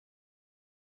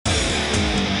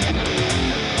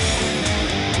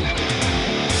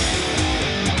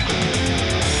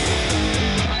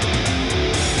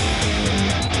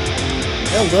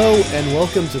Hello and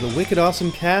welcome to the Wicked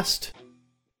Awesomecast,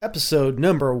 episode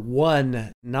number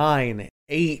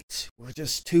 198. We're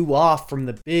just two off from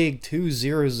the big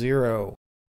 200.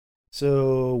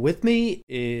 So with me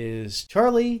is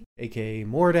Charlie, aka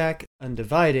Mordak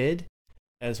Undivided,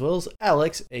 as well as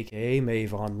Alex, aka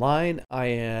Mave Online. I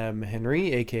am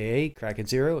Henry, aka Kraken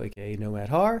Zero, aka Nomad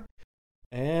Har.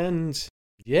 And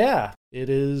yeah, it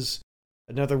is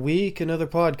another week, another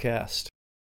podcast.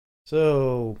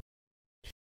 So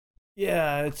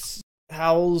yeah, it's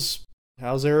how's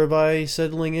everybody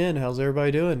settling in? How's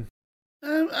everybody doing?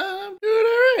 I'm doing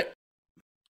alright.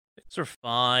 Things are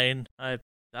fine. I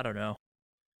don't know.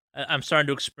 I'm starting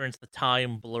to experience the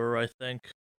time blur, I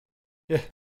think.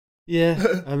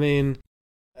 Yeah. I mean,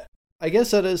 I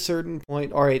guess at a certain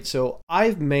point. All right, so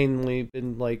I've mainly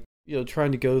been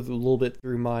trying to go through a little bit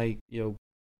through my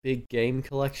big game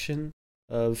collection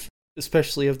of,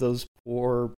 especially of those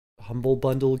poor Humble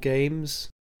Bundle games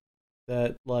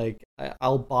that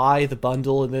I'll buy the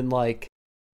bundle and then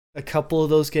a couple of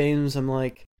those games I'm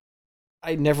like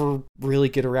I never really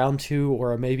get around to,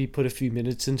 or I maybe put a few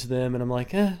minutes into them and I'm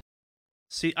like, eh.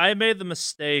 See, I made the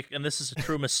mistake, and this is a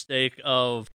true mistake,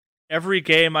 of every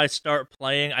game I start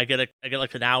playing, I get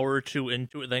like an hour or two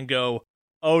into it, then go,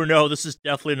 oh no, this is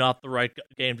definitely not the right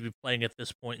game to be playing at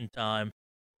this point in time.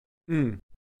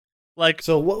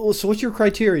 So what's your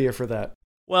criteria for that?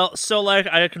 Well, so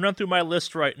I can run through my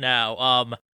list right now.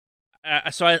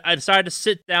 So I decided to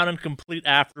sit down and complete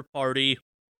After Party.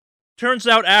 Turns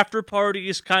out After Party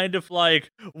is kind of like,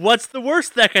 what's the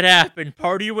worst that could happen?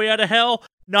 Party your way out of hell?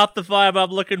 Not the vibe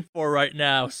I'm looking for right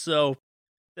now. So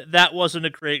that wasn't a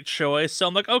great choice. So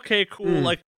I'm like, okay, cool.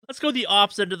 Let's go the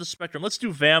opposite end of the spectrum. Let's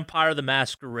do Vampire the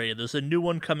Masquerade. There's a new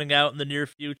one coming out in the near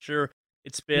future.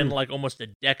 It's been almost a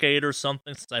decade or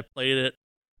something since I played it.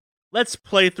 Let's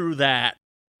play through that.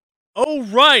 Oh,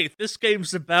 right, this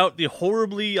game's about the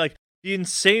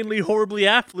insanely horribly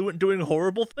affluent doing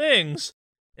horrible things.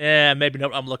 Maybe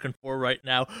not what I'm looking for right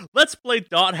now. Let's play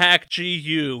 .hack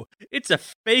GU. It's a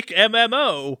fake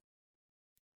MMO.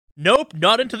 Nope,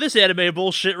 not into this anime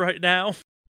bullshit right now.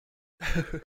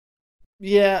 I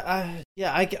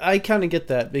kind of get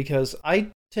that, because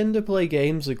I tend to play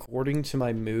games according to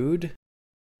my mood.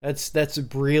 That's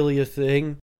really a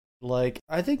thing.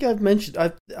 I think I've mentioned,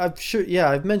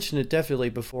 I've mentioned it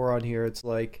definitely before on here. It's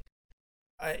I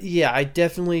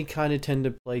definitely kind of tend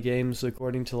to play games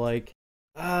according to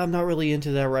I'm not really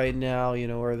into that right now,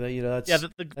 or that's... Yeah,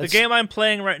 the game I'm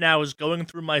playing right now is going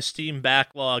through my Steam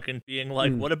backlog and being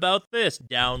like, what about this?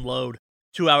 Download.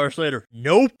 2 hours later,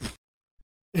 nope.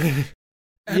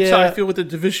 That's how I feel with The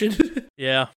Division.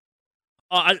 Yeah.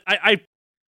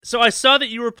 So I saw that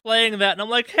you were playing that, and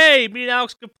I'm like, hey, me and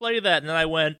Alex could play that. And then I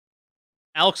went,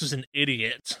 Alex is an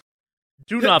idiot.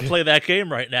 Do not play that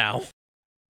game right now.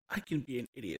 I can be an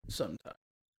idiot sometimes.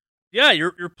 Yeah,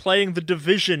 you're playing The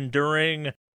Division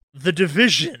during The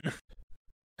Division.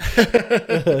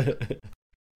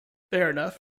 Fair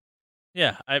enough.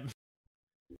 Yeah,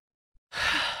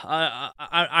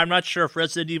 I'm not sure if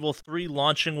Resident Evil 3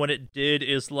 launching when it did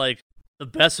is the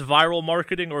best viral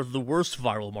marketing or the worst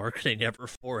viral marketing ever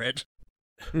for it.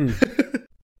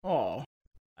 Oh.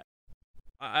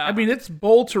 I mean, it's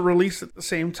bold to release at the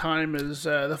same time as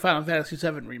the Final Fantasy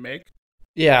VII remake.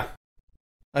 Yeah,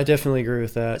 I definitely agree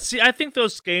with that. See, I think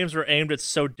those games are aimed at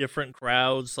so different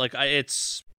crowds.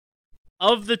 It's...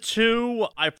 Of the two,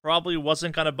 I probably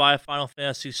wasn't going to buy Final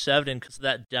Fantasy VII because of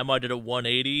that demo I did at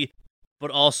 180.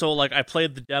 But also, I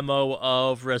played the demo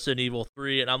of Resident Evil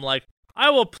 3, and I'm like,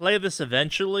 I will play this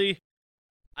eventually.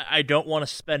 I don't want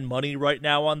to spend money right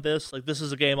now on this. This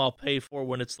is a game I'll pay for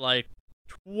when it's $20.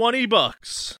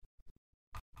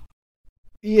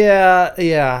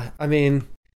 Yeah. I mean,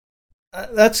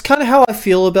 that's kind of how I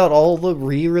feel about all the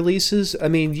re-releases. I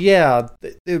mean, yeah,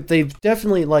 they've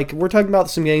definitely, we're talking about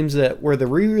some games where the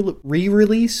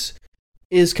re-release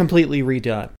is completely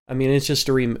redone. I mean, it's just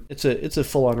it's a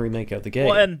full-on remake of the game.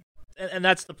 Well, and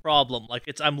that's the problem.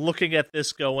 I'm looking at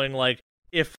this going,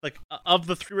 if, of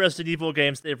the 3 Resident Evil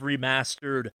games they've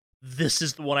remastered, this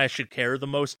is the one I should care the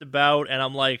most about, and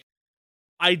I'm like,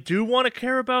 I do want to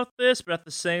care about this, but at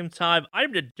the same time, I'm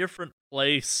in a different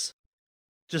place,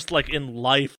 just, in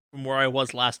life from where I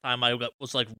was last time I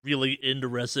was, really into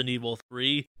Resident Evil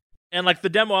 3. And, the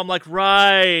demo, I'm like,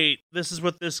 right, this is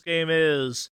what this game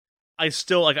is. I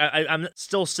still, I'm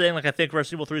still saying, I think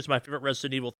Resident Evil 3 is my favorite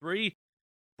Resident Evil 3,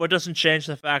 but it doesn't change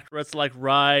the fact where it's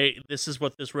right, this is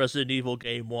what this Resident Evil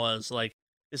game was.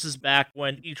 This is back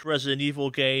when each Resident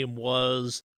Evil game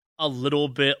was a little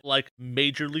bit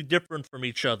majorly different from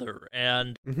each other.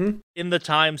 And in the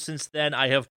time since then, I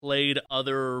have played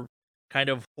other kind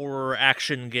of horror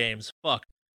action games. Fuck.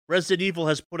 Resident Evil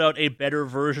has put out a better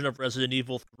version of Resident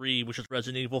Evil 3, which is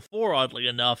Resident Evil 4, oddly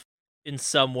enough, in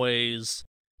some ways,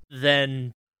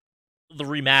 than the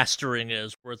remastering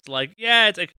is, where it's like, yeah,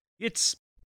 it's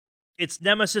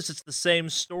Nemesis, it's the same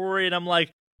story, and I'm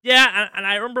like, yeah, and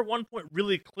I remember at one point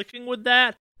really clicking with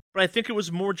that, but I think it was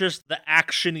more just the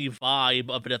action-y vibe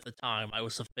of it at the time I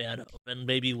was a fan of, and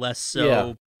maybe less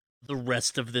so the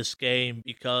rest of this game,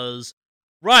 because,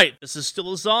 right, this is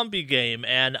still a zombie game,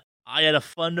 and I, at a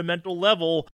fundamental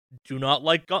level, do not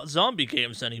like zombie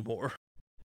games anymore.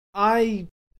 I've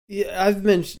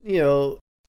mentioned,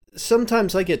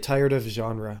 sometimes I get tired of a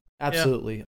genre.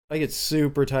 Absolutely. Yeah. I get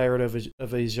super tired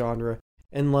of a genre.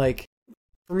 And, like,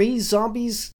 for me,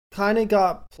 zombies kind of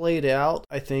got played out,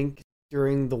 I think,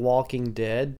 during The Walking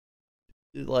Dead.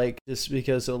 Like, just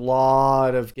because a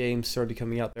lot of games started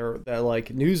coming out there that, like,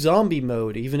 new zombie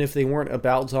mode, even if they weren't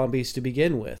about zombies to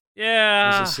begin with.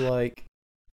 Yeah. It's just like,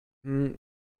 they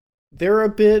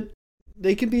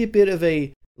can be a bit of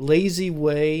a lazy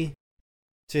way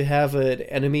to have an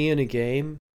enemy in a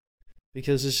game,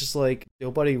 because it's just like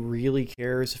nobody really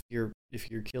cares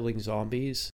if you're killing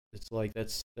zombies. It's like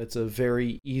that's a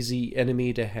very easy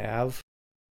enemy to have.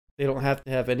 They don't have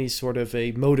to have any sort of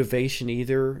a motivation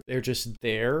either. They're just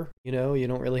there, you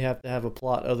don't really have to have a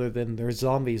plot other than there's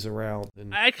zombies around.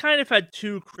 And I kind of had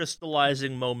two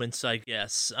crystallizing moments, I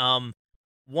guess.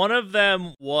 One of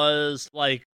them was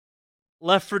like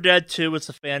Left 4 Dead 2 is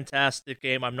a fantastic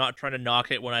game. I'm not trying to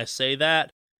knock it when I say that.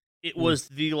 It was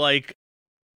the, like,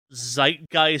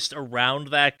 zeitgeist around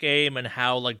that game and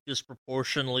how, like,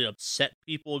 disproportionately upset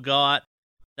people got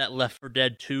that Left 4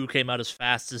 Dead 2 came out as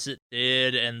fast as it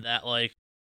did, and that, like,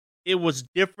 it was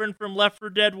different from Left 4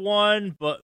 Dead 1,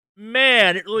 but,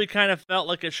 man, it really kind of felt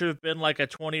like it should have been, like, a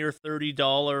 $20 or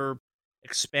 $30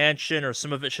 expansion, or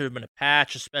some of it should have been a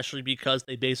patch, especially because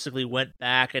they basically went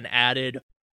back and added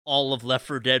all of Left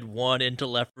 4 Dead 1 into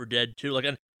Left 4 Dead 2. Like,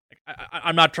 and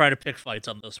I'm not trying to pick fights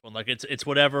on this one. Like, it's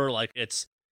whatever. Like, it's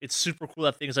super cool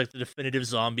that thing's like the definitive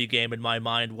zombie game in my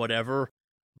mind, whatever.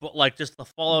 But, like, just the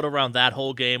fallout around that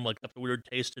whole game, like, left a weird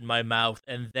taste in my mouth.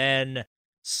 And then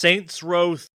Saints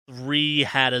Row 3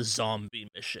 had a zombie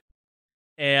mission.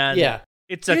 And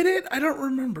Did it? I don't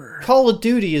remember. Call of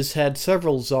Duty has had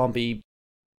several zombie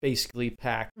basically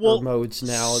packed modes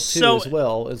now too as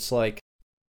well. It's like,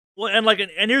 well,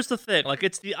 and here's the thing, like,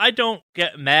 I don't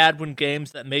get mad when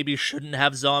games that maybe shouldn't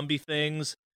have zombie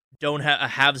things don't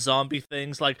have zombie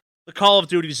things. Like, the Call of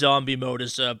Duty zombie mode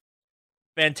is a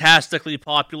fantastically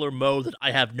popular mode that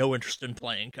I have no interest in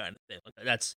playing, kind of thing.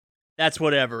 Like, that's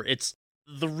whatever. It's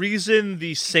the reason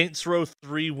the Saints Row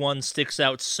 3 one sticks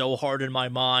out so hard in my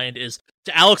mind is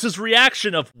to Alex's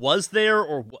reaction of, was there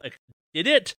or did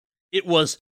it? It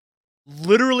was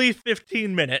literally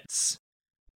 15 minutes.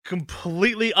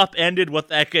 Completely upended what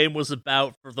that game was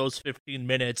about for those 15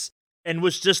 minutes, and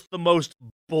was just the most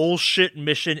bullshit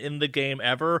mission in the game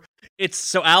ever.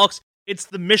 Alex, it's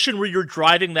the mission where you're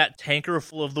driving that tanker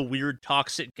full of the weird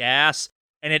toxic gas,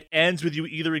 and it ends with you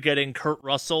either getting Kurt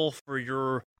Russell for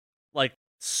your, like,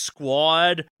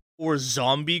 squad, or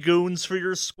zombie goons for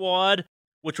your squad,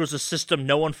 which was a system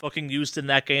no one fucking used in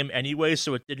that game anyway,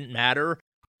 so it didn't matter.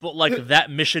 But, like,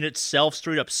 that mission itself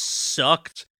straight up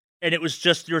sucked, and it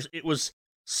was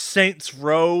Saints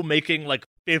Row making, like,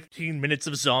 15 minutes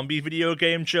of zombie video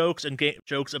game jokes and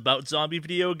jokes about zombie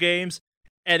video games,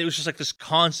 and it was just, like, this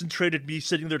concentrated me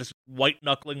sitting there just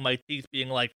white-knuckling my teeth being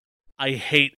like, I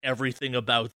hate everything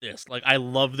about this. Like, I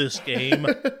love this game,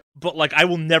 but, like, I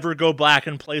will never go back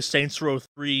and play Saints Row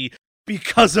 3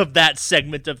 because of that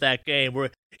segment of that game, where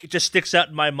it just sticks out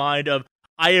in my mind of,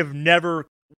 I have never,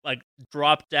 like,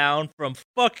 dropped down from,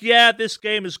 fuck yeah, this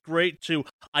game is great, to,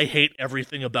 I hate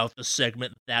everything about the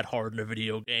segment that hard in a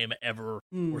video game ever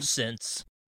or since.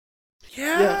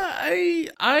 Yeah, I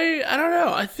don't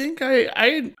know. I think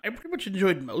I pretty much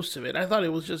enjoyed most of it. I thought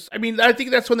it was just, I mean, I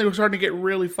think that's when they were starting to get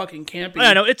really fucking campy.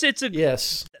 I know, it's a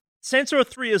yes. Saints Row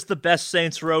 3 is the best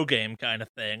Saints Row game kind of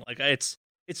thing. Like, it's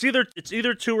either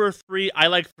 2 or 3. I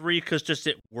like 3 because just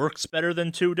it works better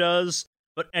than 2 does.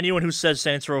 But anyone who says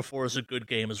Saints Row 4 is a good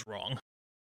game is wrong.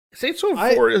 Saints Row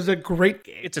 4 is a great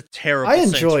game. It's a terrible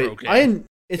Saints Row game.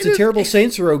 It's a terrible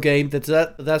Saints Row game.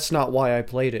 That's not why I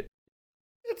played it.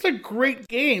 It's a great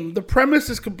game. The premise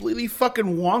is completely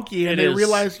fucking wonky, and they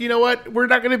realize, you know what? We're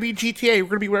not going to be GTA. We're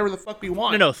going to be whatever the fuck we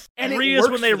want. No. 3 is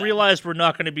when they realized we're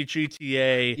not going to be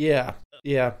GTA.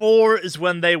 Yeah. 4 is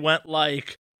when they went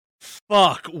like,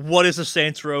 fuck, what is a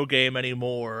Saints Row game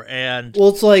anymore? And well,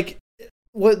 it's like,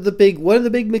 one of the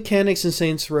big mechanics in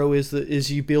Saints Row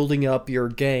is you building up your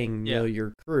gang,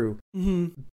 your crew.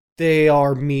 Mm-hmm. they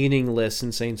are meaningless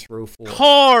in Saints Row 4.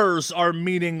 Cars are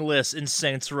meaningless in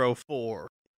Saints Row 4.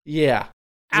 Yeah.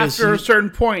 After a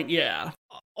certain point, yeah.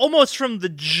 Almost from the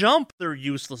jump, they're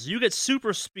useless. You get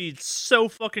super speed so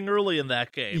fucking early in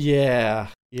that game. Yeah.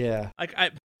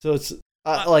 So it's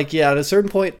at a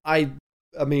certain point, I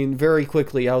mean, very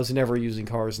quickly, I was never using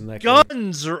cars in that game.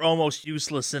 Guns are almost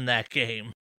useless in that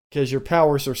game. Because your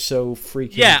powers are so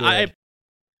freaking good.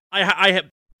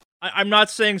 I'm not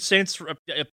saying Saints.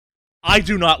 I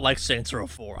do not like Saints Row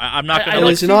 4. I'm not going to.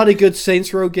 It's not a good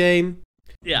Saints Row game.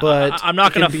 Yeah, but I'm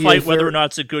not going to fight whether or not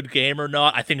it's a good game or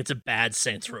not. I think it's a bad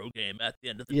Saints Row game at the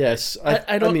end of the day. Yes,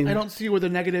 I don't see where the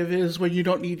negative is when you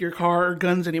don't need your car or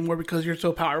guns anymore because you're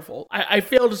so powerful. I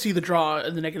fail to see the draw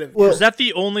in the negative. Well, is that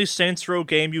the only Saints Row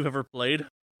game you've ever played?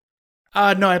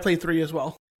 No, I played 3 as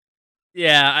well.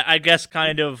 Yeah, I guess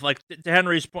kind of like to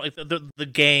Henry's point, the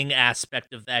gang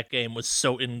aspect of that game was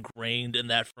so ingrained in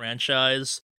that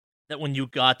franchise that when you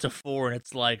got to 4 and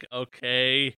it's like,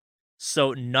 okay,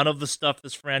 so none of the stuff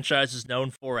this franchise is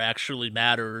known for actually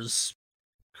matters.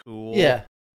 Cool. Yeah.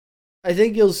 I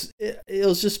think it was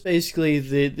just basically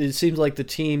it seems like the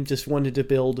team just wanted to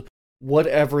build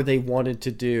whatever they wanted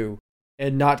to do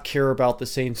and not care about the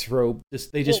Saints Row.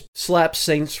 They just slapped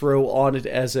Saints Row on it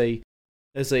as a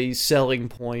selling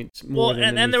point more than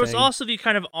anything. And there was also the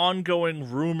kind of ongoing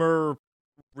rumor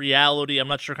reality. I'm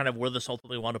not sure kind of where this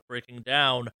ultimately wound up breaking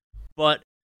down, but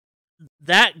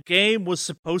that game was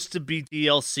supposed to be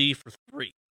DLC for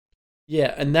 3.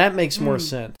 Yeah, and that makes more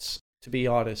sense, to be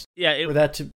honest. Yeah,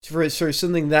 for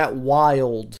something that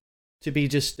wild to be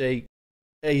just a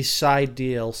side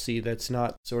DLC that's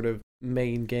not sort of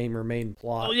main game or main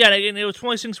plot. Oh yeah, and it was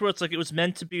one of those things where it's like it was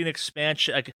meant to be an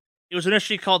expansion. Like, it was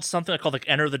initially called something called like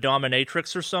Enter the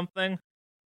Dominatrix or something.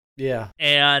 Yeah,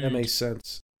 and that makes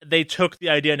sense. They took the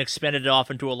idea and expanded it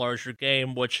off into a larger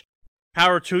game, which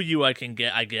power to you, I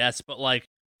guess. But like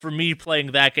for me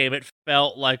playing that game, it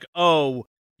felt like, oh,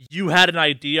 you had an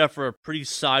idea for a pretty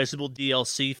sizable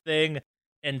DLC thing,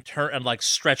 and like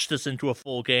stretch this into a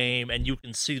full game, and you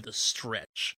can see the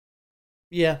stretch.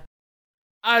 Yeah,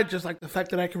 I just like the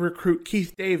fact that I can recruit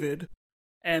Keith David.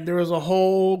 And there was a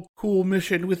whole cool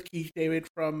mission with Keith David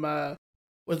from,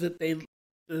 was it They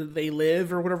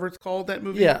Live or whatever it's called, that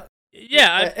movie? Yeah.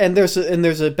 And there's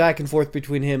a back and forth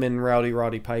between him and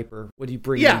Roddy Piper when you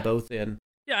bring them both in.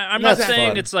 Yeah, I'm not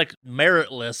saying it's like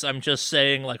meritless. I'm just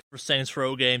saying like for Saints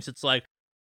Row games, it's not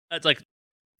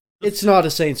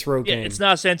a Saints Row game. Yeah, it's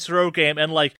not a Saints Row game,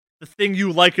 and like the thing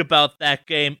you like about that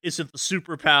game isn't the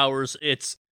superpowers,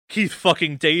 it's Keith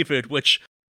fucking David, which.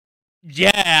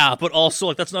 Yeah, but also,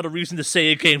 like, that's not a reason to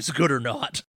say a game's good or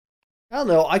not. I don't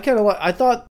know. I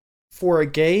thought for a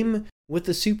game with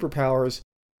the superpowers,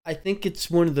 I think it's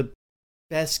one of the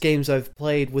best games I've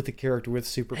played with a character with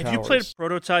superpowers. Have you played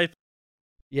Prototype?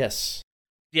 Yes.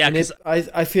 Yeah, because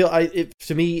I feel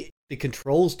to me the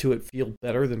controls to it feel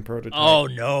better than Prototype. Oh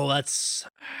no, that's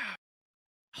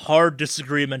hard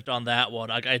disagreement on that one.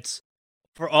 Like, it's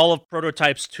for all of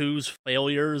Prototype's 2's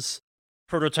failures.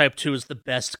 Prototype 2 is the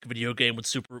best video game with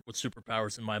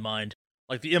superpowers in my mind.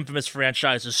 Like, the Infamous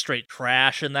franchise is straight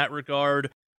trash in that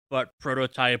regard, but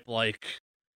Prototype, like...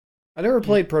 I never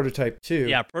played Prototype 2.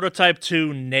 Yeah, Prototype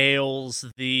 2 nails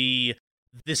the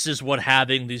this is what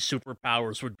having these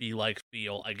superpowers would be like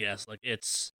feel, I guess. Like,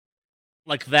 it's...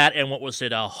 Like that and what was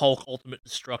it, Hulk Ultimate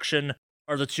Destruction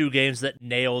are the 2 games that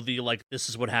nail the, like, this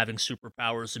is what having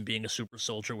superpowers and being a super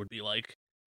soldier would be like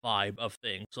vibe of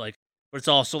things. Like, but it's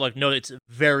also like, no, it's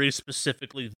very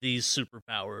specifically these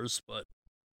superpowers, but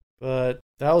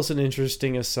that was an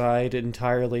interesting aside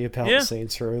entirely about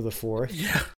Saints Row the 4th.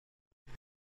 Yeah.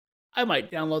 I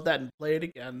might download that and play it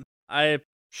again. 4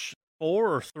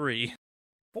 or 3?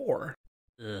 4.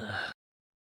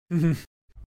 And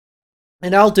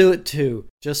I'll do it too,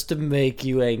 just to make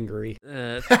you angry.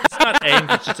 It's not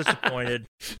angry, it's just disappointed.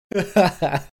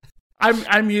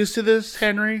 I'm used to this,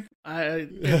 Henry.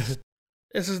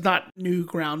 This is not new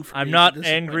ground for me. I'm not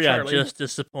angry, I'm just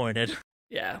disappointed.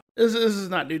 Yeah, this is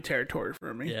not new territory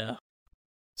for me. Yeah.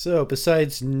 So,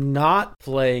 besides not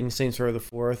playing Saints Row the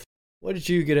 4th, what did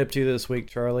you get up to this week,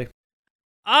 Charlie?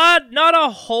 Not a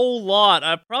whole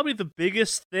lot. Probably the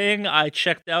biggest thing I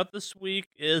checked out this week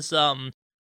is,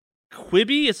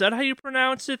 Quibi, is that how you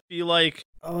pronounce it? The, like,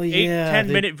 8-10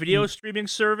 minute video streaming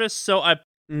service. So,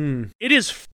 it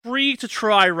is free to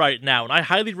try right now, and I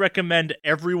highly recommend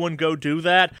everyone go do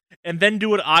that, and then do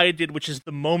what I did, which is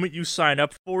the moment you sign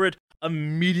up for it,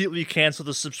 immediately cancel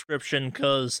the subscription,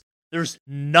 because there's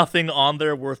nothing on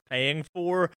there worth paying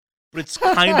for, but it's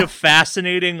kind of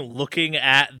fascinating looking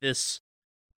at this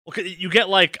Okay, you get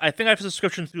like, I think I have a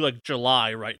subscription through like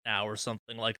July right now or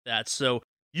something like that. So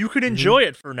you can enjoy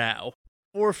it for now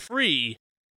for free.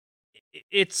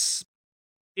 It's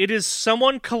it is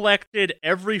someone collected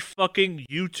every fucking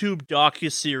YouTube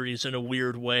docuseries in a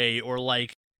weird way, or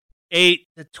like 8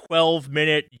 to 12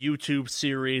 minute YouTube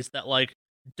series that like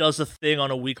does a thing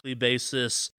on a weekly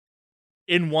basis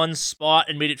in one spot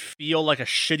and made it feel like a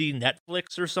shitty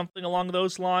Netflix or something along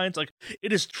those lines. Like,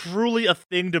 it is truly a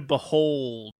thing to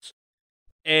behold.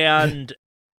 And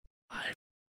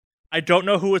I don't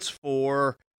know who it's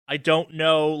for. I don't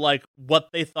know, like, what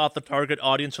they thought the target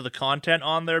audience for the content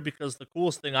on there, because the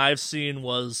coolest thing I've seen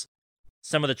was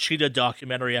some of the Cheetah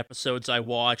documentary episodes I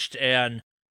watched, and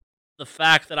the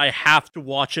fact that I have to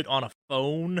watch it on a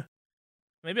phone.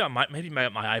 Maybe my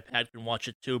iPad can watch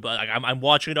it too, but like, I'm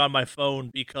watching it on my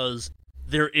phone because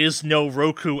there is no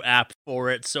Roku app for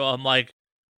it. So I'm like,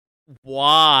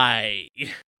 why?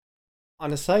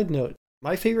 On a side note,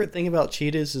 my favorite thing about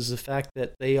cheetahs is the fact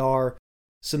that they are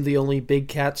some of the only big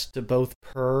cats to both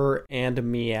purr and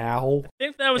meow. I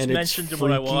think that was mentioned in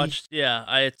what I watched. Yeah,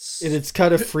 it's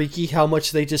kind of freaky how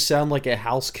much they just sound like a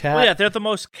house cat. Well, yeah, they're the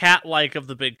most cat-like of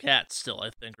the big cats still, I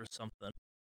think, or something.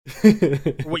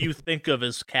 What you think of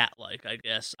as cat-like, I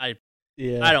guess. I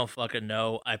don't fucking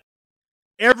know.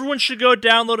 Everyone should go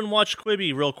download and watch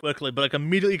Quibi real quickly, but like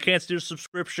immediately cancel your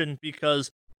subscription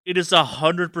because it is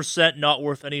 100% not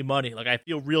worth any money. Like, I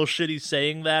feel real shitty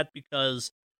saying that because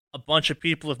a bunch of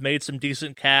people have made some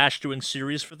decent cash doing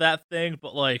series for that thing,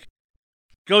 but like,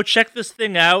 go check this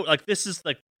thing out. Like, this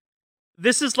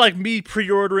is like me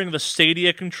pre-ordering the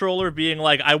Stadia controller, being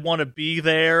like, I want to be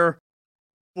there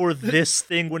for this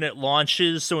thing when it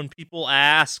launches. So when people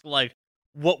ask, like,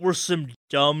 what were some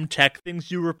dumb tech things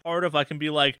you were part of, I can be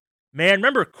like, man,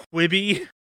 remember Quibi?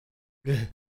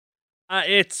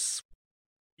 It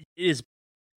is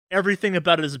everything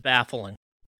about it is baffling,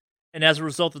 and as a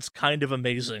result, it's kind of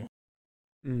amazing.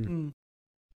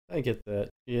 I get that.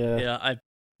 Yeah.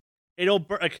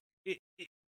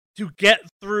 To get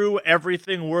through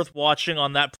everything worth watching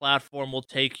on that platform will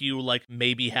take you like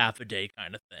maybe half a day,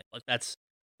 kind of thing. Like,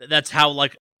 that's how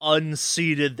like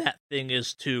unseated that thing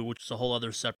is too, which is a whole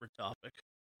other separate topic.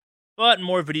 But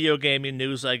more video gaming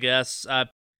news, I guess.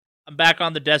 I'm back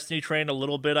on the Destiny train a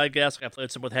little bit, I guess. I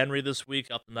played some with Henry this week,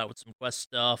 helped him out with some quest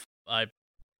stuff. I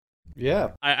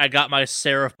got my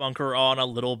Seraph bunker on a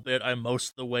little bit. I'm most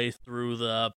of the way through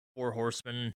the Four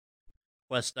Horsemen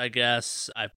quest, I guess.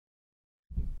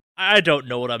 I don't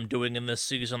know what I'm doing in this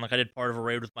season. Like, I did part of a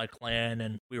raid with my clan,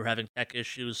 and we were having tech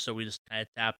issues, so we just kind of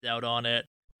tapped out on it.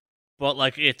 But,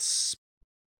 like,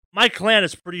 my clan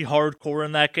is pretty hardcore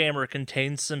in that game, or it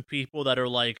contains some people that are,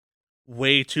 like,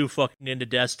 way too fucking into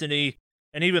Destiny.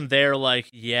 And even they're like,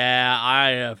 yeah,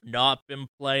 I have not been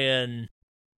playing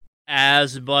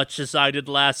as much as I did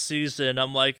last season.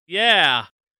 I'm like, yeah,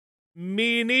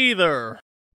 me neither.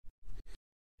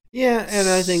 Yeah, and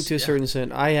I think to a certain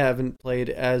extent, I haven't played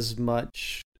as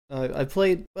much. I've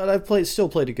still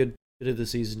played a good bit of the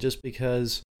season, just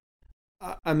because.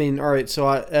 I mean, all right. So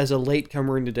as a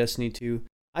latecomer into Destiny 2,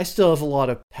 I still have a lot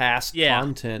of past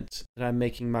content that I'm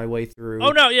making my way through.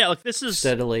 Oh no, yeah, like this is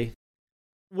steadily.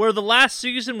 Where the last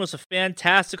season was a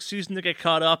fantastic season to get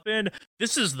caught up in,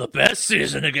 this is the best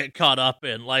season to get caught up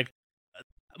in. Like,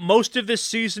 most of this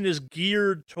season is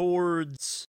geared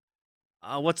towards,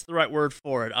 what's the right word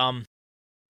for it?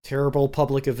 Terrible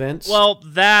public events? Well,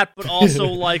 that, but also,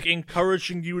 like,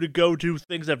 encouraging you to go do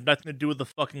things that have nothing to do with the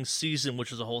fucking season,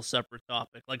 which is a whole separate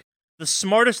topic. Like, the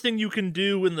smartest thing you can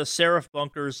do in the Seraph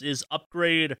bunkers is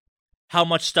upgrade how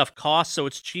much stuff costs so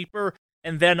it's cheaper,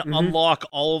 and then unlock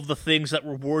all of the things that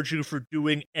reward you for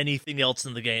doing anything else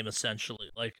in the game, essentially.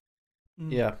 Like,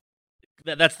 yeah.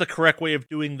 That's the correct way of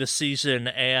doing this season,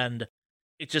 and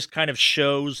it just kind of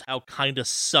shows how kind of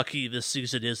sucky this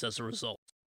season is as a result.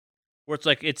 Where it's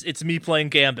like, it's me playing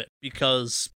Gambit,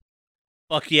 because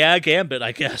fuck yeah, Gambit,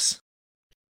 I guess.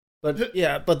 But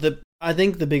yeah, I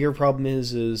think the bigger problem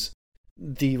is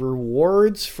the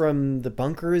rewards from the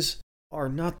bunkers are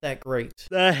not that great.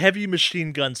 The heavy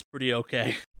machine gun's pretty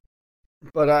okay.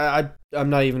 But I'm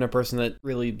not even a person that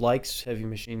really likes heavy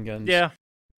machine guns. Yeah.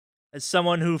 As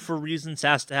someone who, for reasons,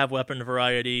 has to have weapon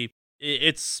variety,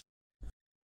 there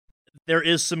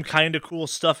is some kind of cool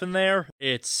stuff in there.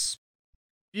 It's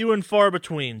few and far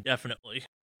between, definitely.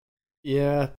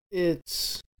 Yeah,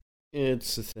 it's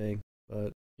a thing.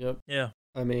 But, yep. Yeah.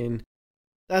 I mean,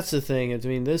 that's the thing. I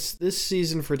mean, this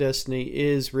season for Destiny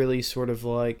is really sort of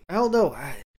like, I don't know.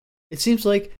 It seems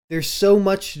like there's so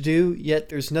much to do, yet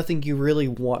there's nothing you really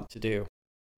want to do.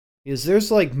 Because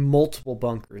there's like multiple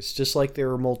bunkers, just like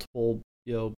there are multiple,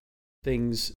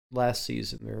 things last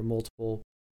season. There are multiple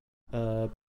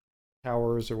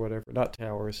towers or whatever. Not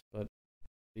towers, but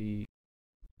the...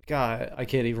 God, I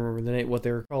can't even remember the name, what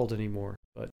they were called anymore.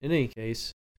 But in any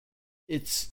case,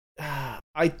 it's...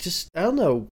 I don't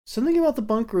know. Something about the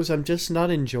bunkers I'm just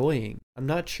not enjoying. I'm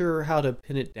not sure how to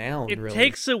pin it down, really. It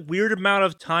takes a weird amount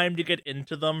of time to get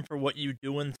into them for what you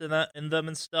do in them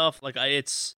and stuff. Like,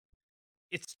 it's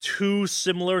too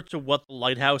similar to what the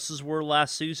lighthouses were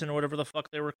last season, or whatever the fuck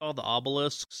they were called, the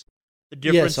obelisks. The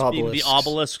difference being the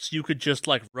obelisks you could just,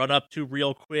 like, run up to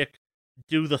real quick,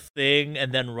 do the thing,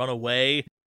 and then run away.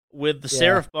 With the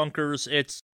Seraph bunkers,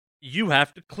 it's, you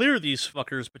have to clear these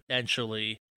fuckers,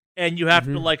 potentially. And you have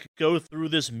to, like, go through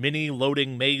this mini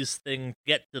loading maze thing to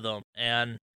get to them.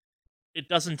 And it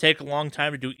doesn't take a long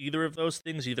time to do either of those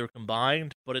things, either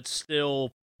combined, but it's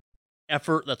still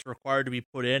effort that's required to be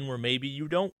put in where maybe you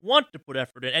don't want to put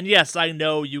effort in. And yes, I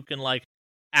know you can, like,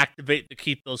 activate the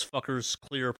keep those fuckers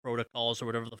clear protocols or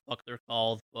whatever the fuck they're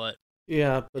called, but...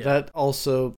 Yeah, but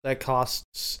that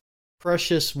costs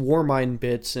precious Warmind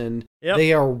bits, and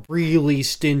they are really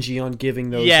stingy on giving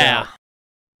those out.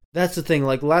 That's the thing,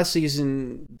 like, last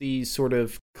season, the sort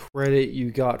of credit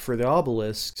you got for the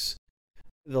obelisks,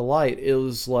 the light, it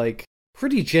was, like,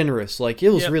 pretty generous. Like,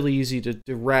 it was really easy to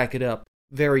rack it up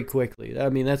very quickly. I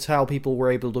mean, that's how people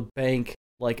were able to bank,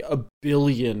 like, 1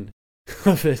 billion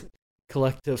of it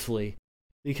collectively,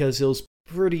 because it was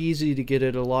pretty easy to get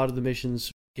it. A lot of the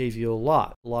missions gave you a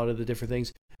lot of the different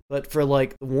things. But for,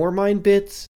 like, the Warmind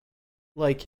bits,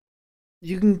 like,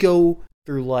 you can go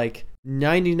through, like,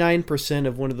 99%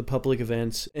 of one of the public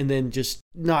events and then just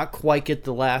not quite get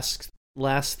the last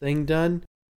thing done,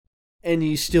 and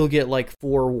you still get, like,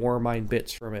 4 Warmind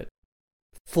bits from it.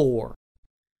 4.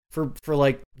 For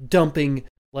like, dumping,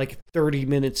 like, 30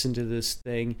 minutes into this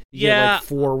thing, you get, like,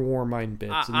 4 Warmind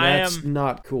bits, and that's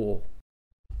not cool.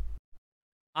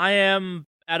 I am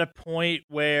at a point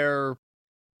where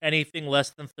anything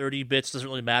less than 30 bits doesn't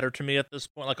really matter to me at this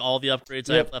point. Like, all the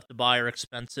upgrades I have left to buy are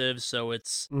expensive, so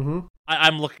it's...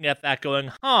 I'm looking at that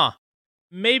going,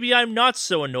 maybe I'm not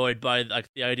so annoyed by, like,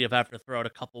 the idea of having to throw out a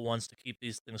couple ones to keep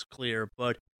these things clear,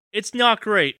 but it's not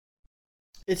great.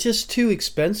 It's just too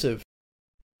expensive.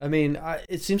 I mean,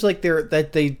 it seems like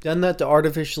they've done that to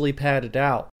artificially pad it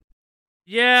out.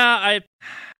 Yeah,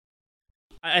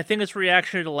 I think it's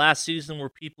reactionary to last season where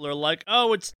people are like,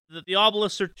 oh, it's the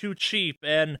obelisks are too cheap,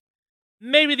 and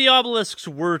maybe the obelisks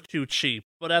were too cheap,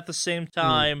 but at the same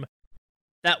time,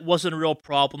 that wasn't a real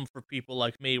problem for people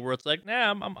like me, where it's like,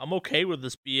 nah, I'm okay with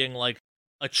this being, like,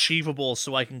 achievable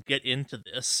so I can get into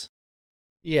this.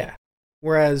 Yeah.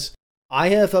 Whereas, I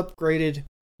have upgraded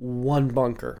 1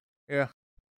 bunker. Yeah.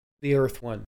 The Earth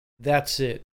one. That's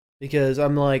it. Because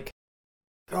I'm like,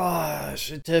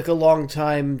 gosh, it took a long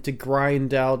time to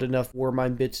grind out enough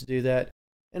Warmind bits to do that.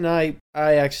 And I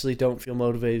actually don't feel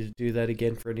motivated to do that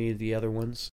again for any of the other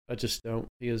ones. I just don't,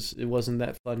 because it wasn't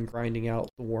that fun grinding out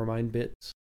the Warmind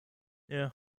bits. Yeah.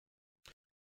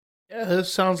 Yeah,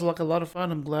 this sounds like a lot of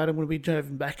fun. I'm glad I'm going to be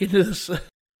diving back into this.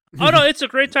 Oh no, it's a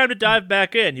great time to dive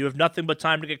back in. You have nothing but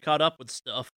time to get caught up with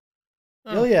stuff.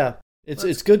 Oh yeah.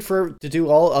 It's good to do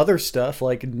all other stuff,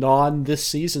 like this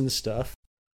season stuff.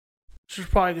 Which is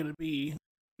probably going to be...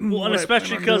 Well, and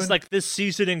especially because, like, this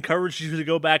season encourages you to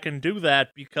go back and do that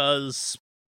because,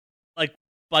 like,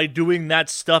 by doing that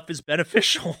stuff is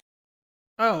beneficial.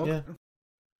 Oh, okay. Yeah.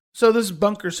 So this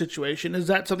bunker situation, is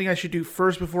that something I should do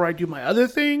first before I do my other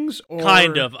things? Or...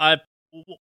 Kind of.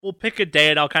 We'll pick a day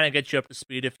and I'll kind of get you up to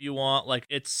speed if you want. Like,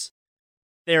 it's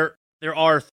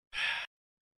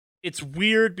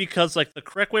weird because, like, the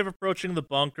correct way of approaching the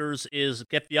bunkers is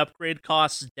get the upgrade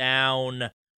costs down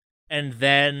and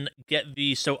then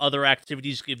so other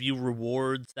activities give you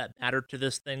rewards that matter to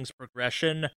this thing's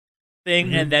progression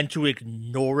thing, and then to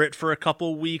ignore it for a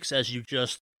couple weeks as you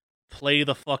just play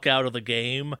the fuck out of the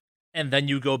game, and then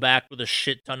you go back with a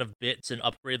shit ton of bits and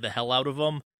upgrade the hell out of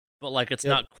them. But, like, it's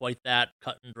not quite that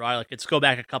cut and dry. Like, it's go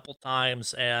back a couple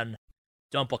times and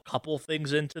dump a couple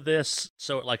things into this,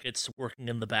 so, like, it's working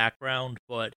in the background,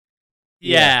 but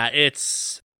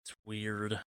it's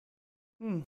weird.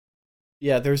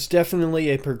 Yeah, there's definitely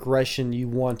a progression you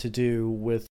want to do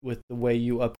with the way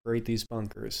you upgrade these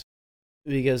bunkers,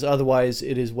 because otherwise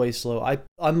it is way slow.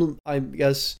 I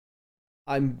guess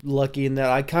I'm lucky in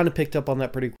that I kind of picked up on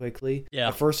that pretty quickly. Yeah.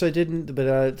 At first I didn't, but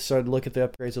I started to look at the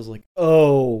upgrades. I was like,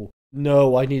 oh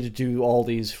no, I need to do all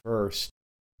these first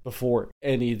before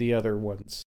any of the other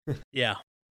ones. Yeah.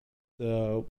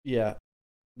 So yeah,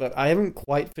 but I haven't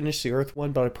quite finished the Earth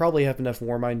one, but I probably have enough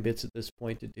Warmind bits at this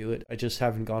point to do it. I just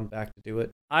haven't gone back to do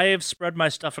it. I have spread my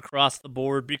stuff across the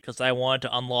board because I wanted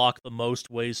to unlock the most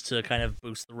ways to kind of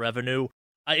boost the revenue.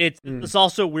 It's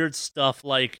also weird stuff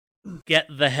like get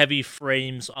the heavy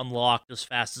frames unlocked as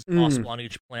fast as possible on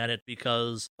each planet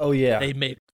because they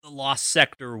make the Lost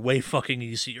Sector way fucking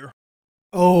easier.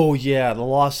 Oh yeah, the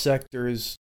Lost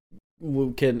Sectors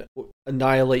can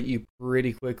annihilate you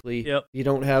pretty quickly. Yep. You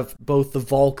don't have both the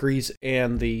Valkyries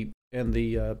and the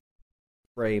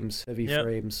frames, heavy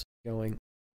frames going.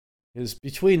 Because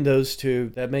between those two,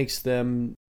 that makes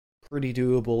them pretty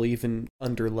doable, even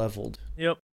under-leveled.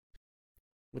 Yep.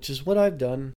 Which is what I've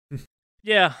done.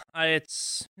 Yeah, it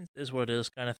is what it is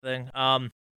kind of thing.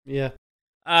 Yeah.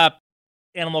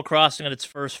 Animal Crossing at its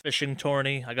first fishing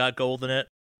tourney. I got gold in it.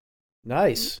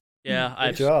 Nice. Yeah,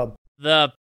 good job.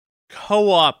 The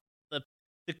co-op, the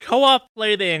co-op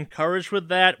play they encouraged with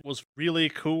that was really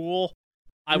cool.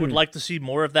 I would like to see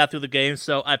more of that through the game.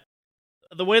 So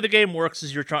the way the game works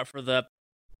is you're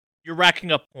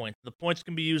racking up points. The points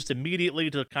can be used immediately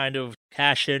to kind of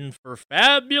cash in for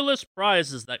fabulous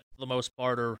prizes that, for the most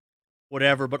part, are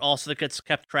whatever, but also that gets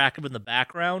kept track of in the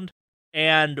background.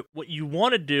 And what you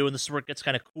want to do, and this is where it gets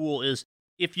kind of cool, is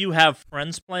if you have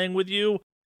friends playing with you,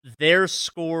 your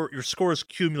score is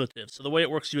cumulative. So the way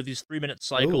it works is you have these 3-minute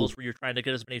cycles where you're trying to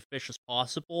get as many fish as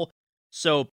possible.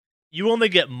 So you only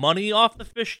get money off the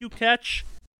fish you catch,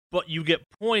 but you get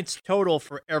points total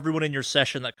for everyone in your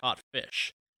session that caught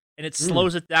fish. And it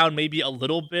slows it down maybe a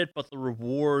little bit, but the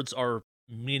rewards are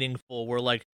meaningful, where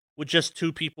like with just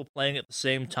 2 people playing at the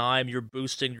same time, you're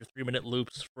boosting your 3-minute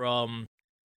loops from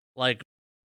like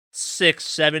 6,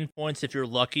 7 points if you're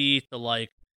lucky to like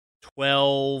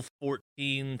 12,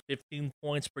 14, 15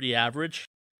 points, pretty average.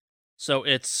 So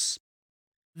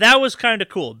that was kind of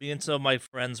cool. Me and some of my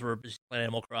friends were just playing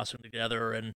Animal Crossing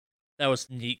together, and that was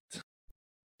neat.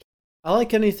 I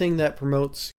like anything that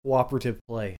promotes cooperative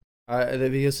play.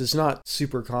 Because it's not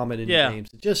super common in games.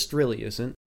 It just really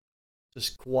isn't.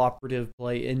 Just cooperative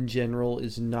play in general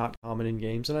is not common in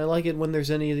games, and I like it when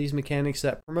there's any of these mechanics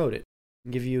that promote it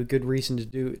and give you a good reason to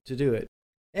do it,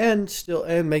 and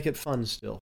make it fun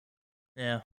still.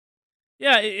 Yeah,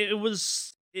 it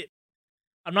was.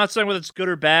 I'm not saying whether it's good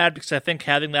or bad because I think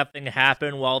having that thing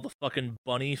happen while the fucking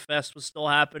Bunny Fest was still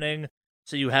happening,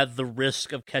 so you had the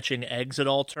risk of catching eggs at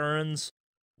all turns,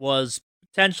 was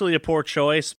potentially a poor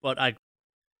choice, but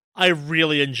I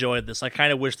really enjoyed this. I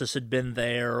kind of wish this had been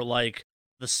there, like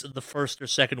the first or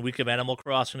second week of Animal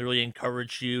Crossing, to really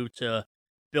encourage you to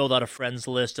build out a friends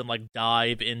list and like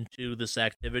dive into this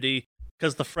activity.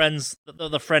 Because the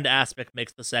friend aspect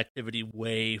makes this activity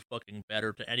way fucking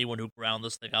better to anyone who ground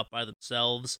this thing out by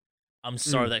themselves. I'm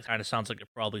sorry, that kind of sounds like it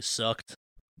probably sucked.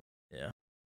 Yeah,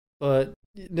 but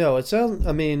no, it sounds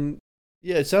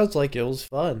like it was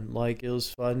fun. Like it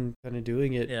was fun, kind of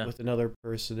doing it with another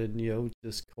person, and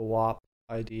this co-op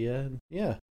idea. And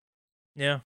yeah.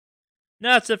 No,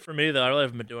 that's it for me though. I really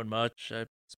haven't been doing much. I'm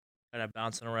kind of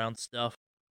bouncing around stuff.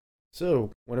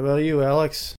 So, what about you,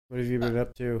 Alex? What have you been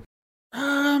up to?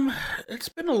 It's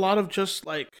been a lot of just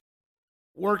like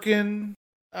working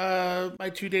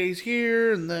my 2 days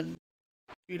here and then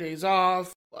 2 days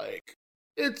off. Like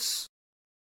it's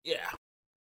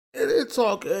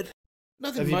all good.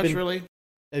 Nothing much really.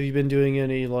 Have you been doing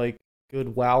any like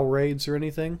good WoW raids or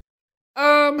anything?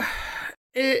 I'm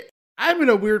in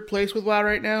a weird place with WoW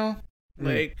right now.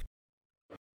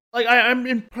 I'm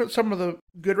in some of the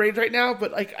good raids right now,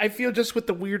 but like I feel just with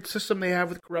the weird system they have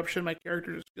with corruption, my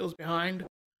character just feels behind.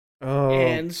 Oh.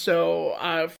 And so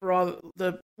for all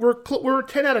we're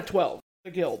 10 out of 12 the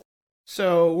guild,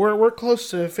 so we're close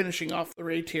to finishing off the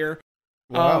raid tier.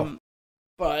 Wow.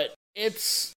 But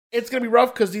it's gonna be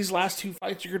rough because these last 2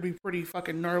 fights are gonna be pretty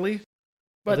fucking gnarly.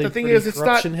 But the thing is, it's not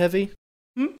corruption heavy.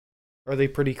 Are they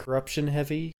pretty corruption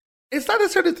heavy? It's not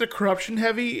necessarily the corruption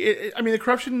heavy. The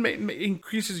corruption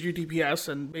increases your DPS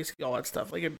and basically all that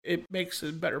stuff. Like it makes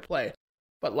a better play.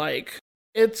 But like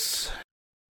it's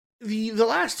the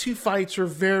last 2 fights are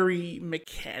very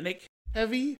mechanic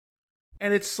heavy,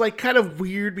 and it's like kind of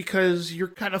weird because you're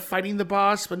kind of fighting the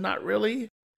boss, but not really.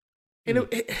 And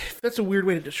that's a weird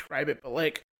way to describe it. But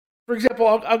like, for example,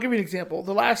 I'll give you an example.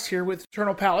 The last here with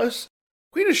Eternal Palace,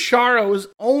 Queen Ashara was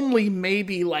only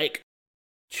maybe like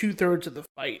 2/3 of the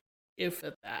fight. If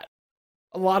at that.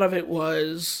 A lot of it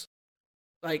was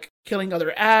like killing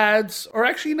other ads, or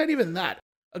actually not even that.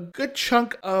 A good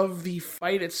chunk of the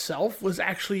fight itself was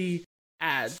actually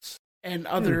ads and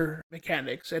other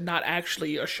mechanics, and not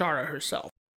actually Ashara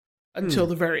herself until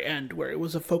the very end, where it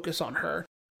was a focus on her.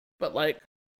 But like,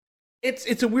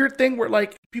 it's a weird thing where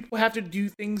like people have to do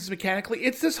things mechanically.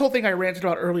 It's this whole thing I ranted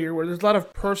about earlier, where there's a lot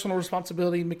of personal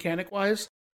responsibility mechanic-wise,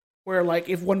 where like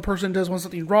if one person does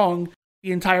something wrong,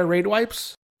 the entire raid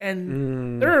wipes.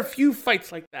 And there are a few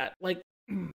fights like that. Like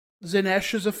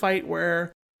Zinesh is a fight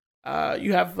where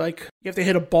you have to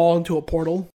hit a ball into a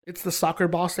portal. It's the soccer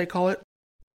boss, they call it.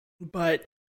 But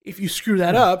if you screw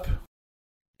that up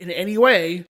in any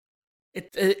way,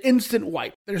 it's an instant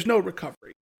wipe. There's no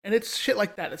recovery. And it's shit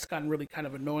like that that's gotten really kind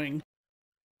of annoying.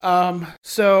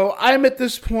 So I'm at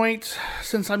this point,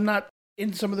 since I'm not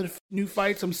in some of the new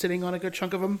fights, I'm sitting on a good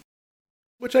chunk of them,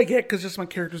 which I get because just my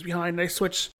character's behind. I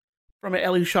switched from an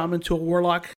Ellie Shaman to a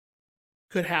Warlock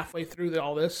good halfway through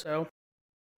all this, so.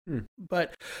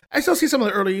 But I still see some of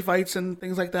the early fights and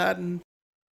things like that and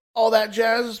all that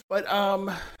jazz, but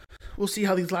we'll see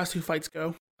how these last two fights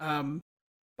go.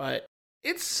 But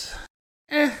it's,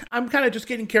 I'm kind of just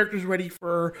getting characters ready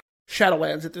for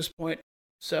Shadowlands at this point.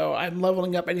 So I'm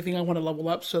leveling up anything I want to level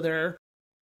up so they're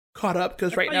caught up,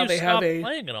 because right now they have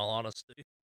playing, in all honesty.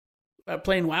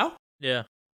 Playing WoW? Yeah.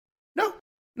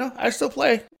 No, I still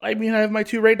play. I mean, I have my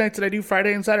 2 raid nights that I do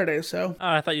Friday and Saturday, so.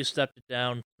 I thought you stepped it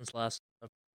down since last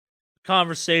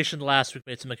conversation last week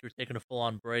made it seem like you were taking a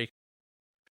full-on break.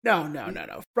 No.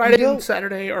 Friday and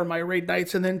Saturday are my raid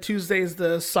nights, and then Tuesday is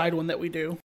the side one that we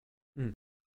do.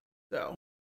 So.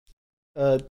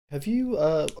 Have you,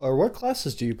 or what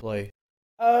classes do you play?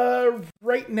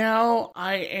 Right now,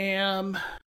 I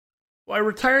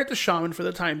retired the Shaman for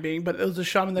the time being, but it was a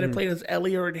Shaman that I played as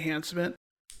Ellie or Enhancement.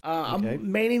 I'm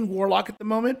maining Warlock at the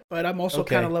moment, but I'm also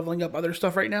kind of leveling up other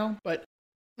stuff right now. But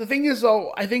the thing is,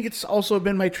 though, I think it's also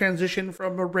been my transition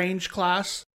from a range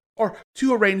class, or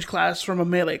to a range class from a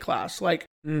melee class. Like,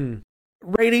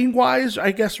 rating-wise,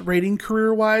 I guess rating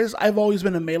career-wise, I've always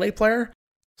been a melee player.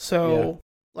 So,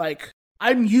 like,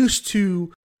 I'm used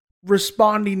to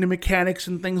responding to mechanics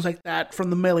and things like that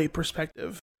from the melee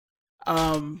perspective.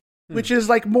 Which is,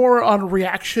 like, more on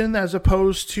reaction as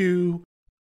opposed to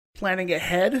planning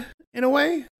ahead in a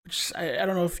way. Which I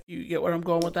don't know if you get where I'm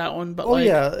going with that one, but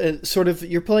sort of.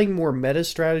 You're playing more meta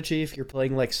strategy if you're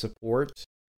playing like support,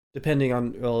 depending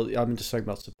on. Well, I'm just talking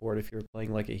about support. If you're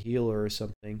playing like a healer or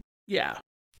something, you're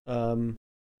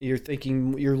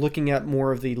looking at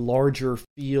more of the larger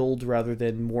field rather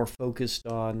than more focused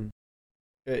on,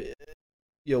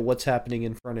 what's happening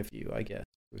in front of you. I guess.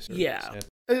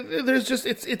 There's just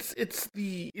it's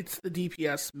the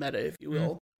DPS meta, if you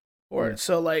will.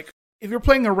 So, like, if you're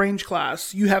playing a range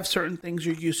class, you have certain things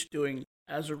you're used to doing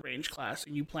as a range class,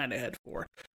 and you plan ahead for.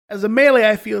 As a melee,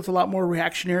 I feel it's a lot more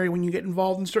reactionary when you get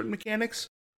involved in certain mechanics.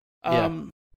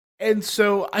 And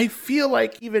so I feel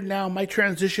like even now, my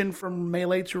transition from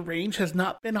melee to range has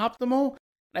not been optimal.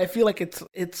 And I feel like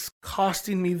it's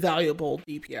costing me valuable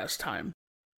DPS time,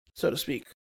 so to speak.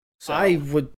 So.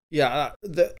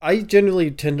 I generally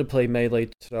tend to play melee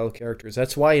style characters.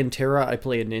 That's why in Terra I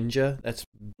play a ninja. That's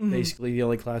basically the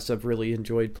only class I've really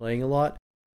enjoyed playing a lot.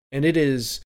 And it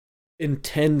is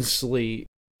intensely,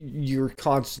 you're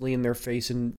constantly in their face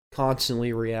and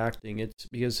constantly reacting. It's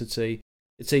because it's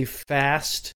a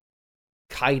fast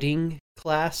kiting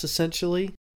class,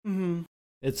 essentially.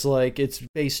 It's like, it's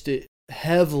based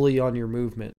heavily on your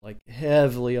movement, like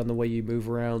heavily on the way you move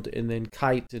around, and then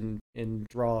kite and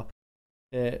draw,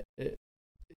 and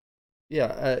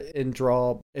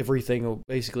draw everything.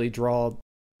 Basically, draw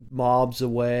mobs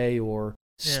away or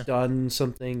stun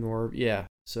something, or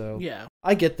So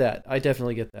I get that. I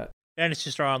definitely get that. And it's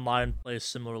just our online plays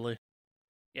similarly.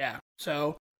 Yeah.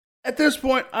 So at this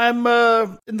point, I'm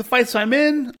in the fights I'm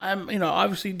in. I'm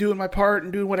obviously doing my part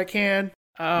and doing what I can.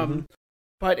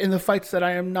 But in the fights that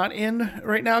I am not in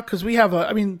right now, because we have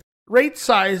raid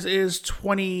size is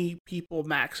 20 people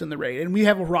max in the raid, and we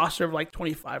have a roster of like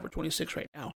 25 or 26 right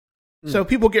now. So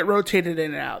people get rotated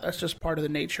in and out. That's just part of the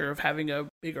nature of having a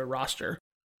bigger roster.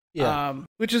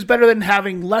 Which is better than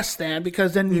having less than,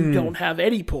 because then you don't have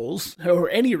any pulls or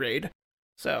any raid.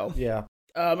 So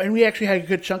and we actually had a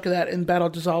good chunk of that in Battle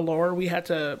Dissolve Lore. We had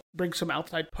to bring some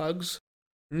outside pugs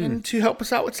in to help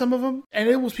us out with some of them, and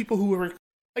it was people who were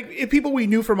people we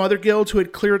knew from other guilds who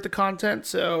had cleared the content.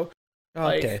 So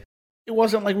it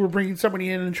wasn't like we were bringing somebody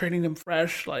in and training them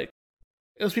fresh. Like,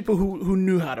 it was people who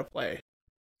knew how to play.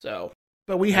 So,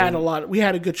 but we had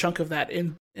a good chunk of that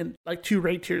in like 2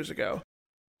 raid tiers ago.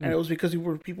 And it was because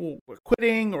people were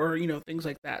quitting or, things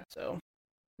like that. So,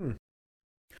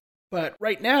 but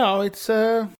right now it's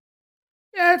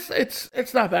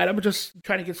it's not bad. I'm just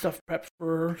trying to get stuff prepped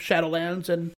for Shadowlands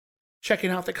and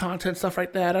checking out the content, stuff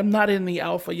like that. I'm not in the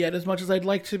alpha yet as much as I'd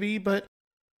like to be, but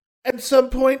at some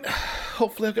point,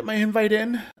 hopefully I'll get my invite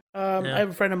in. I have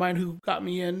a friend of mine who got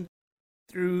me in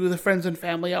through the Friends and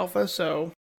Family alpha,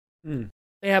 so Hmm.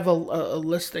 They have a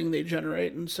listing they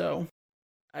generate, and so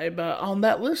I'm on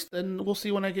that list, and we'll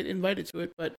see when I get invited to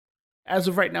it. But as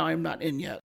of right now, I'm not in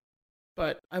yet.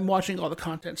 But I'm watching all the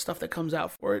content stuff that comes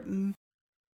out for it, and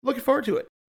looking forward to it.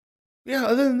 Yeah.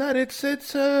 Other than that, it's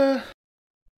a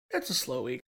slow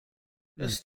week.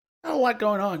 Just not a lot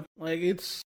going on. Like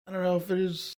I don't know if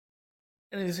there's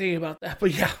anything to say about that,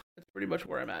 but yeah, that's pretty much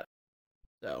where I'm at.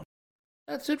 So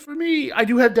that's it for me. I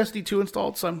do have Destiny 2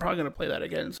 installed, so I'm probably gonna play that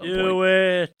again at some point. Do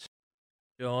it.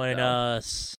 Join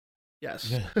us.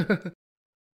 Yes.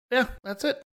 Yeah, that's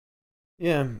it.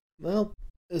 Yeah. Well,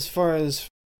 as far as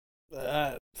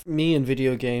me and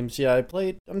video games, yeah,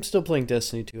 I'm still playing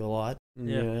Destiny 2 a lot. And,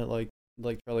 Yeah. like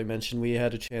Charlie mentioned, we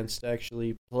had a chance to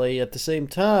actually play at the same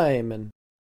time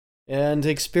and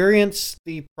experience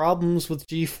the problems with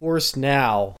GeForce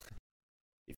Now.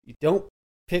 If you don't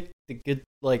pick the good,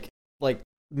 like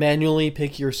manually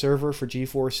pick your server for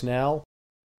GeForce Now,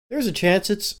 there's a chance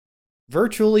it's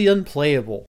virtually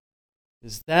unplayable.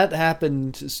 Because that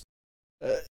happened,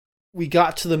 we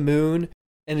got to the moon,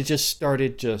 and it just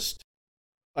started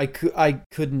I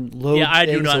couldn't load Yeah, I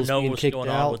do things, not know being what's kicked going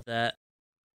out. on with that.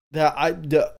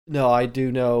 No, I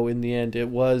do know in the end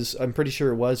I'm pretty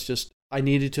sure it was just, I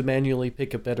needed to manually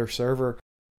pick a better server,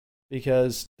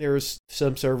 because there's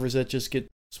some servers that just get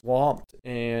swamped,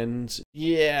 and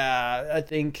yeah, I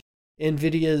think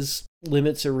Nvidia's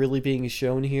limits are really being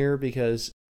shown here,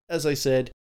 because, as I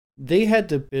said, they had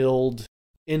to build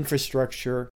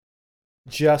infrastructure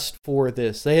just for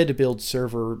this. They had to build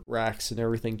server racks and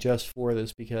everything just for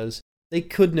this, because they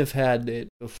couldn't have had it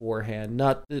beforehand,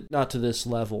 not to this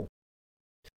level.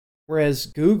 Whereas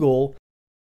Google,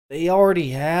 they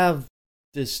already have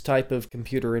this type of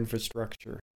computer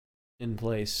infrastructure in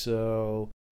place, so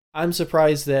I'm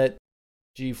surprised that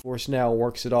GeForce Now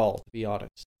works at all, to be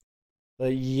honest.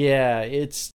 But yeah,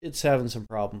 it's having some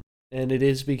problem, and it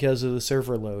is because of the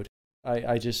server load.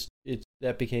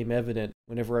 That became evident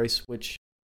whenever I switch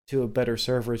to a better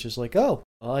server. It's just like, oh,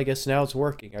 well, I guess now it's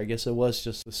working. I guess it was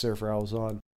just the server I was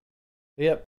on. But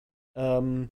yep.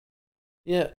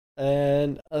 Yeah.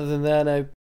 And other than that,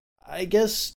 I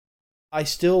guess I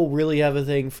still really have a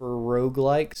thing for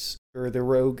roguelikes, or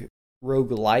the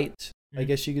roguelite, I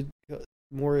guess you could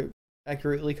more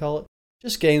accurately call it.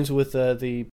 Just games with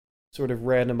the sort of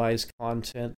randomized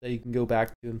content that you can go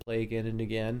back to and play again and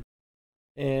again.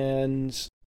 And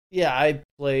yeah, I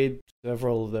played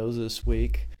several of those this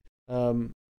week.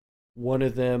 One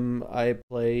of them I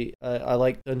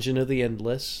like Dungeon of the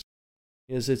Endless.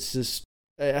 It's just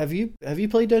have you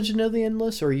played Dungeon of the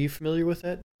Endless, or are you familiar with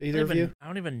that? Either of you? I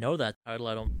don't even know that title,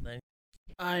 I don't think.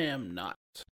 I am not.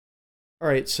 All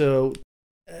right, so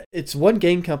it's one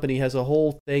game company has a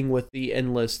whole thing with the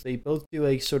Endless. They both do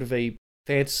a sort of a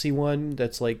fantasy one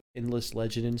that's like Endless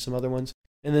Legend and some other ones,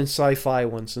 and then sci-fi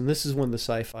ones, and this is one of the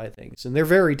sci-fi things. And they're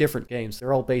very different games.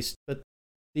 They're all based, but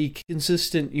the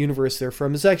consistent universe they're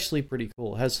from is actually pretty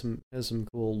cool. It has some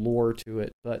cool lore to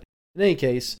it. But in any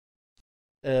case,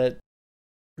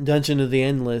 Dungeon of the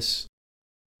Endless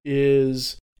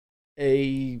is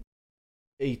a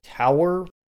tower.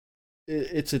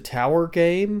 It's a tower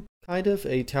game, kind of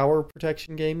a tower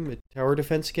protection game, a tower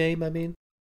defense game. I mean,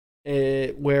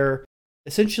 where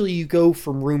essentially you go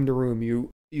from room to room. You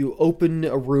open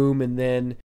a room, and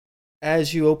then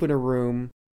as you open a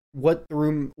room, what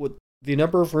the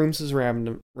number of rooms is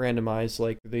randomized,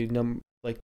 like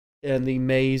and the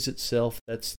maze itself.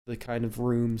 That's the kind of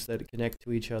rooms that connect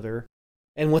to each other,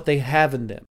 and what they have in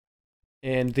them,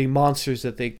 and the monsters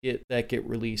that get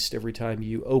released every time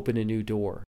you open a new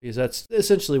door. Because that's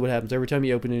essentially what happens. Every time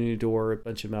you open a new door, a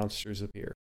bunch of monsters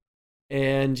appear.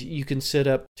 And you can set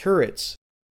up turrets,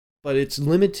 but it's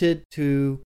limited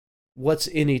to what's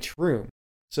in each room.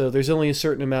 So there's only a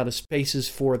certain amount of spaces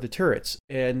for the turrets.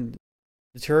 And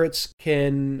the turrets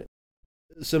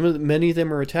many of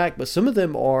them are attacked, but some of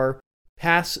them are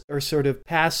sort of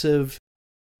passive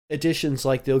additions,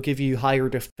 like they'll give you higher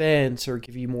defense or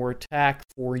give you more attack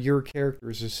for your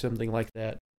characters or something like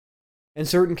that. And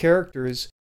certain characters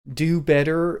do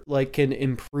better, like can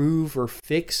improve or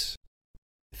fix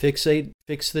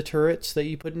the turrets that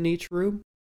you put in each room.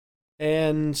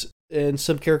 And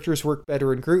some characters work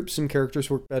better in groups, some characters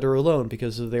work better alone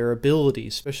because of their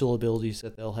abilities, special abilities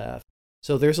that they'll have.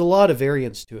 So there's a lot of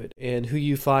variance to it, and who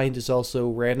you find is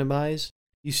also randomized.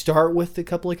 You start with a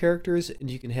couple of characters, and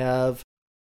you can have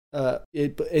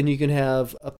you can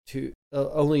have up to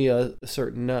only a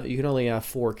certain. You can only have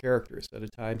 4 characters at a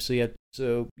time. So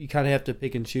you kind of have to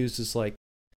pick and choose. This like,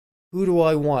 who do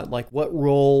I want? Like, what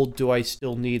role do I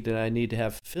still need that I need to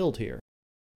have fulfilled here?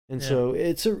 And so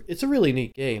it's a really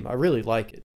neat game. I really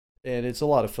like it, and it's a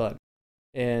lot of fun.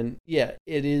 And yeah,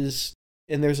 it is,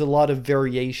 and there's a lot of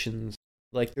variations.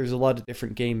 Like there's a lot of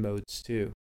different game modes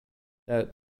too, that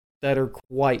are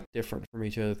quite different from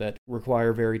each other, that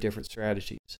require very different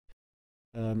strategies.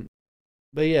 But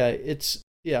yeah,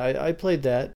 I played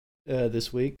that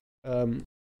this week.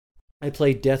 I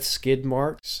played Death Skid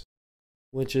Marks,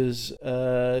 which is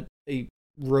a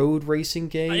road racing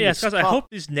game. Yes, guys, I hope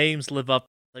these names live up.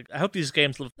 Like, I hope these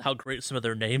games live how great some of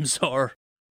their names are.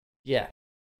 Yeah.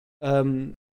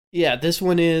 Yeah, this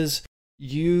one is,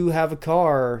 you have a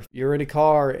car, you're in a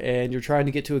car, and you're trying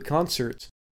to get to a concert,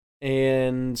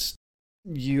 and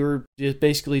you're just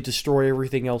basically destroy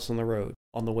everything else on the road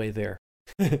on the way there.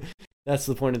 That's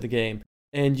the point of the game.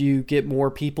 And you get more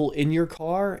people in your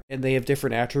car, and they have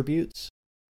different attributes.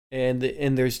 And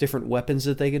there's different weapons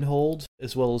that they can hold,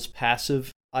 as well as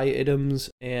passive items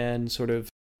and sort of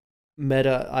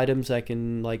meta items that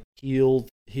can like heal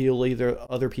either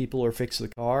other people or fix the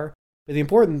car. But the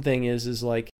important thing is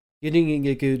like getting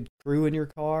a good crew in your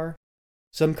car.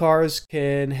 Some cars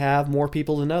can have more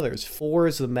people than others. 4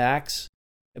 is the max,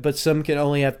 but some can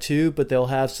only have 2, but they'll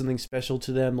have something special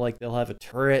to them, like they'll have a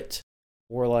turret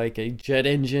or like a jet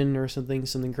engine or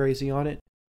something crazy on it.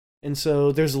 And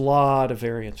so there's a lot of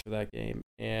variance for that game,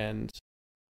 and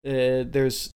and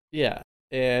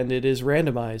it is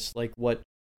randomized, like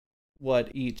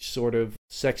what each sort of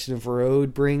section of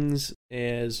road brings,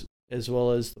 as well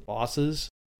as the bosses.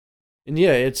 And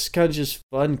yeah, it's kind of just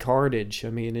fun carnage. I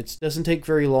mean, it doesn't take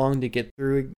very long to get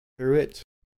through it.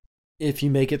 If you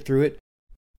make it through it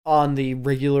on the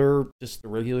regular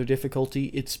difficulty,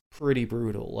 it's pretty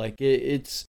brutal. Like you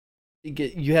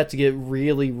have to get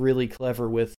really, really clever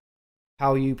with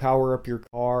how you power up your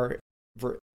car,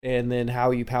 and then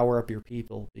how you power up your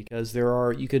people, because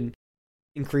you can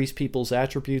increase people's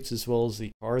attributes as well as the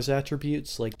car's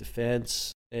attributes, like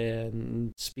defense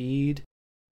and speed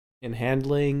and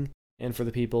handling, and for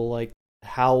the people, like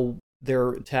how their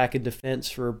attack and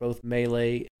defense for both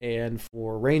melee and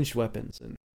for ranged weapons.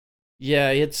 And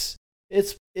yeah, it's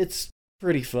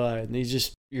pretty fun.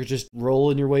 You're just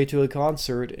rolling your way to a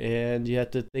concert, and you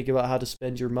have to think about how to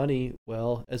spend your money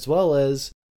well, as well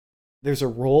as there's a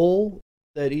role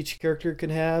that each character can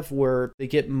have where they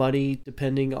get money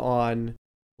depending on,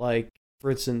 like,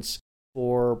 for instance,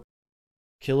 for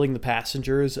killing the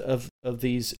passengers of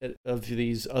these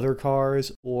other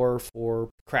cars, or for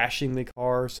crashing the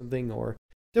car or something, or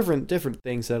different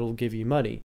things that'll give you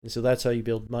money. And so that's how you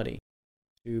build money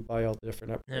to buy all the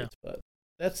different upgrades. Yeah. But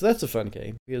that's a fun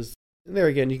game, because there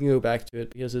again, you can go back to it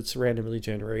because it's randomly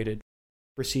generated,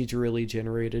 procedurally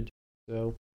generated.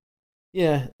 So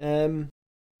yeah, I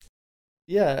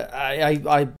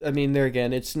mean, there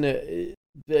again, it's at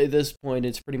this point,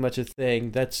 it's pretty much a thing.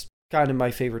 That's kind of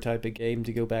my favorite type of game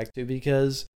to go back to,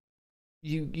 because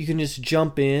you can just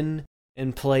jump in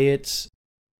and play it.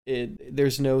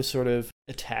 There's no sort of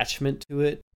attachment to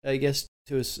it, I guess,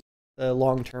 to a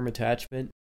long-term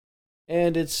attachment,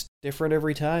 and it's different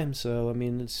every time. So I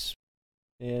mean,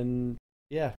 and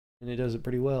it does it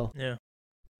pretty well. Yeah,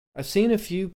 I've seen a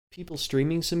few people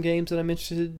streaming some games that I'm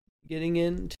interested in getting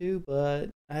into, but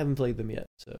I haven't played them yet,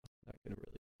 so I'm not going to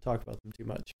really talk about them too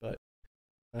much. But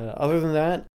other than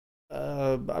that,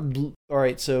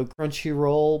 alright, so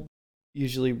Crunchyroll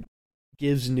usually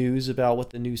gives news about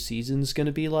what the new season's going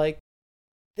to be like.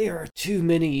 There are too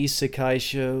many isekai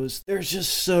shows. There's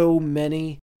just so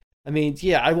many. I mean,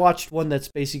 yeah, I watched one that's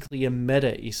basically a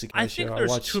meta isekai show. I think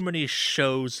there's too many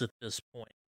shows at this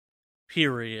point.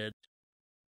 Period.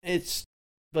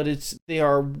 They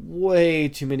are way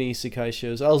too many isekai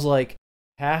shows. I was like,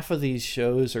 half of these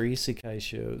shows are isekai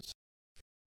shows.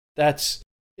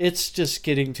 It's just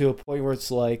getting to a point where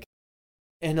it's like,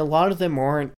 and a lot of them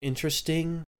aren't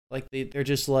interesting. Like they're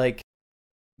just like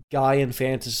guy in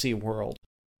fantasy world,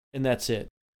 and that's it.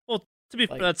 Well, to be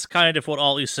fair, that's kind of what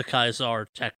all isekais are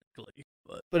technically.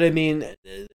 But I mean,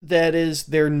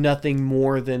 they're nothing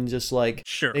more than just like,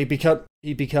 sure,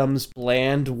 he becomes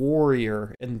bland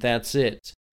warrior, and that's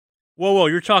it. Whoa,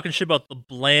 you're talking shit about the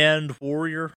bland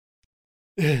warrior?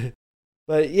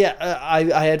 But yeah,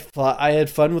 I had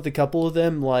fun with a couple of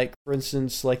them. Like, for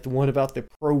instance, like the one about the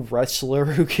pro wrestler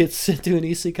who gets into an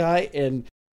isekai and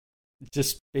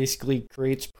just basically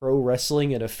creates pro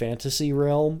wrestling in a fantasy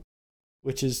realm,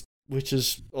 which is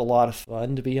a lot of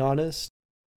fun, to be honest.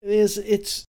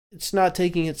 It's not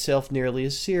taking itself nearly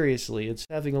as seriously. It's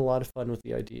having a lot of fun with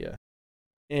the idea.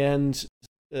 And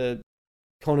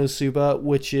Konosuba,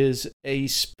 which is a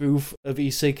spoof of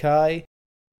isekai,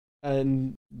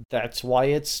 and that's why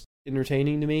it's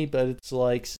entertaining to me. But it's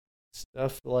like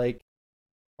stuff like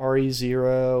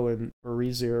RE0 and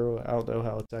RE0. I don't know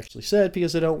how it's actually said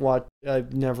because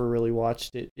I've never really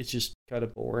watched it. It's just kind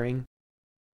of boring.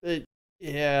 But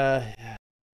yeah,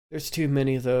 there's too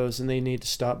many of those, and they need to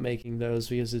stop making those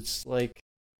because it's like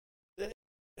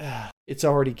it's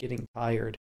already getting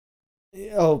tired.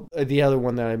 Oh, the other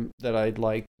one that I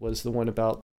liked was the one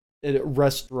about a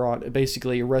restaurant,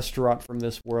 basically a restaurant from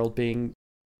this world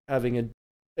having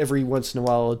every once in a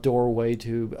while a doorway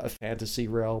to a fantasy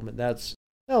realm, and that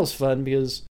was fun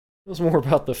because it was more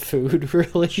about the food,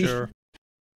 really. Sure.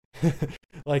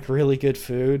 Like really good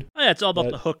food. Oh, yeah, it's all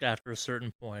about the hook after a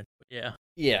certain point. But yeah.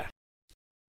 Yeah.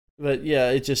 But yeah,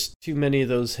 it just too many of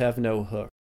those have no hook.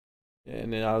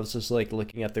 And then I was just like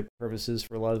looking at the premises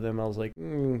for a lot of them. I was like,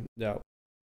 no.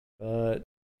 But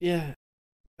yeah,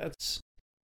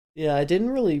 I didn't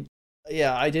really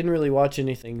watch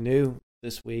anything new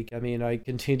this week. I mean, I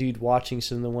continued watching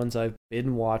some of the ones I've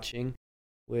been watching,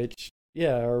 which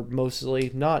are mostly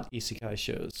not isekai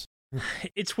shows.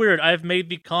 It's weird. I've made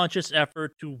the conscious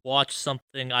effort to watch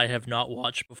something I have not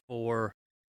watched before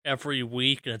every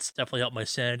week, and it's definitely helped my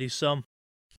sanity some.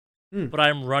 But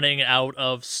I'm running out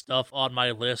of stuff on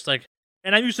my list. Like,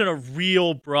 and I'm using a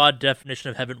real broad definition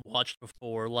of haven't watched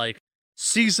before. Like,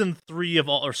 season 2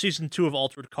 of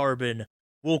Altered Carbon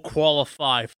will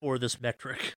qualify for this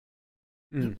metric.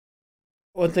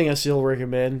 One thing I still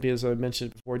recommend, because I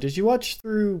mentioned before,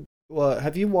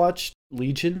 have you watched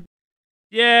Legion?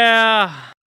 Yeah,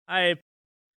 I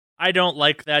don't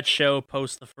like that show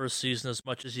post the first season as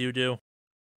much as you do.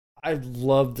 I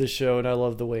loved the show, and I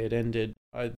love the way it ended.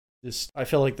 I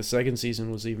felt like the second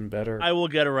season was even better. I will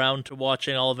get around to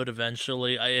watching all of it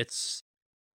eventually.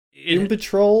 Doom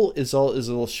Patrol is a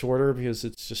little shorter because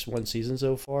it's just one season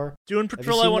so far. Doom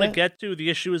Patrol I want to get to. The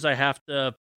issue is I have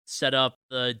to set up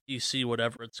the DC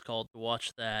whatever it's called to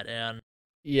watch that, and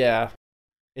yeah,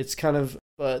 it's kind of,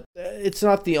 but it's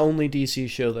not the only DC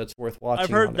show that's worth watching.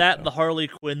 I've heard that the Harley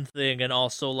Quinn thing, and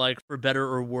also, like, for better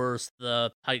or worse,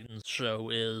 the Titans show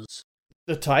is.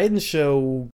 The Titans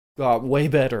show got way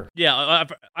better. Yeah,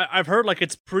 I've heard, like,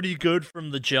 it's pretty good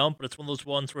from the jump, but it's one of those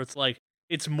ones where it's like,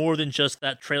 it's more than just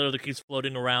that trailer that keeps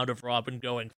floating around of Robin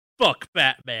going, "Fuck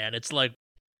Batman." It's like,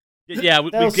 yeah,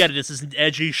 we get it. This is an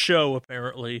edgy show,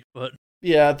 apparently, but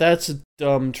yeah, that's a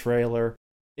dumb trailer.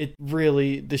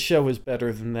 The show is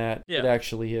better than that. Yeah. It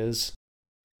actually is.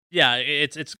 Yeah,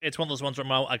 it's one of those ones where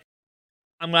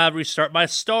I'm gonna restart my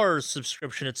Stars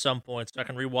subscription at some point so I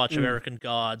can rewatch American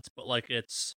Gods, but like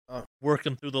it's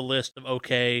working through the list of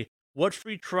okay, what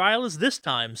free trial is this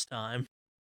time's time?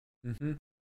 Mm-hmm.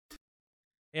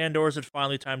 And or is it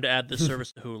finally time to add this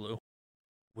service to Hulu?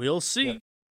 We'll see.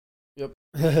 Yep.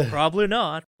 Probably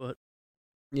not, but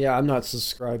yeah, I'm not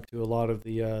subscribed to a lot of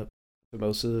the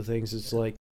most of the things. It's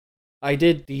like I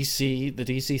did the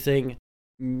DC thing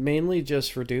mainly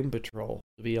just for Doom Patrol,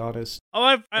 to be honest.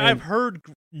 Oh, I've heard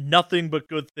nothing but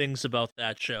good things about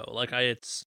that show. Like I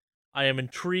am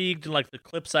intrigued, and like the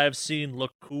clips I've seen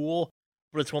look cool,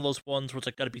 but it's one of those ones where it's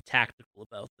like got to be tactical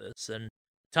about this, and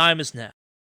time is now.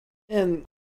 And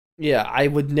yeah, I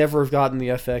would never have gotten the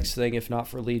FX thing if not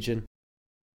for Legion,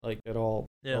 like at all.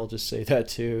 Yeah. I'll just say that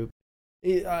too.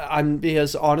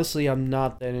 Because honestly, I'm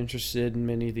not that interested in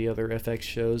many of the other FX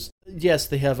shows. Yes,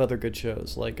 they have other good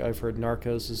shows. Like I've heard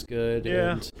Narcos is good,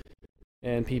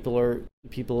 and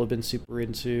people have been super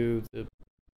into the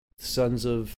Sons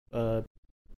of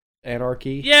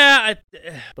Anarchy. Yeah,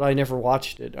 but I never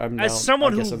watched it.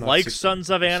 Someone who likes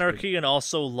Sons of Anarchy and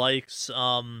also likes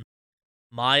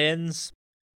Mayans.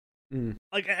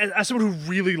 Like as someone who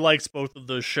really likes both of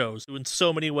those shows, who in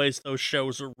so many ways those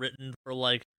shows are written for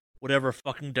like whatever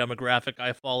fucking demographic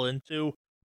I fall into,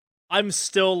 I'm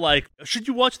still like, should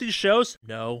you watch these shows?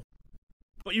 No.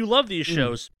 But you love these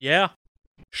shows. Yeah.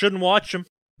 Shouldn't watch them.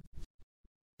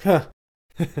 Huh.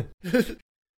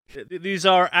 These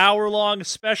are hour-long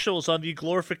specials on the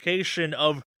glorification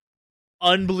of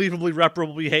unbelievably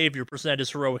reparable behavior presented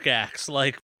as heroic acts.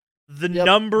 Like, the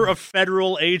number of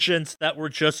federal agents that were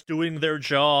just doing their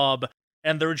job,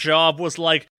 and their job was,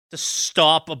 like, to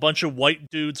stop a bunch of white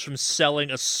dudes from selling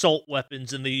assault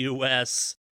weapons in the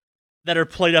U.S. that are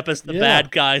played up as the bad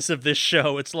guys of this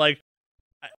show. It's like,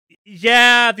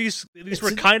 yeah, these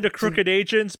were kind of crooked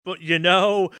agents, but you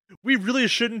know, we really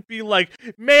shouldn't be like,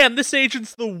 man, this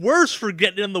agent's the worst for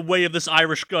getting in the way of this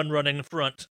Irish gun running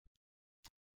front.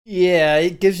 Yeah,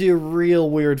 it gives you a real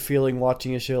weird feeling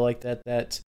watching a show like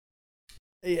that.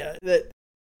 It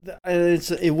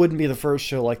wouldn't be the first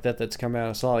show like that that's come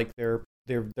out. It's not like they're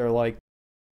like,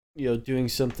 you know, doing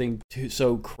something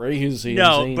so crazy.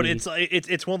 No, but it's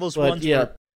one of those ones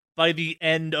where by the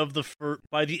end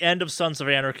of Sons of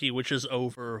Anarchy, which is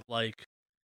over, like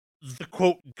the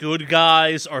quote good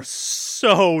guys are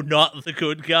so not the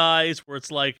good guys, where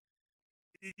it's like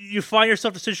you find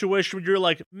yourself in a situation where you're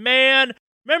like, man,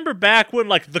 remember back when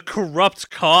like the corrupt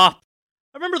cop?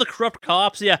 I remember the corrupt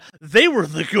cops. Yeah, they were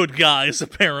the good guys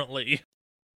apparently.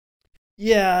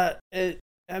 Yeah,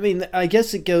 I mean, I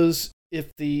guess it goes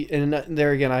if and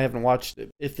there again, I haven't watched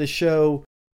it. If the show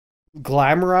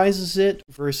glamorizes it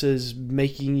versus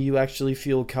making you actually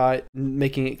feel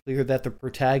making it clear that the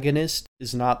protagonist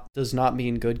does not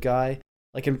mean good guy.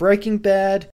 Like in Breaking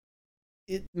Bad,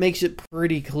 it makes it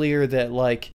pretty clear that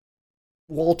like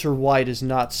Walter White is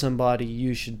not somebody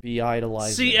you should be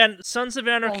idolizing. See, and Sons of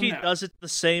Anarchy does it the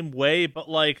same way, but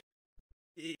like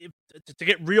to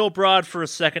get real broad for a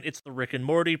second, it's the Rick and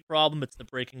Morty problem, it's the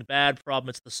Breaking Bad problem,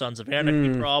 it's the Sons of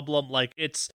Anarchy problem. Like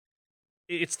it's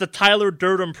the Tyler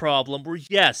Durden problem, where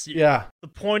yes, the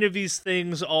point of these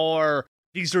things are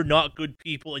these are not good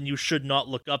people, and you should not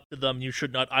look up to them, you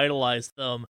should not idolize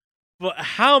them. But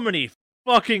how many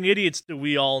fucking idiots do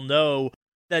we all know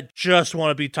that just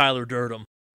want to be Tyler Durden?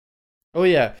 Oh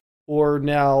yeah, or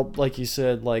now, like you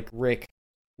said, like Rick,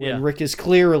 when Rick is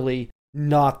clearly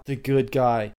not the good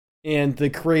guy, and the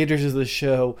creators of the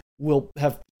show will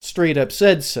have straight up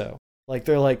said so. Like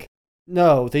they're like,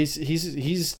 no,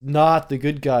 he's not the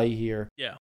good guy here.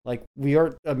 Yeah. Like we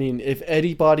are. I mean, if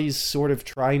anybody's sort of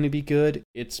trying to be good,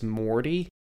 it's Morty.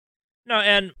 No,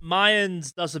 and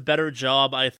Mayans does a better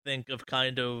job, I think, of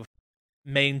kind of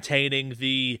maintaining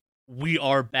the we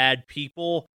are bad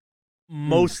people,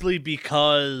 mostly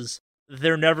because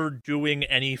they're never doing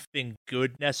anything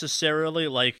good necessarily.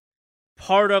 Like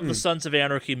part of the Sons of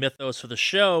Anarchy mythos for the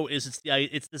show is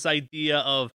it's this idea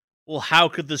of, well, how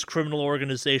could this criminal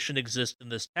organization exist in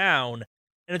this town?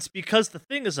 And it's because the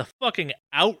thing is a fucking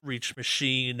outreach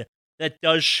machine that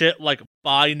does shit like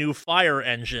buy new fire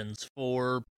engines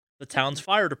for the town's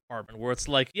fire department, where it's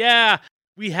like, yeah,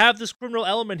 we have this criminal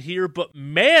element here, but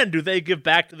man, do they give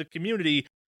back to the community.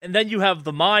 And then you have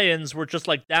the Mayans, where just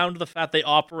like down to the fact they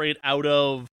operate out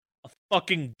of a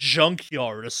fucking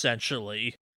junkyard,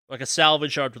 essentially. Like a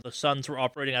salvage yard, where the Sons were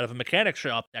operating out of a mechanic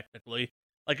shop, technically.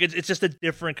 Like, it's just a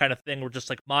different kind of thing, where just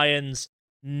like Mayans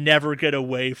never get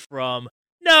away from,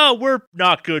 no, we're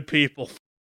not good people.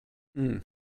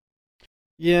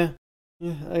 Yeah.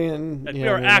 Yeah, We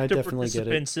are active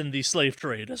participants in the slave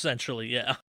trade, essentially,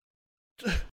 yeah.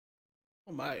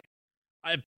 Oh my.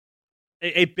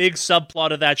 A big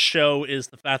subplot of that show is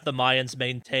the fact the Mayans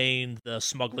maintain the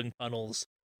smuggling tunnels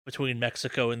between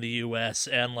Mexico and the U.S.,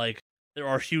 and, like, there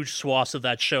are huge swaths of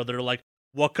that show that are like,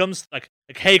 what comes, like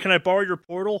hey, can I borrow your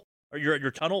portal? Or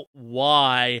your tunnel?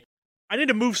 Why? I need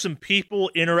to move some people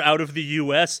in or out of the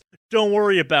U.S. Don't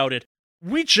worry about it.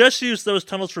 We just used those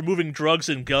tunnels for moving drugs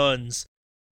and guns.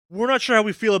 We're not sure how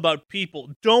we feel about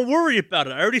people. Don't worry about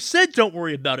it. I already said don't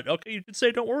worry about it. Okay, you did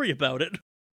say don't worry about it.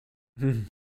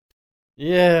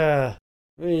 Yeah.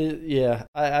 I mean, yeah.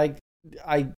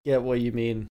 I get what you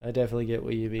mean. I definitely get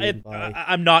what you mean.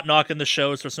 I'm not knocking the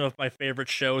shows. They're some of my favorite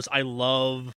shows. I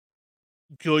love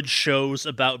good shows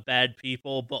about bad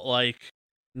people, but like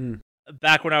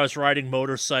back when I was riding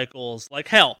motorcycles, like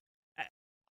hell,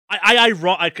 I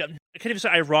can't even say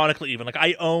ironically, even like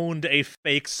I owned a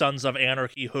fake Sons of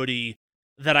Anarchy hoodie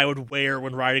that I would wear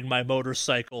when riding my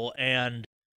motorcycle. And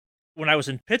when I was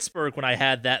in Pittsburgh, when I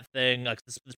had that thing, like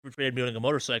this made me owning a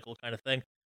motorcycle kind of thing,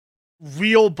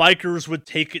 real bikers would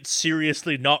take it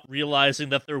seriously, not realizing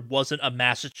that there wasn't a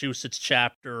Massachusetts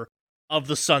chapter of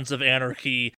the Sons of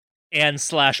Anarchy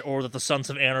or that the Sons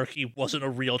of Anarchy wasn't a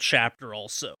real chapter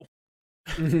also.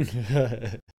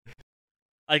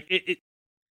 Like, it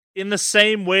in the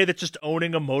same way that just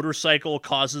owning a motorcycle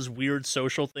causes weird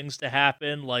social things to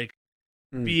happen, like,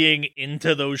 being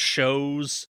into those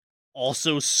shows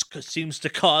also seems to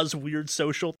cause weird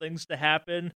social things to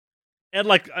happen. And,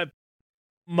 like,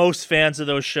 most fans of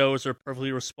those shows are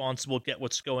perfectly responsible, get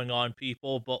what's going on,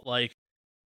 people, but, like,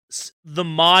 the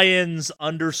Mayans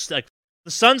understand, like, the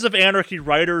Sons of Anarchy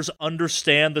writers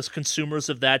understand the consumers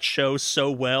of that show so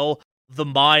well. The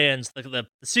Mayans, the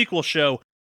sequel show,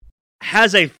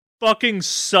 has a fucking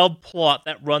subplot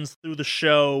that runs through the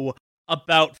show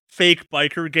about fake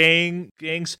biker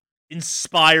gangs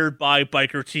inspired by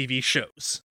biker TV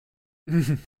shows.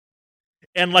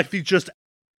 And, like, the just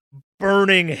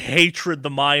burning hatred the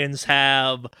Mayans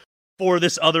have for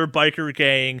this other biker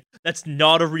gang that's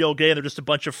not a real gang. They're just a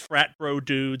bunch of frat bro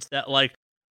dudes that, like,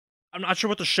 I'm not sure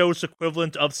what the show's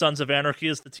equivalent of Sons of Anarchy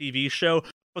is, the TV show,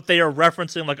 but they are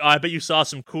referencing, like, oh, I bet you saw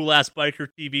some cool-ass biker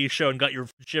TV show and got your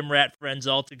gym rat friends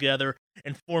all together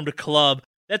and formed a club.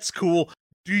 That's cool.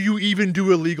 Do you even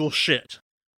do illegal shit?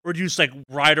 Or do you just, like,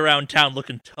 ride around town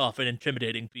looking tough and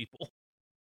intimidating people?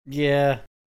 Yeah.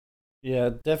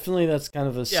 Yeah, definitely that's kind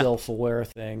of a self-aware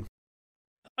thing.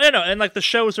 I know, and like the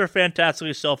shows are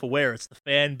fantastically self-aware. It's the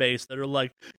fan base that are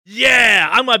like, yeah,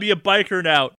 I'm gonna be a biker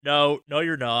now. No,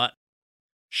 you're not.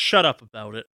 Shut up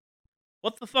about it.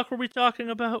 What the fuck were we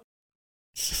talking about?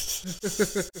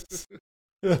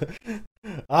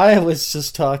 I was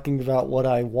just talking about what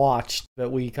I watched, but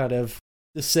we kind of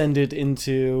descended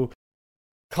into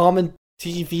common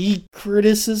TV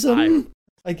criticism,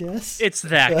 I guess. It's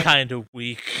that kind of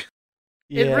week.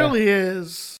 Yeah. It really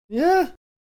is. Yeah.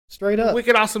 Straight up.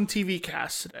 Wicked awesome TV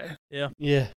cast today. Yeah.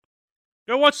 Yeah.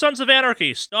 Go watch Sons of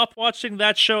Anarchy. Stop watching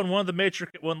that show in one of the major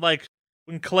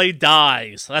when Clay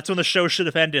dies. That's when the show should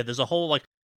have ended. There's a whole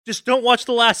just don't watch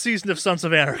the last season of Sons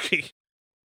of Anarchy.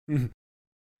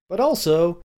 But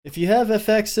also, if you have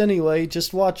FX anyway,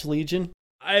 just watch Legion.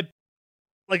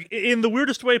 In the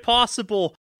weirdest way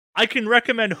possible, I can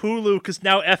recommend Hulu because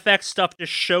now FX stuff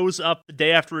just shows up the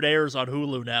day after it airs on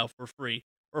Hulu now for free,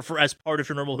 or as part of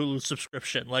your normal Hulu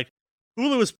subscription. Like,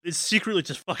 Hulu is secretly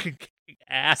just fucking kicking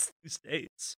ass these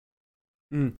days.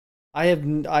 I've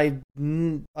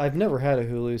never had a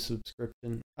Hulu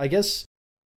subscription. I guess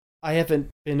I haven't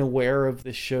been aware of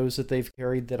the shows that they've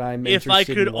carried that I'm interested in watching. If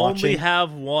I could only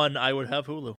have one, I would have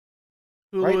Hulu.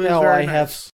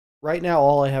 Hulu Right now,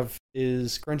 all I have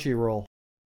is Crunchyroll.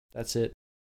 That's it.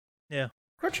 Yeah.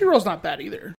 Crunchyroll's not bad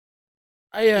either.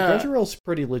 Crunchyroll's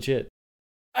pretty legit.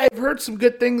 I've heard some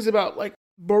good things about,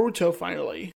 Boruto,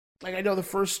 finally. I know the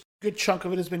first good chunk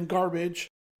of it has been garbage,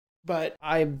 but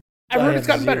I've heard it's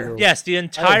gotten better. Yes, the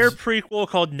entire prequel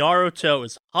called Naruto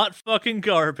is hot fucking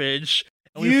garbage,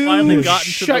 and we've finally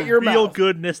gotten to the real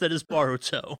goodness that is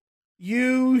Boruto.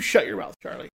 You shut your mouth,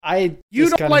 Charlie. You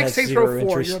don't like Saints Row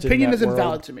 4. Your opinion is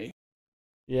invalid to me.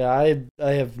 Yeah,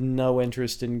 I have no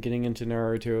interest in getting into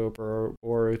Naruto or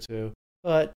Boruto,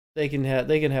 but they can have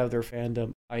their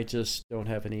fandom. I just don't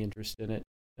have any interest in it.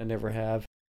 I never have.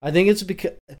 I think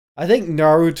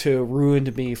Naruto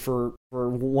ruined me for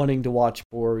wanting to watch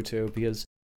Boruto, because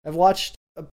I've watched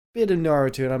a bit of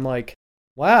Naruto and I'm like,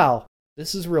 wow,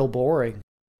 this is real boring.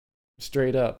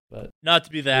 Straight up. But not to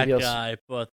be that guy,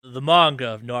 but the manga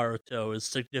of Naruto is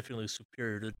significantly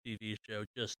superior to the TV show.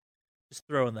 Just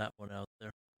throwing that one out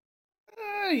there.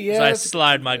 Yeah. As I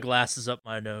slide my glasses up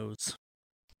my nose.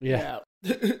 Yeah.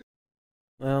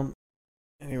 Well,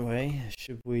 anyway,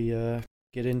 should we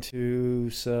get into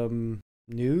some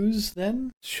news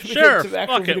then? Sure,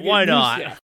 fuck it, why not?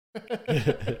 Yeah.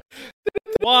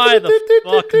 Why the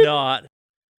fuck not?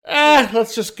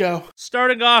 Let's just go.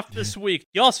 Starting off this week,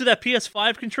 y'all see that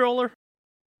PS5 controller?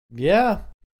 Yeah,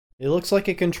 it looks like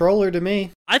a controller to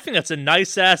me. I think that's a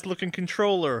nice-ass looking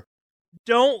controller.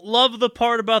 Don't love the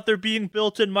part about there being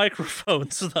built-in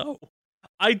microphones, though.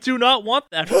 I do not want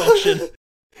that function.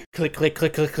 Click, click,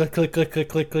 click, click, click, click, click, click,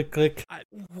 click, click, click.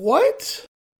 What?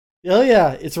 Oh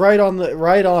yeah, it's right on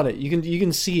it. You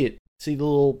can see it. See the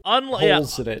little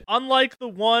holes in it. Unlike the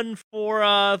one for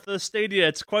the Stadia,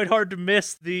 it's quite hard to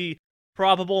miss the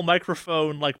probable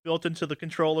microphone built into the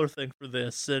controller thing for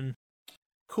this. And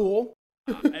cool.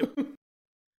 I'm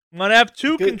gonna have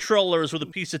two controllers with a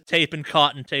piece of tape and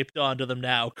cotton taped onto them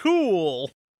now. Cool.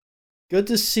 Good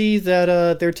to see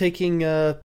that they're taking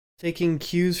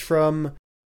cues from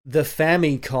the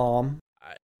Famicom.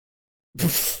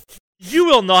 You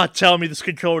will not tell me this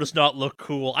controller does not look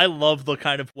cool. I love the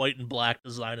kind of white and black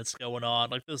design that's going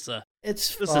on. It's fine.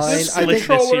 This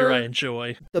slickness here I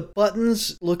enjoy. The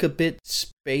buttons look a bit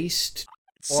spaced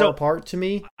far apart to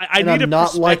me. I really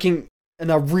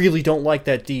don't like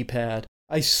that D-pad.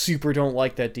 I super don't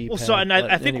like that D-pad. Well,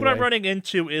 I think what I'm running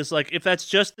into is if that's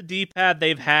just the D-pad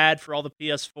they've had for all the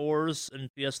PS4s and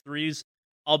PS3s,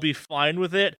 I'll be fine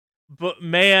with it. But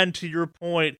man, to your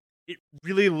point, it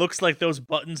really looks like those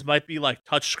buttons might be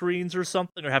touchscreens or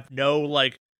something, or have no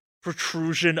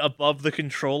protrusion above the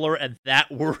controller, and that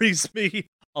worries me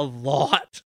a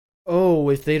lot. Oh,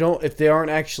 if they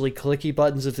aren't actually clicky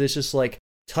buttons, if it's just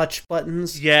touch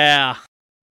buttons. Yeah.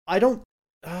 I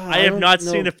have not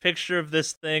seen a picture of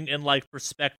this thing in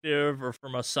perspective or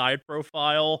from a side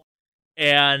profile,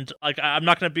 and I'm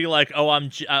not gonna be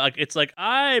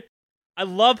I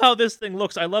love how this thing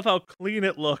looks. I love how clean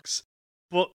it looks.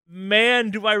 But man,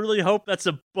 do I really hope that's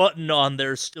a button on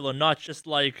there still, and not just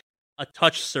a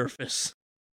touch surface.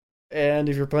 And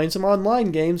if you're playing some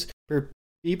online games,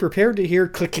 be prepared to hear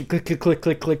click, click, click, click, click,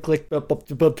 click, click,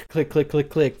 click, click, click, click,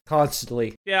 click,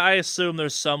 constantly. Yeah, I assume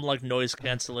there's some noise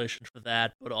cancellation for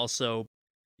that, but also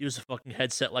use a fucking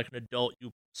headset like an adult,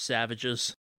 you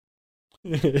savages.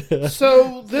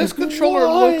 So this controller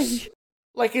looks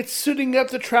like it's suiting up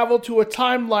to travel to a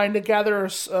timeline to gather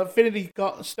a Infinity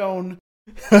Stone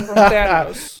from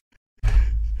Thanos.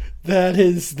 That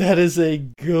is a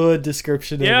good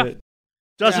description of it.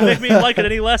 Doesn't make me like it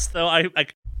any less, though. I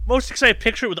most because I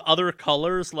picture it with other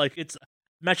colors. Like it's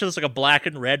imagine it's like a black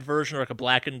and red version or like a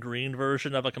black and green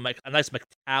version of like a nice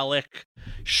metallic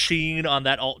sheen on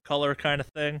that alt color kind of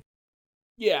thing.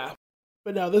 Yeah.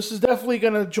 But no, this is definitely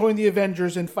going to join the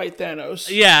Avengers and fight Thanos.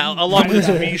 Yeah, along with this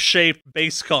V-shaped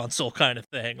base console kind of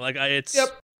thing. Like it's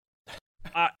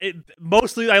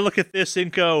mostly I look at this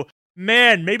and go,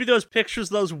 man, maybe those pictures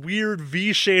of those weird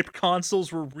V-shaped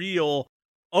consoles were real.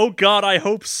 Oh god, I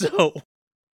hope so.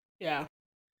 Yeah.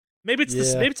 Maybe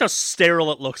it's how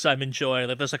sterile it looks I'm enjoying.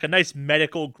 Like there's like a nice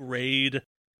medical grade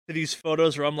to these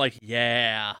photos where I'm like,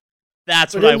 yeah,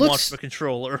 that's what I want from a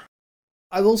controller.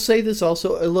 I will say this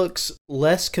also, it looks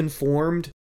less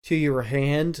conformed to your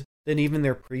hand than even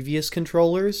their previous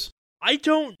controllers. I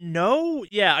don't know.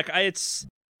 Yeah,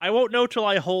 I won't know till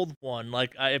I hold one.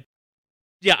 Like I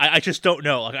just don't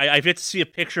know. Like I've yet to see a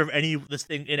picture of this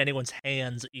thing in anyone's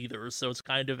hands either. So it's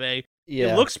kind of it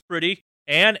looks pretty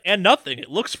and nothing. It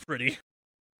looks pretty.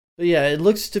 But yeah, it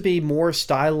looks to be more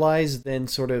stylized than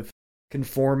sort of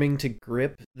conforming to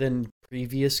grip than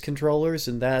previous controllers,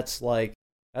 and that's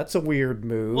a weird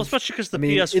move. Well, especially because the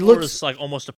PS4 is like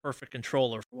almost a perfect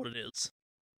controller for what it is.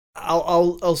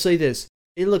 I'll say this: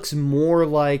 it looks more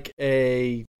like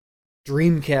a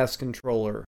Dreamcast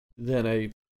controller than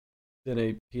a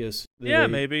maybe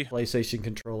PlayStation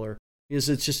controller, because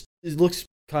it looks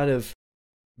kind of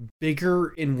bigger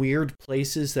in weird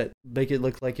places that make it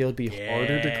look like it'll be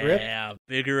harder to grip. Yeah,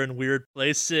 bigger in weird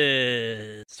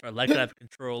places. I like to have a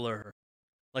controller.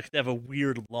 I like to have a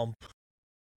weird lump.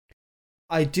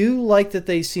 I do like that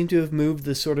they seem to have moved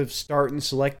the sort of start and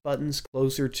select buttons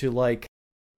closer to like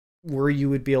where you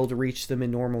would be able to reach them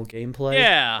in normal gameplay.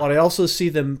 Yeah. But I also see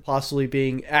them possibly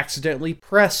being accidentally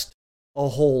pressed a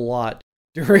whole lot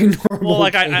during normal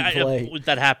gameplay.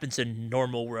 That happens in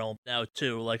normal realm now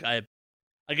too. Like I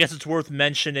guess it's worth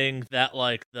mentioning that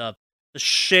like the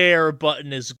share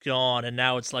button is gone and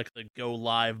now it's like the go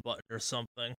live button or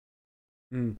something.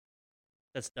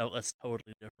 That's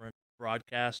totally different.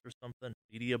 Broadcast or something,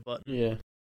 media button. Yeah.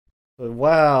 But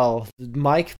wow, the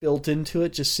mic built into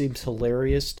it just seems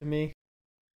hilarious to me.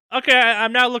 Okay,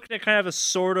 I'm now looking at kind of a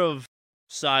sort of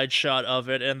side shot of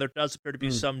it, and there does appear to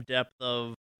be some depth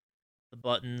of the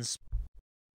buttons,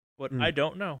 but I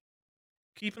don't know.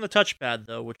 Keeping the touchpad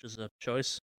though, which is a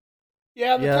choice.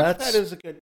 Yeah, the touchpad is a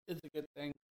good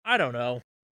thing. I don't know.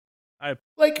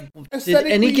 Did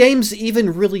any games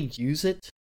even really use it?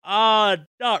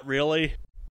 Not really.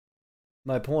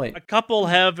 My point. A couple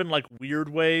have in like weird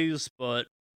ways, but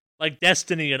like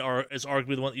Destiny is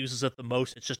arguably the one that uses it the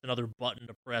most. It's just another button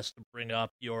to press to bring up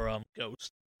your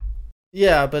ghost.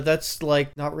 Yeah, but that's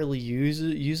like not really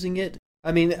using it.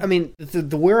 I mean,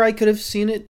 the where I could have seen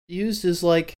it used is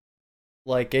like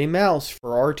a mouse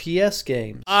for RTS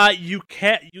games.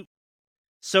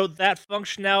 So that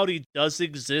functionality does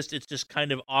exist. It's just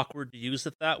kind of awkward to use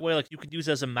it that way. Like you could use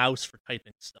it as a mouse for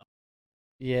typing stuff.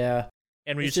 Yeah.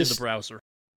 And we're using the browser.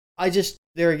 I just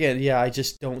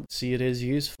don't see it as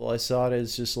useful. I saw it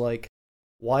as just like,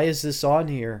 why is this on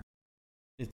here?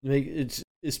 It's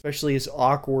especially as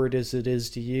awkward as it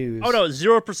is to use. Oh no,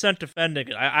 0% defending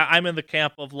it. I'm in the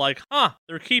camp of like,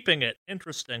 they're keeping it.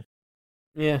 Interesting.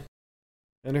 Yeah.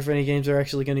 I wonder if any games are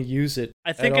actually going to use it.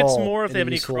 I think it's more if they have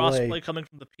any crossplay coming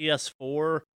from the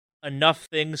PS4. Enough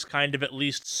things kind of at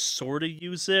least sort of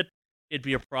use it. It'd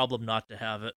be a problem not to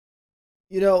have it.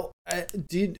 You know,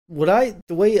 the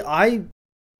way I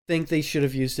think they should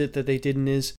have used it that they didn't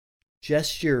is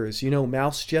gestures.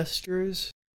 Mouse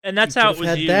gestures. And that's how it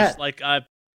was used. That. Like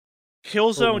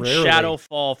Killzone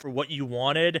Shadowfall for what you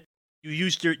wanted. You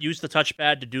used the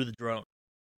touchpad to do the drone.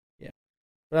 Yeah,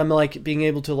 but I'm like being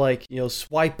able to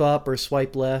swipe up or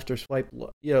swipe left or swipe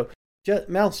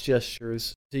mouse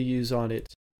gestures to use on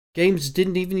it. Games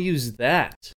didn't even use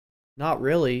that. Not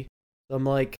really. So I'm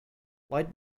like, why?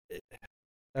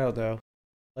 I don't know.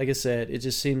 Like I said, it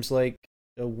just seems like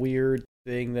a weird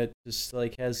thing that just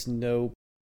like has no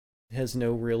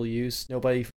real use.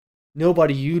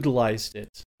 Nobody utilized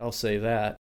it. I'll say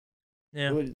that.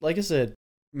 Yeah. Like I said,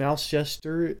 mouse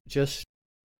gestures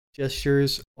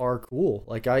are cool.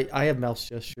 Like I have mouse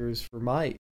gestures for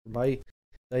my that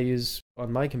I use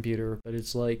on my computer, but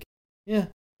it's like, yeah,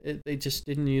 they just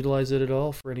didn't utilize it at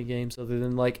all for any games other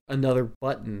than like another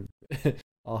button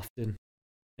often.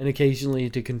 And occasionally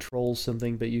to control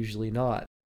something, but usually not.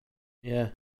 Yeah.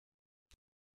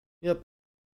 Yep.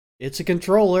 It's a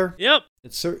controller. Yep.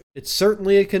 It's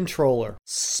certainly a controller.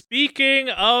 Speaking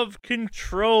of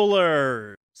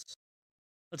controllers,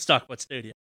 let's talk about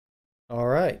Stadia. All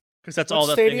right. because that's What's all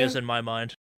that Stadia? thing is in my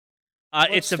mind.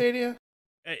 What's Stadia?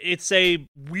 It's a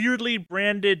weirdly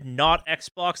branded, not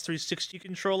Xbox 360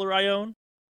 controller I own.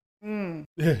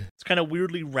 It's kind of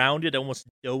weirdly rounded, almost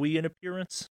doughy in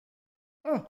appearance.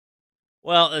 Oh.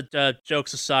 Well,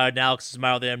 jokes aside, Alex's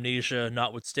mild amnesia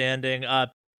notwithstanding,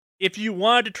 if you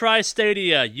wanted to try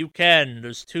Stadia, you can.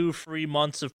 There's 2 free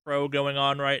months of Pro going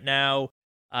on right now.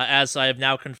 As I have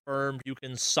now confirmed, you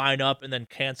can sign up and then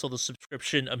cancel the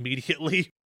subscription immediately,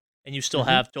 and you still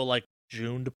have till like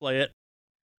June to play it.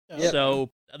 Yep. So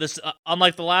this,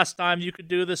 unlike the last time you could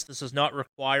do this, this does not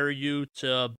require you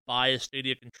to buy a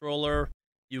Stadia controller.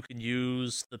 You can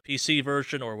use the PC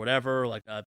version or whatever. Like,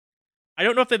 I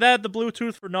don't know if they've added the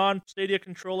Bluetooth for non-Stadia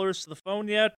controllers to the phone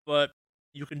yet, but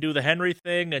you can do the Henry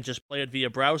thing and just play it via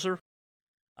browser.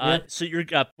 So you're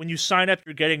when you sign up,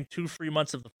 you're getting 2 free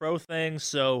months of the Pro thing.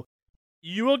 So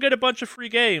you will get a bunch of free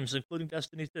games, including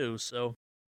Destiny 2. So,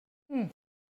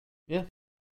 Yeah.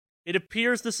 It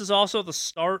appears this is also the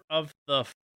start of the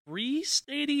free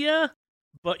Stadia,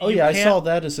 but I saw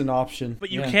that as an option. But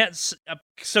you can't.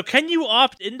 So can you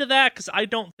opt into that? Because I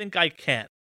don't think I can.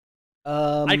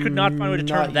 I could not find a way to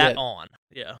turn that on.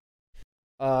 Yeah.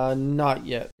 Not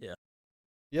yet. Yeah.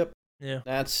 Yep. Yeah.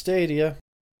 That's Stadia.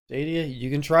 Stadia,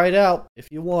 you can try it out if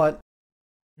you want.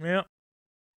 Yeah.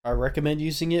 I recommend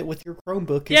using it with your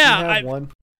Chromebook if you have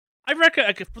one. I reckon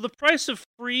for the price of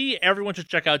free, everyone should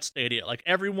check out Stadia. Like,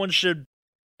 everyone should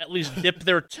at least dip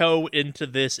their toe into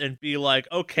this and be like,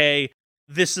 okay,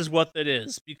 this is what it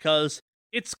is. Because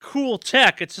it's cool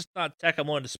tech. It's just not tech I'm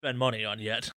willing to spend money on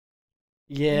yet.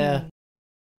 Yeah.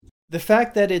 The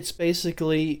fact that it's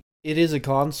basically, it is a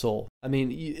console. I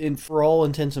mean, and for all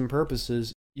intents and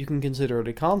purposes, you can consider it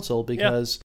a console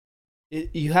because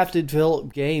you have to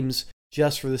develop games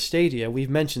just for the Stadia.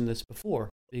 We've mentioned this before.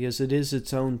 Because it is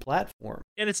its own platform.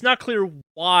 And it's not clear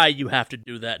why you have to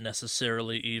do that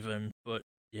necessarily even, but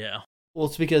yeah. Well,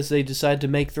 it's because they decided to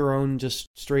make their own just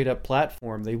straight up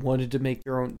platform. They wanted to make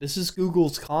their own. This is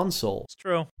Google's console. It's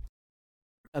true.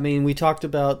 I mean, we talked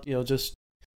about,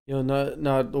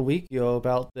 not a week ago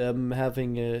about them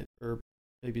having or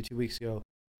maybe 2 weeks ago,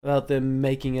 about them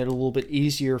making it a little bit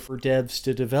easier for devs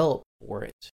to develop for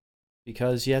it.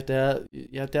 Because you have to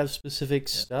have specific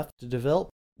stuff to develop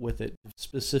with it,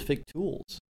 specific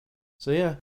tools.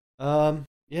 So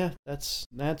that's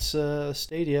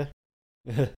Stadia.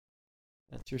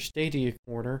 That's your Stadia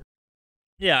corner.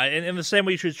 Yeah, and in the same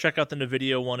way you should check out the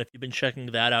NVIDIA one. If you've been checking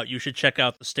that out, you should check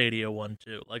out the Stadia one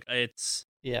too. Like, it's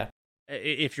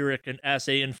if you're as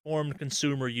a informed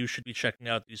consumer, you should be checking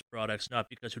out these products, not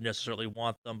because you necessarily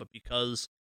want them, but because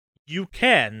you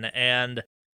can. And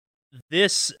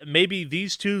maybe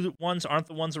these 2 ones aren't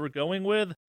the ones that we're going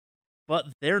with, but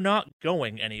they're not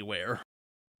going anywhere.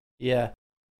 Yeah.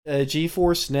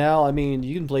 GeForce Now, I mean,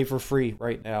 you can play for free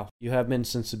right now. You have been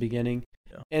since the beginning.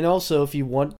 Yeah. And also, if you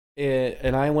want,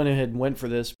 and I went ahead and went for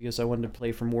this because I wanted to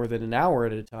play for more than an hour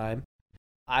at a time,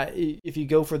 if you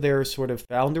go for their sort of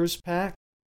Founders Pack,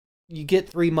 you get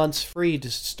 3 months free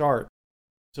to start.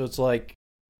 So it's like,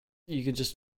 you can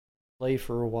just play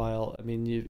for a while. I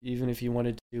mean, even if you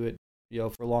wanted to do it,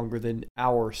 for longer than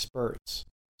hour spurts.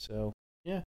 So,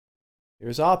 yeah.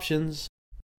 There's options.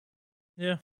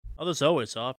 Yeah. Oh, there's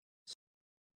always options.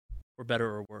 For better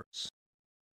or worse.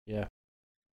 Yeah.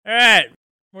 Alright.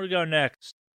 Where do we go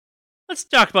next? Let's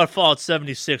talk about Fallout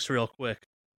 76 real quick.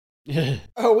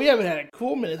 Oh, we haven't had a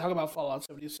cool minute talking about Fallout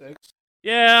 76.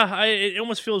 Yeah, it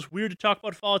almost feels weird to talk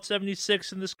about Fallout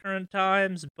 76 in this current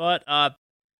times, but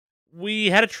we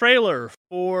had a trailer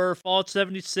for Fallout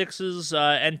 76's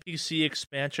NPC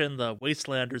expansion, the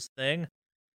Wastelanders thing.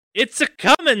 It's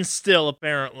a-coming still,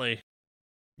 apparently.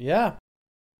 Yeah.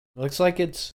 Looks like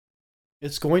it's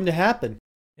going to happen.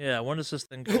 Yeah, when does this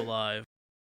thing go live?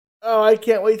 Oh, I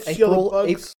can't wait to see all the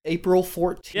bugs. April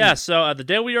 14th. Yeah, so the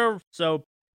day we are... So,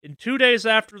 in 2 days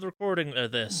after the recording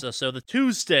of this, so the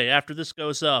Tuesday after this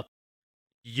goes up,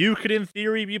 you could, in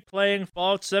theory, be playing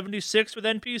Fallout 76 with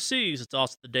NPCs. It's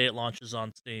also the day it launches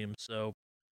on Steam, so...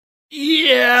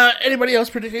 Yeah, anybody else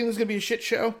predicting this is going to be a shit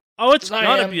show? Oh, it's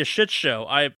gonna be a shit show.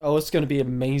 it's going to be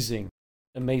amazing.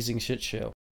 Amazing shit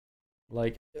show.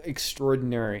 Like,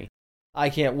 extraordinary. I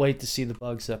can't wait to see the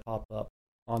bugs that pop up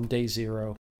on day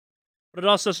 0. But it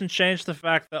also doesn't change the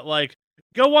fact that, like,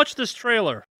 go watch this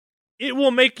trailer. It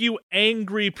will make you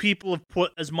angry people have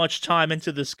put as much time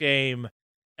into this game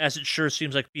as it sure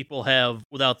seems like people have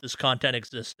without this content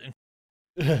existing.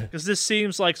 Because this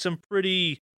seems like some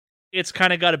pretty... It's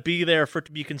kind of got to be there for it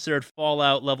to be considered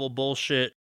Fallout-level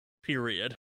bullshit,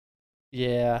 period.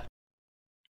 Yeah.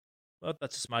 But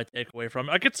that's just my takeaway from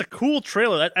it. Like, it's a cool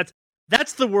trailer.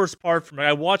 That's the worst part for me.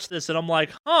 I watched this and I'm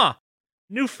like, huh,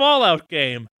 new Fallout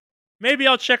game. Maybe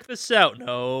I'll check this out.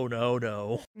 No.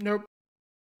 Nope.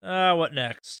 What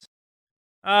next?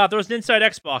 There was an Inside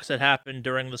Xbox that happened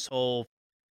during this whole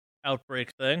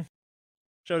outbreak thing.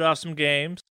 Showed off some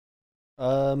games.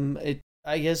 I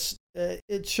guess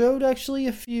it showed actually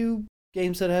a few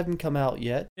games that haven't come out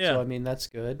yet. Yeah. So I mean that's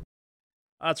good.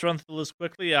 Let's run through the list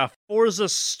quickly. Forza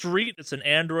Street. It's an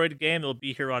Android game. It'll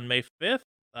be here on May 5th.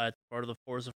 It's part of the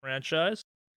Forza franchise.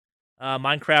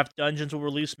 Minecraft Dungeons will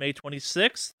release May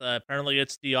 26th. Apparently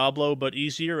it's Diablo, but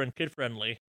easier and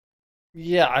kid-friendly.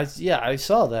 Yeah, I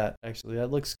saw that, actually.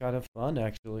 That looks kind of fun,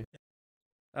 actually.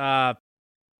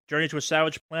 Journey to a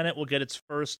Savage Planet will get its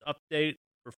first update,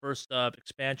 or first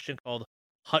expansion called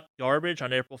Hut Garbage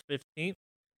on April 15th.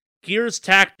 Gears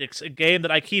Tactics, a game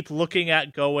that I keep looking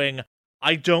at going,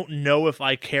 I don't know if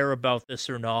I care about this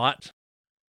or not.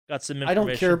 Got some information. I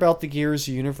don't care about the Gears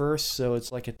universe, so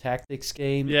it's like a tactics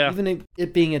game. Yeah. Even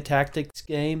it being a tactics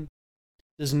game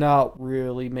does not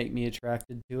really make me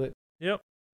attracted to it. Yep.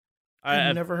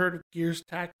 I've never heard of Gears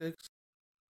Tactics.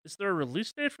 Is there a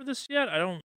release date for this yet? I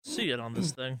don't see it on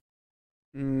this thing.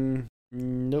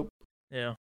 Nope.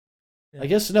 Yeah. I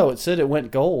guess no, it said it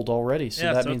went gold already, so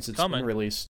Yeah, that so means it's it's coming. been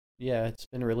released. Yeah, it's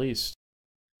been released.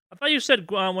 I thought you said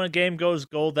when a game goes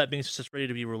gold, that means it's just ready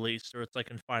to be released, or it's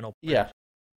like in final print.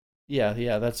 Yeah,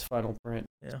 that's final print.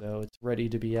 Yeah. So it's ready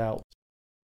to be out.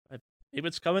 Maybe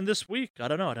it's coming this week. I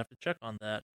don't know. I'd have to check on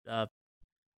that.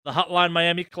 The Hotline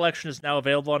Miami collection is now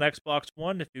available on Xbox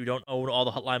One if you don't own all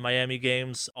the Hotline Miami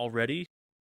games already.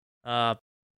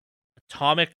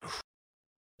 Atomic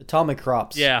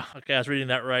Crops. Yeah, okay, I was reading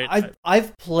that right.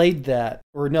 I've played that.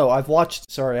 Or no, I've watched,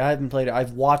 sorry, I haven't played it.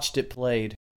 I've watched it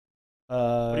played. What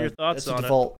are your thoughts on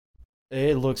it?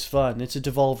 It looks fun. It's a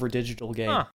Devolver Digital game.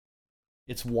 Huh.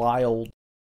 It's wild.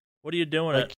 What are you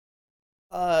doing it?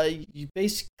 You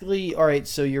basically, alright,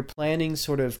 so you're planning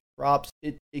sort of crops.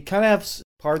 It kind of has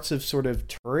parts of sort of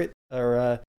turret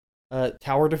or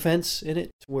tower defense in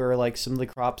it, where like some of the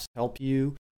crops help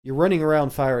you. You're running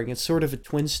around firing. It's sort of a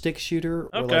twin stick shooter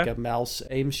or like a mouse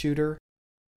aim shooter.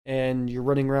 And you're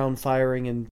running around firing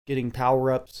and getting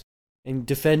power-ups and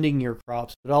defending your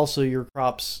crops, but also your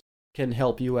crops can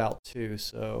help you out too.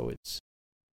 So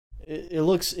it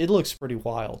looks pretty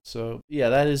wild. So yeah,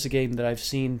 that is a game that I've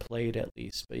seen played at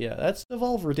least. But yeah, that's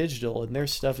Devolver Digital, and their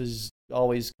stuff is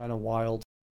always kind of wild.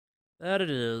 That it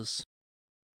is.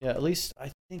 Yeah, at least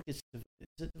I think is it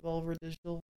Devolver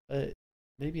Digital?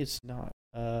 Maybe it's not.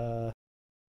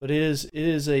 But it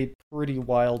is a pretty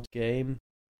wild game.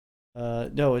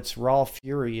 No, it's Raw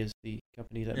Fury is the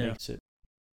company that makes it.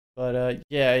 But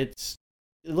yeah, it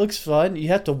looks fun. You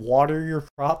have to water your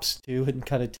crops too and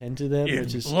kind of tend to them,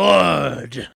 which is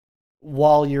blood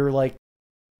while you're like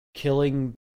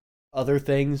killing other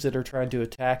things that are trying to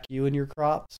attack you and your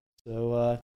crops.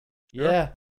 So yeah.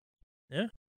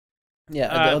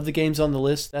 Yeah, of the games on the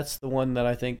list, that's the one that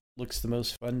I think looks the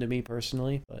most fun to me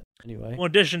personally. But anyway. Well,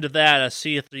 in addition to that, a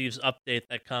Sea of Thieves update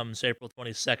that comes April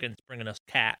 22nd is bringing us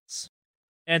cats.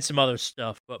 And some other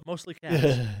stuff, but mostly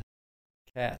cats.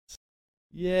 Cats.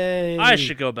 Yay! I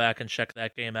should go back and check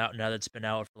that game out now that it's been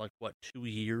out for 2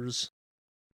 years.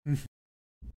 Do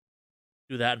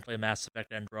that and play Mass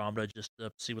Effect Andromeda just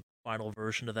to see what the final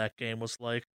version of that game was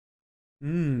like.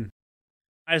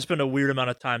 I spent a weird amount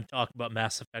of time talking about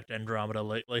Mass Effect Andromeda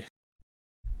lately.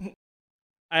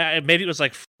 Maybe it was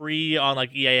free on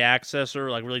EA Access or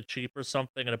really cheap or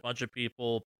something, and a bunch of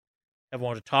people have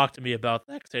wanted to talk to me about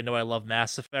that because they know I love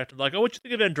Mass Effect. I'm like, oh, what'd you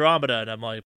think of Andromeda? And I'm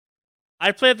like,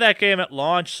 I played that game at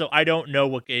launch, so I don't know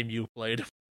what game you played.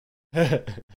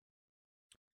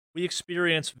 We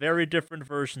experienced very different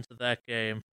versions of that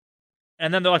game.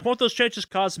 And then they're like, weren't those changes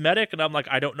cosmetic? And I'm like,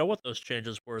 I don't know what those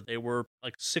changes were. They were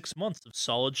 6 months of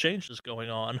solid changes going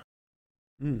on.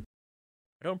 I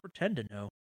don't pretend to know.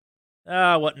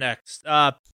 What next?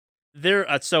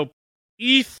 So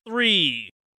E3,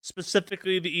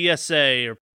 specifically the ESA,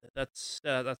 or that's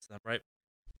them, right?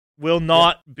 Will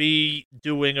not be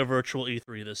doing a virtual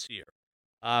E3 this year.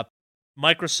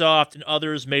 Microsoft and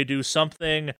others may do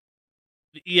something.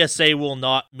 The ESA will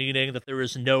not, meaning that there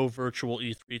is no virtual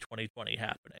E3 2020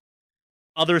 happening.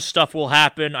 Other stuff will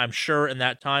happen, I'm sure, in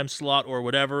that time slot or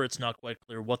whatever. It's not quite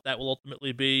clear what that will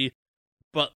ultimately be.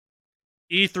 But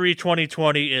E3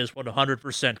 2020 is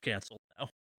 100% canceled now.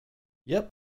 Yep.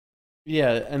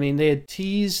 Yeah, I mean, they had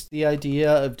teased the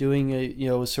idea of doing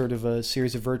a sort of a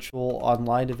series of virtual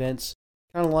online events,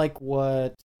 kind of like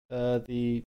what what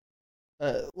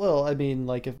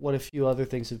a few other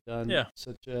things have done,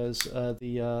 such as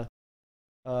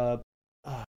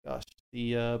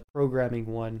the programming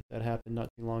one that happened not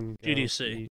too long ago.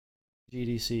 GDC.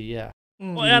 GDC, yeah.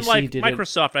 Well, and like did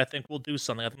Microsoft, I think will do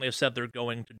something. I think they've said they're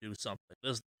going to do something.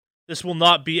 This will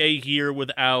not be a year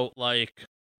without like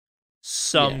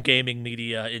some gaming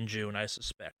media in June. I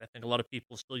suspect. I think a lot of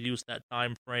people still use that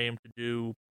time frame to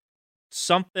do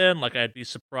something. Like I'd be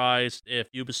surprised if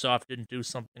Ubisoft didn't do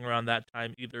something around that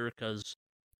time either, because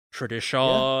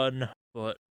tradition.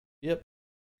 But Yep.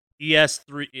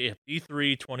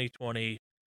 E3 2020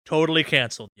 totally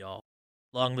canceled, y'all.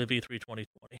 Long live E3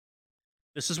 2020.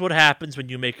 This is what happens when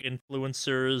you make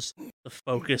influencers the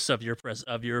focus of your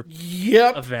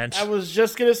event. I was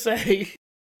just gonna say.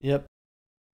 Yep.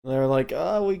 They're like,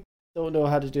 oh, we don't know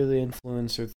how to do the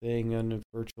influencer thing in a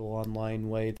virtual online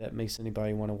way that makes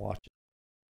anybody want to watch it.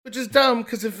 Which is dumb,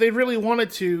 because if they really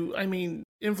wanted to, I mean,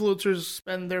 influencers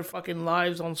spend their fucking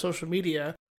lives on social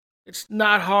media. It's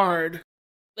not hard.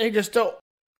 They just don't.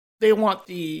 They want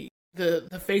the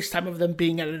FaceTime of them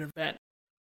being at an event.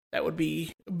 That would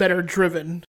be better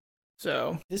driven.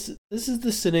 So this is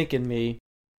the cynic in me.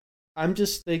 I'm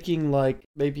just thinking like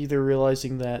maybe they're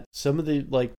realizing that some of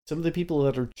the people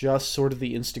that are just sort of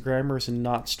the Instagrammers and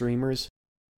not streamers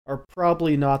are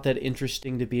probably not that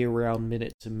interesting to be around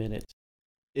minute to minute.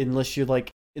 Unless you're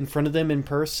like in front of them in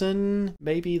person,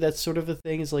 maybe that's sort of a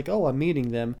thing. It's like, oh, I'm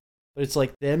meeting them. But it's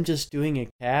like them just doing a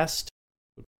cast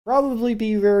would probably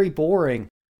be very boring.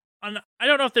 I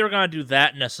don't know if they were going to do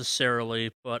that necessarily,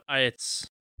 but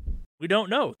we don't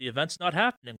know. The event's not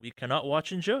happening. We cannot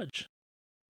watch and judge.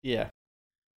 Yeah.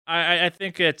 I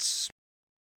think it's...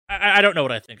 I don't know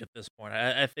what I think at this point.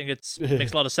 I think it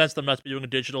makes a lot of sense them not to be doing a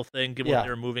digital thing, given what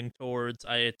they're moving towards.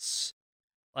 It's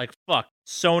like, fuck.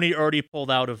 Sony already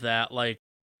pulled out of that. Like,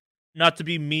 not to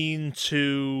be mean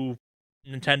to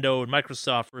Nintendo and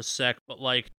Microsoft for a sec, but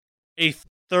like, a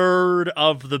third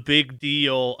of the big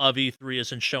deal of E3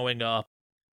 isn't showing up.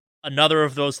 Another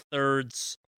of those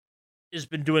thirds has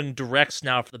been doing directs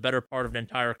now for the better part of an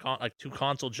entire 2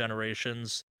 console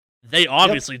generations. They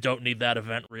obviously don't need that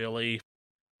event, really.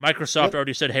 Microsoft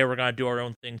already said, hey, we're going to do our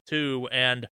own thing too.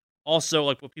 And also,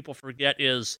 like, what people forget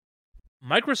is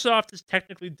Microsoft has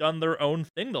technically done their own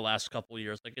thing the last couple of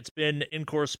years. Like, it's been in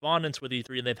correspondence with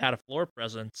E3 and they've had a floor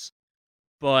presence,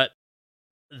 but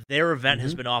their event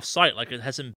has been off-site. Like, it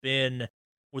hasn't been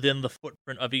within the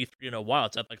footprint of E3 in a while.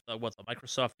 It's at, like, the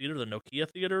Microsoft Theater, the Nokia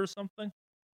Theater or something?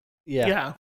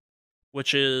 Yeah.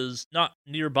 Which is not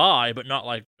nearby, but not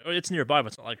like... It's nearby, but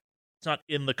it's not like... It's not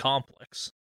in the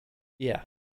complex. Yeah.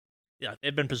 Yeah,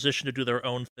 they've been positioned to do their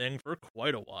own thing for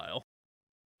quite a while.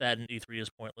 That and E3 is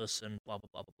pointless and blah, blah,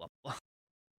 blah, blah, blah,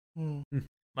 blah.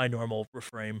 My normal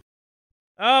refrain.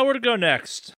 Where to go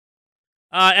next?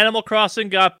 Animal Crossing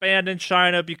got banned in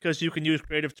China because you can use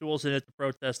creative tools in it to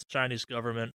protest the Chinese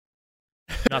government.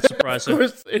 Not surprising. Of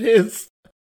course it is.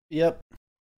 Yep.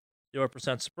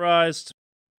 0% surprised.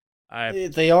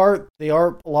 They are.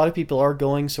 A lot of people are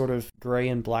going sort of gray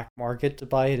and black market to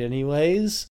buy it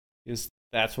anyways, because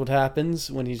that's what happens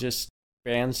when you just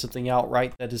ban something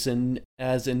outright that is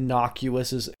as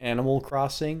innocuous as Animal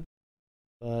Crossing.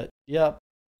 But yep.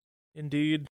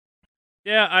 Indeed.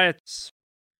 Yeah,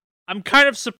 I'm kind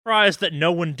of surprised that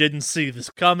no one didn't see this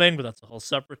coming, but that's a whole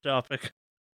separate topic.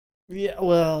 Yeah,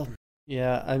 well,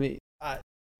 yeah. I mean,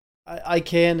 I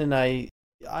can, and I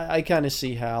kind of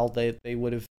see how they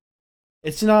would have.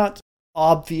 It's not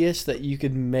obvious that you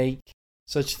could make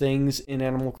such things in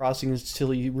Animal Crossing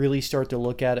until you really start to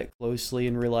look at it closely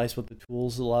and realize what the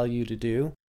tools allow you to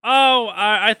do. Oh,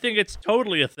 I think it's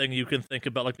totally a thing you can think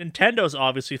about. Like, Nintendo's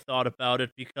obviously thought about it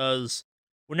because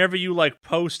whenever you, like,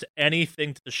 post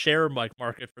anything to the share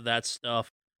market for that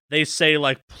stuff, they say,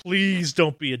 like, please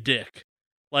don't be a dick.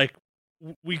 Like,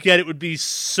 we get it would be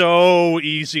so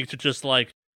easy to just, like,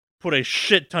 put a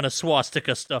shit ton of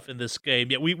swastika stuff in this game.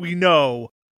 Yeah, we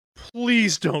know.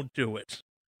 Please don't do it.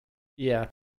 Yeah.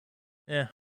 Yeah.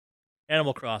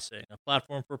 Animal Crossing, a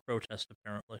platform for protest,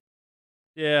 apparently.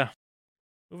 Yeah.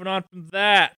 Moving on from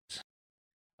that.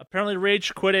 Apparently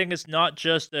rage quitting is not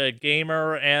just a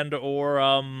gamer and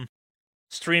or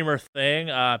streamer thing.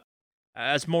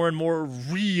 As more and more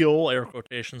real, air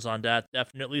quotations on that,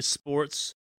 definitely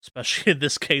sports, especially in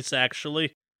this case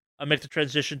actually, make the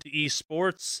transition to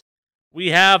esports.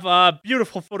 We have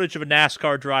beautiful footage of a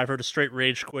NASCAR driver to straight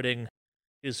rage quitting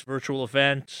his virtual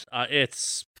event.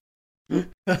 It's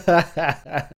in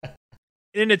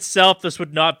itself, this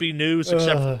would not be news,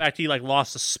 except for the fact he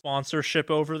lost a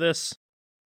sponsorship over this.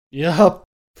 Yep,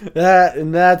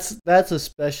 that's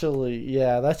especially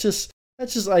that's just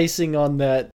icing on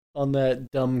that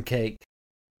dumb cake.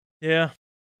 Yeah.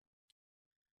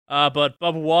 But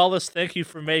Bubba Wallace, thank you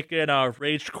for making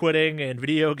rage quitting and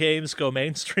video games go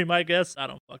mainstream, I guess. I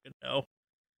don't fucking know.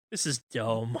 This is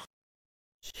dumb.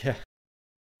 Yeah.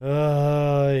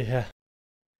 Yeah.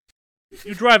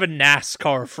 You drive a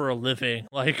NASCAR for a living,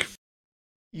 like,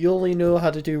 You only know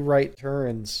how to do right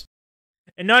turns.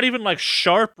 and not even like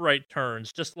sharp right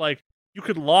turns. Just like you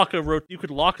could lock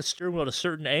a steering wheel at a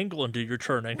certain angle and do your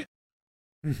turning.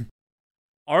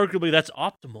 Arguably, that's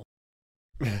optimal.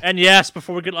 And yes,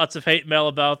 before we get lots of hate mail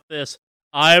about this,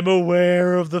 I'm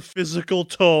aware of the physical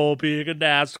toll being a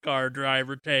NASCAR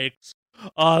driver takes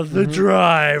on the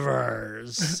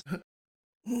drivers.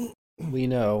 We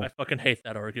know. I fucking hate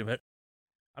that argument.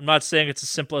 I'm not saying it's as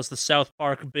simple as the South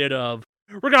Park bit of,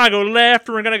 we're gonna go left,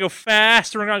 or we're gonna go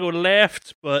fast, or we're gonna go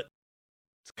left, but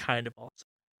it's kind of awesome.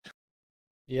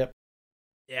 Yep.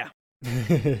 Yeah.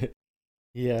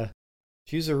 Yeah.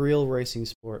 Choose a real racing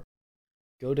sport.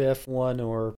 Go to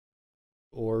F1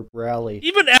 or rally.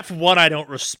 Even F1 I don't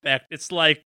respect. It's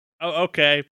like, oh,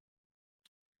 okay.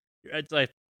 It's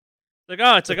like,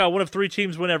 one of 3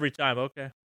 teams win every time.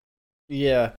 Okay.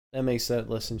 Yeah, that makes that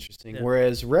less interesting. Yeah.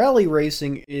 Whereas rally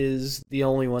racing is the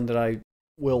only one that I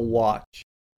will watch,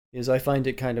 is I find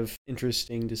it kind of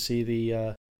interesting to see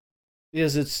the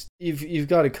because it's you've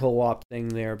got a co-op thing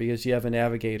there because you have a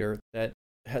navigator that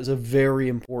has a very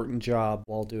important job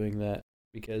while doing that,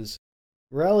 because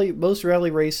most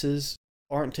rally races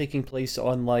aren't taking place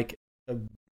on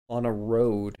on a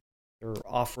road or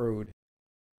off-road.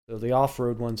 So the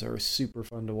off-road ones are super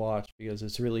fun to watch because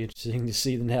it's really interesting to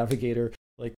see the navigator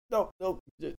like, no,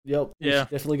 yep, we should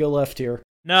definitely go left here.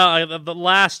 No, the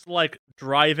last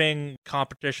driving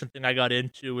competition thing I got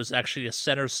into was actually a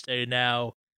center stay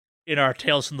now in our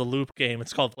Tales from the Loop game.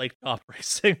 It's called Lake Top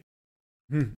Racing.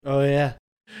 Oh yeah,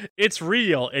 it's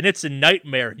real and it's a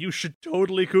nightmare. You should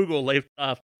totally Google Lake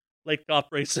Top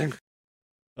Racing.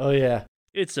 Oh yeah,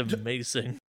 it's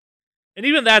amazing. And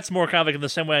even that's more kind of like in the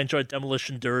same way I enjoy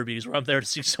demolition derbies, where I'm there to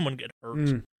see someone get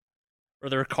hurt or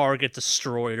their car get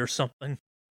destroyed or something.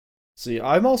 See,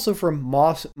 I'm also from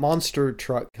monster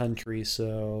truck country,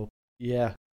 so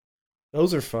yeah,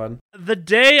 those are fun. The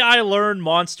day I learned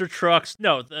monster trucks,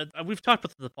 we've talked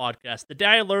about the podcast. The day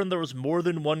I learned there was more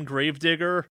than one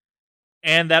Gravedigger,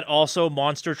 and that also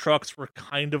monster trucks were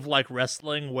kind of like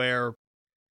wrestling, where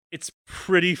it's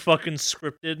pretty fucking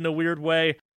scripted in a weird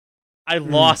way. I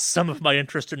lost some of my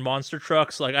interest in monster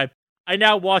trucks. Like I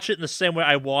now watch it in the same way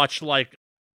I watch like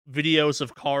videos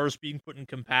of cars being put in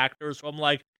compactors. So I'm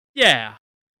like, yeah,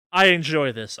 I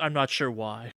enjoy this. I'm not sure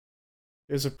why.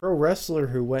 There's a pro wrestler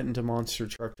who went into monster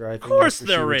truck driving. Of course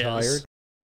after she retired. is.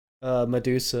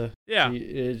 Medusa. Yeah.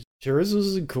 Hers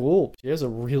was cool. She has a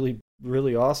really,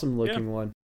 really awesome looking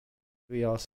one.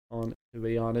 To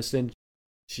be honest, and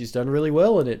she's done really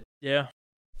well in it. Yeah.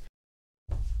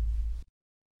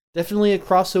 Definitely a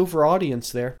crossover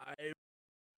audience there.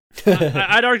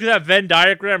 I'd argue that Venn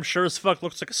diagram sure as fuck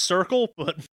looks like a circle,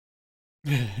 but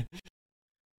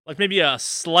like maybe a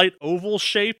slight oval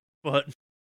shape, but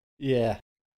yeah.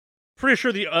 Pretty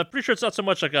sure it's not so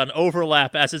much like an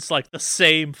overlap as it's like the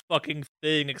same fucking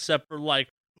thing, except for like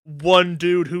one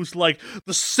dude who's like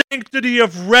the sanctity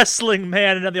of wrestling,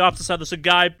 man, and on the opposite side there's a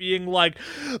guy being like,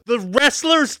 the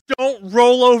wrestlers don't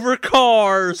roll over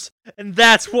cars, and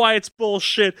that's why it's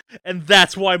bullshit, and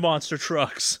that's why monster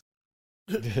trucks.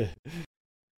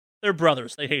 They're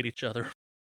brothers. They hate each other.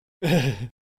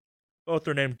 Both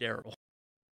are named Daryl.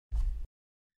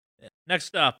 Yeah.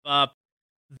 Next up,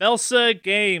 Velsa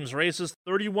Games raises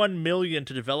 $31 million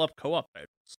to develop co-op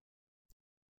titles.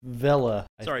 Vela.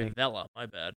 Vela. My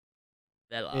bad.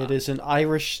 Vela. It is an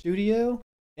Irish studio,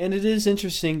 and it is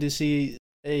interesting to see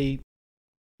a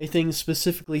thing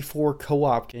specifically for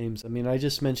co-op games. I mean, I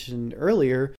just mentioned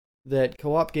earlier that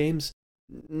co-op games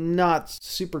not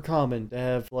super common to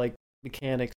have like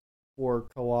mechanics for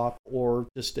co-op or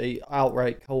just a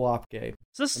outright co-op game.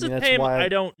 So this is a game I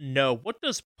don't know. What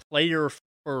does player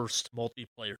first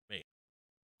multiplayer mean?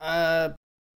 I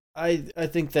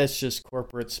think that's just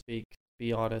corporate speak, to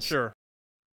be honest. Sure.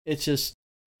 It's just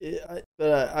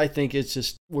I think it's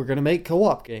just, we're going to make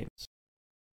co-op games.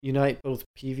 Unite both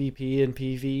PvP and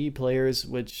PvE players,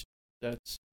 which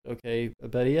that's okay.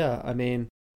 But yeah, I mean,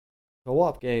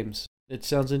 co-op games. It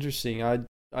sounds interesting. I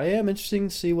am interested to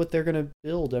see what they're going to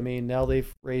build. I mean, now they've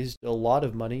raised a lot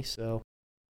of money, so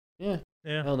yeah.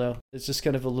 I don't know. It's just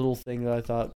kind of a little thing that I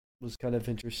thought was kind of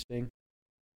interesting.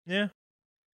 Yeah.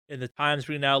 In the times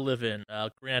we now live in,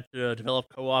 grant to develop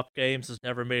co-op games has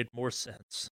never made more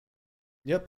sense.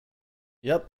 Yep,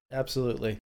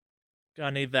 absolutely.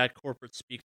 Gonna need that corporate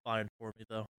speak fine for me,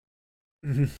 though.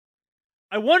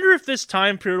 I wonder if this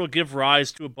time period will give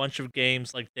rise to a bunch of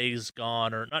games like Days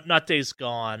Gone, or not Days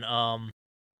Gone.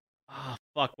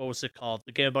 Fuck, what was it called?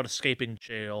 The game about escaping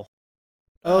jail.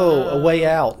 Oh, A Way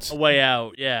Out. A Way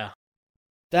Out, yeah.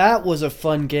 That was a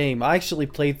fun game. I actually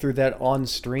played through that on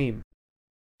stream,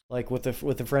 like with a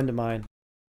friend of mine.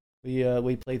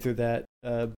 We played through that.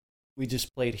 We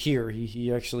just played here.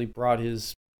 He actually brought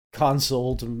his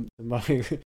console to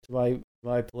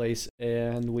my place,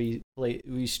 and we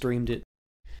streamed it.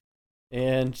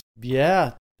 And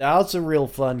yeah, that's a real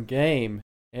fun game.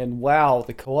 And wow,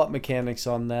 the co-op mechanics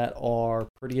on that are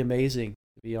pretty amazing,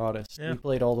 to be honest. Yeah. We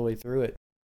played all the way through it.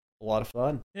 A lot of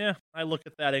fun. Yeah, I look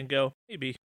at that and go,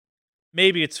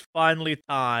 maybe it's finally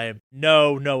time.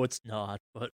 No, it's not.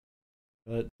 But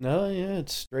no, yeah,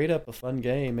 it's straight up a fun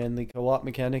game, and the co-op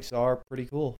mechanics are pretty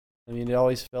cool. I mean, it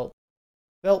always felt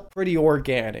pretty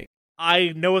organic. I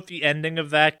know what the ending of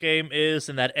that game is,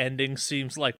 and that ending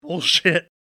seems like bullshit.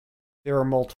 There are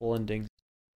multiple endings.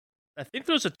 I think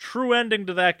there's a true ending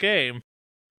to that game.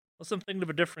 Unless I'm thinking of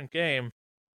a different game.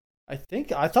 I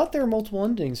thought there were multiple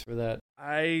endings for that.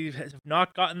 I have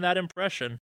not gotten that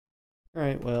impression. All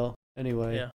right, well,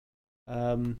 anyway.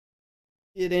 Yeah.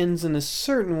 It ends in a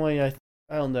certain way. I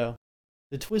don't know.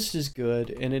 The twist is good,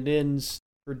 and it ends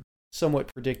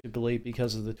somewhat predictably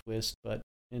because of the twist, but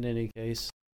in any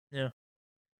case. Yeah.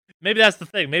 Maybe that's the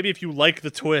thing. Maybe if you like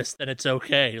the twist, then it's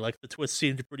okay. Like, the twist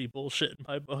seemed pretty bullshit in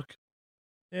my book.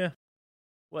 Yeah.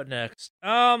 What next?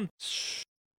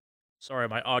 Sorry,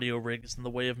 my audio rig is in the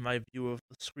way of my view of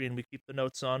the screen we keep the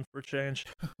notes on for a change.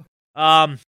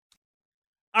 Alright,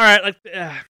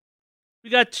 we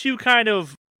got two kind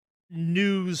of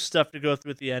news stuff to go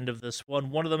through at the end of this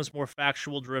one. One of them is more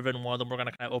factual driven, one of them we're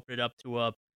gonna kind of open it up to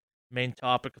a main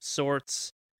topic of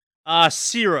sorts.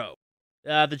 Zero.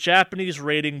 The Japanese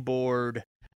rating board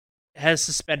has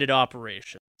suspended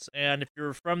operations. And if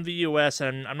you're from the US,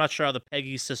 and I'm not sure how the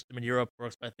PEGI system in Europe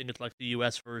works, but I think it's like the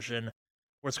US version,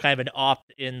 where it's kind of an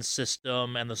opt-in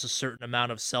system, and there's a certain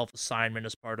amount of self-assignment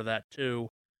as part of that too.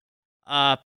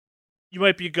 You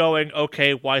might be going,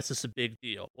 okay, why is this a big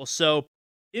deal? Well, so,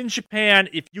 in Japan,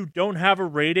 if you don't have a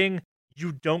rating,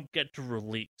 you don't get to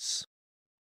release.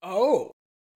 Oh,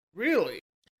 really?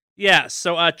 Yeah,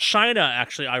 so China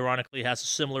actually, ironically, has a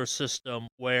similar system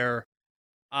where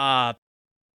there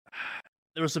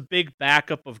was a big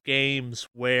backup of games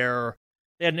where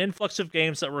they had an influx of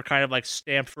games that were kind of like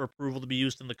stamped for approval to be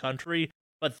used in the country,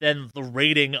 but then the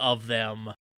rating of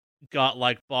them got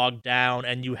like bogged down,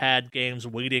 and you had games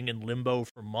waiting in limbo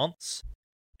for months.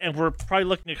 And we're probably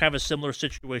looking at kind of a similar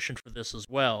situation for this as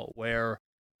well, where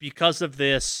because of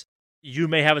this, you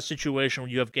may have a situation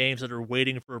where you have games that are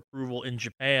waiting for approval in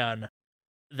Japan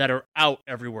that are out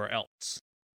everywhere else.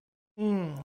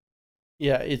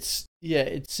 Yeah, it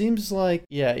seems like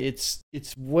your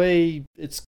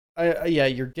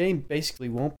game basically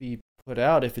won't be put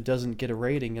out if it doesn't get a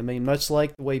rating. I mean, much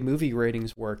like the way movie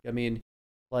ratings work. I mean,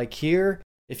 like here,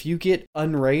 if you get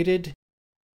unrated,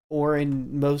 or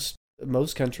in most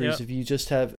countries, if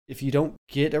you don't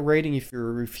get a rating, if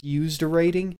you're refused a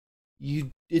rating,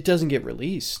 it doesn't get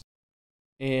released.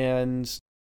 And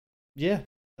yeah,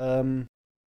 and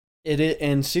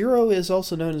Zero is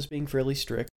also known as being fairly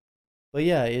strict. But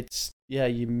yeah,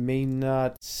 you may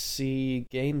not see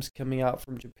games coming out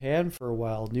from Japan for a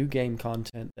while. New game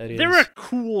content, that is. They're a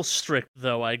cool strict,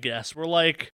 though, I guess. We're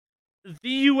like, the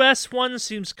US one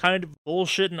seems kind of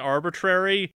bullshit and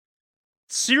arbitrary.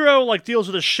 Zero, like, deals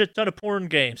with a shit ton of porn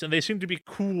games, and they seem to be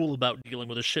cool about dealing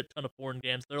with a shit ton of porn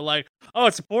games. They're like, oh,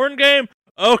 it's a porn game?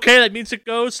 Okay, that means it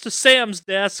goes to Sam's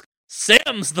desk.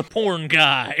 Sam's the porn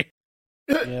guy.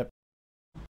 Yep.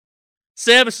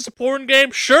 Sam, is this a porn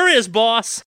game? Sure is,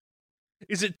 boss.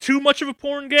 Is it too much of a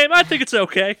porn game? I think it's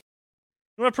okay.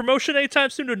 You want a promotion anytime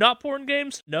soon to not porn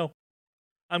games? No.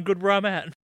 I'm good where I'm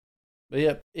at. But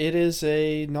yep, it is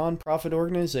a non-profit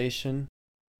organization.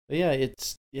 But yeah, it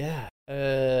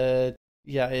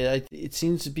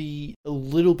seems to be a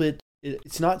little bit.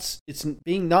 Not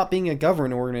being a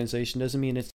government organization doesn't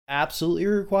mean it's absolutely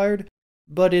required,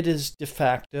 but it is de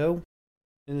facto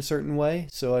in a certain way.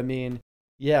 So I mean,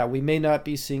 yeah, we may not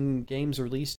be seeing games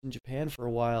released in Japan for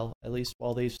a while, at least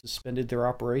while they've suspended their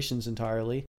operations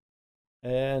entirely.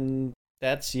 And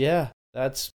that's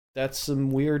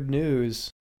some weird news.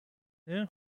 Yeah.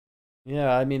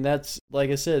 Yeah, I mean, that's,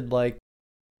 like I said, like,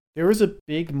 there is a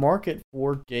big market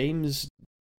for games,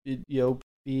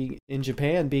 being in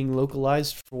Japan, being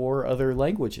localized for other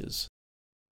languages.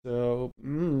 So,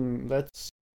 that's,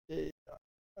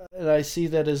 and I see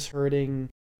that as hurting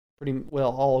pretty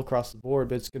well all across the board,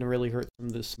 but it's going to really hurt some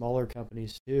of the smaller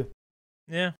companies too.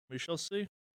 Yeah, we shall see.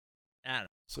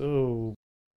 So,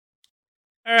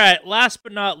 All right, last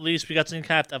but not least, we got some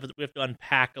kind of stuff that we have to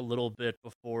unpack a little bit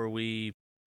before we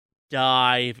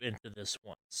dive into this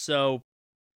one. So,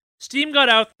 Steam got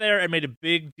out there and made a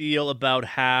big deal about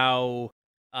how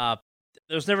uh,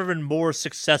 there's never been more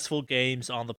successful games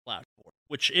on the platform,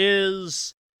 which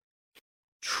is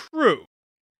true.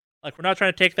 Like, we're not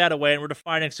trying to take that away, and we're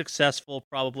defining successful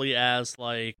probably as,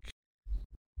 like,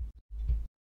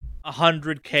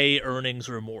 100K earnings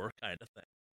or more kind of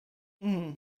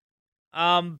thing.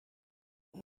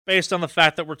 Based on the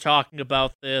fact that we're talking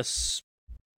about this,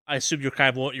 I assume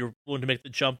you're willing to make the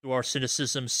jump to our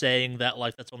cynicism, saying that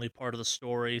like that's only part of the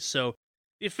story. So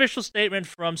the official statement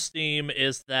from Steam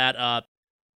is that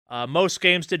most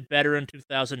games did better in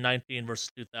 2019 versus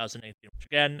 2018, which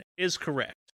again is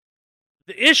correct.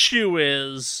 The issue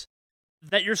is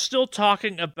that you're still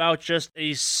talking about just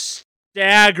a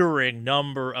staggering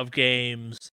number of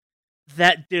games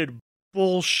that did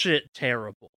bullshit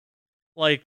terrible.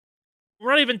 Like,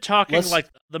 we're not even talking like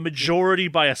the majority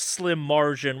by a slim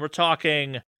margin. We're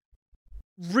talking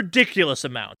ridiculous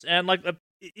amounts. And like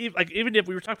even if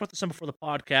we were talking about this before the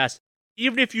podcast,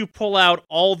 even if you pull out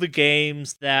all the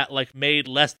games that like made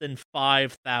less than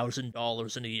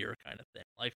 $5,000 in a year kind of thing,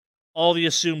 like all the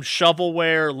assumed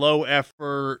shovelware, low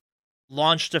effort,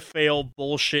 launch to fail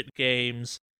bullshit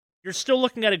games, you're still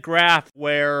looking at a graph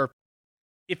where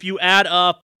if you add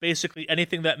up basically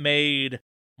anything that made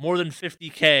more than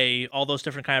 50K, all those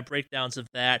different kind of breakdowns of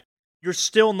that, you're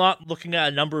still not looking at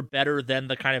a number better than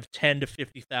the kind of 10 to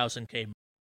 50,000K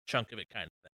chunk of it kind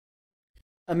of thing.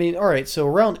 I mean, all right, so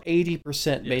around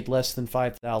 80% made less than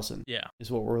 5,000. Yeah, is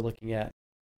what we're looking at.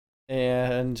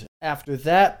 And after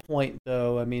that point,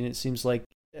 though, I mean, it seems like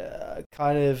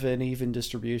kind of an even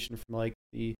distribution from like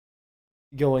the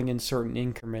going in certain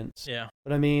increments. Yeah.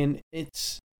 But I mean,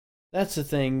 that's the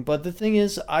thing. But the thing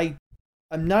is, I'm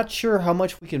not sure how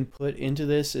much we can put into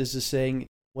this as to saying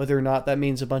whether or not that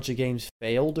means a bunch of games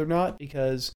failed or not,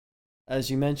 because, as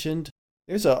you mentioned,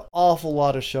 there's an awful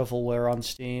lot of shovelware on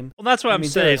Steam. Well, that's what I'm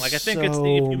saying. Like, I think if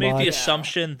you make the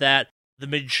assumption that the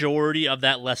majority of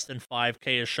that less than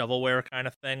 5K is shovelware kind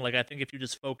of thing, like, I think if you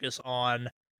just focus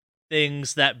on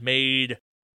things that made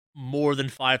more than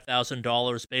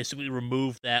 $5,000, basically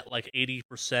remove that, like,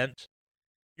 80%,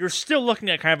 you're still looking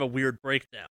at kind of a weird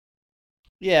breakdown.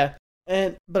 Yeah,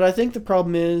 but I think the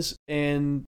problem is,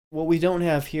 and what we don't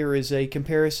have here is a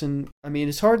comparison. I mean,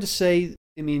 it's hard to say.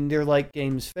 I mean, they're like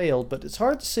games failed, but it's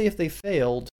hard to say if they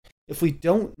failed if we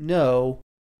don't know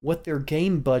what their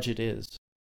game budget is.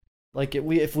 Like,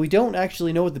 if we don't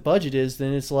actually know what the budget is,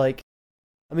 then it's like,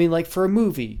 I mean, like for a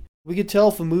movie, we could tell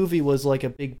if a movie was like a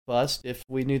big bust if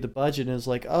we knew the budget and it's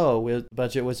like, oh, the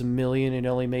budget was $1 million and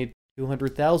only made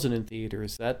 200,000 in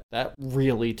theaters. That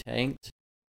really tanked.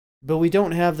 But we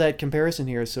don't have that comparison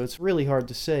here, so it's really hard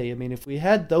to say. I mean, if we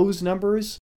had those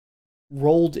numbers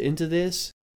rolled into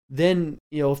this, then,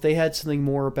 you know, if they had something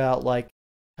more about, like,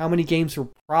 how many games were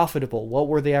profitable, what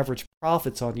were the average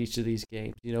profits on each of these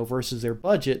games, you know, versus their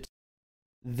budget,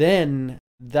 then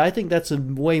I think that's a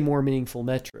way more meaningful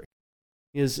metric.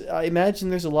 Because I imagine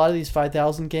there's a lot of these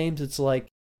 5,000 games, it's like,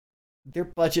 their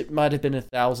budget might have been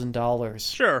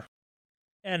 $1,000. Sure.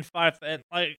 And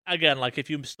like if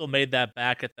you still made that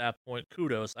back at that point,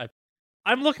 kudos.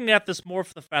 I'm looking at this more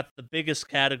for the fact that the biggest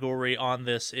category on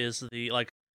this is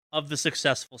of the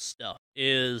successful stuff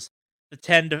is the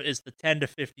 10 to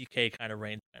 50K kind of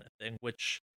range kind of thing,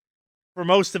 which for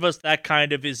most of us that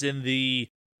kind of is in the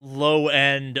low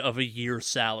end of a year's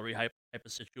salary type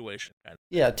of situation kind of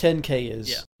thing. Yeah, 10K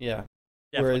is. Yeah.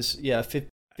 Whereas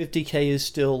 50K is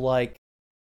still like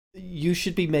you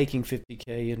should be making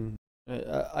 50K, and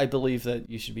I believe that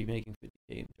you should be making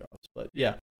 50K in jobs. But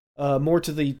yeah, more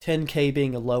to the 10K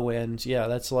being a low end. Yeah,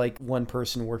 that's like one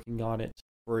person working on it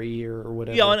for a year or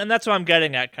whatever. Yeah, and that's what I'm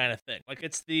getting at kind of thing. Like,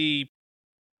 it's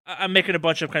I'm making a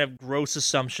bunch of kind of gross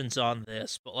assumptions on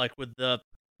this, but like with the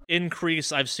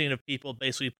increase I've seen of people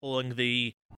basically pulling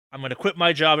I'm going to quit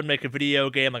my job and make a video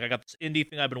game. Like, I got this indie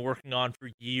thing I've been working on for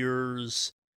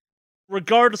years.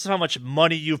 Regardless of how much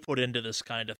money you've put into this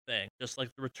kind of thing, just like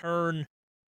the return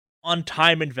on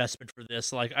time investment for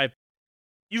this, like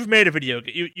you've made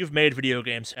video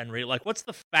games, Henry. Like, what's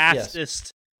the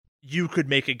fastest you could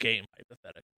make a game,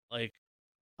 hypothetically? Like,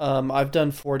 I've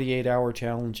done 48-hour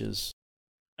challenges,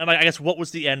 and like, I guess what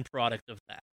was the end product of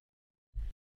that?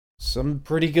 Some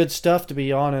pretty good stuff, to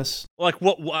be honest. Like,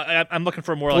 I'm looking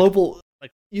for more global.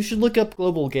 Like, you should look up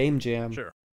Global Game Jam.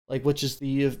 Sure. Like, which is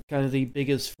the kind of the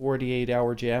biggest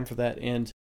 48-hour jam for that,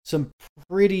 and some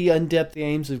pretty in-depth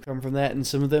games have come from that, and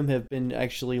some of them have been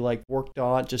actually like worked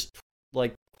on, just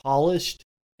like polished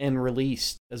and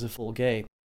released as a full game.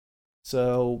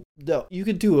 So no, you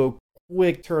could do a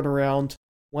quick turnaround,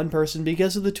 one person,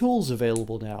 because of the tools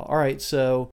available now. All right,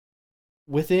 so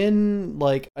within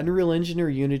like Unreal Engine or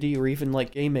Unity or even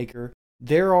like GameMaker,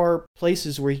 there are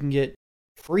places where you can get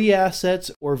free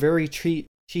assets or very cheap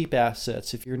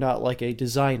assets if you're not like a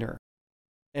designer.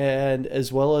 And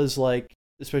as well as like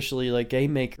especially like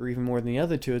GameMaker even more than the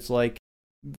other two, it's like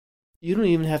you don't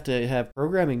even have to have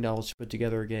programming knowledge to put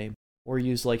together a game or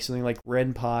use like something like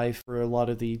RenPy for a lot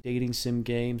of the dating sim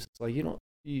games. It's like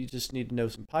you just need to know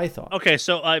some Python. Okay,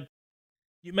 so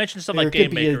you mentioned stuff There like could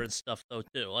Game be a- Maker and stuff though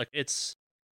too. Like it's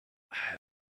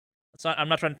not. I'm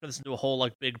not trying to turn this into a whole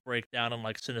like big breakdown and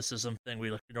like cynicism thing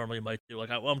we normally might do. Like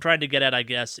what I'm trying to get at, I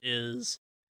guess, is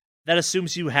that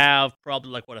assumes you have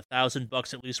probably like what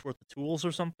 $1,000 at least worth of tools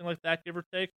or something like that, give or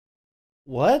take.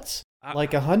 What?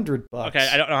 Like $100? Okay,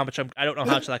 I don't know how much. I don't know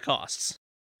how much that costs.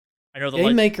 I know the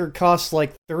Game Maker costs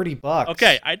like $30.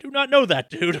 Okay, I do not know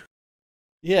that, dude.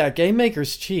 Yeah, Game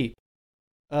Maker's cheap.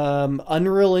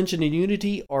 Unreal Engine and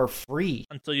Unity are free.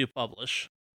 Until you publish.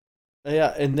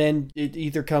 Yeah, and then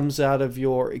it comes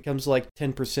like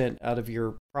 10% out of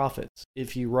your profits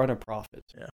if you run a profit.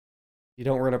 Yeah. If you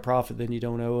don't run a profit, then you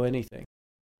don't owe anything.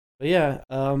 But yeah,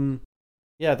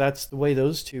 that's the way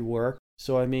those two work.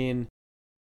 So I mean,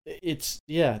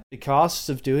 the costs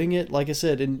of doing it, like I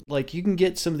said, and like you can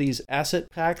get some of these asset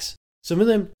packs, some of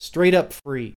them straight up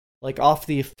free, like off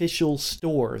the official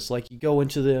stores. Like you go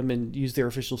into them and use their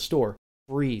official store,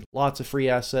 free, lots of free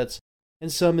assets,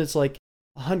 and some it's like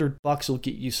 $100 will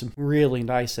get you some really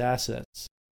nice assets,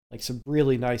 like some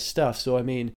really nice stuff. So I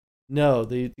mean, no,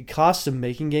 the cost of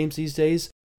making games these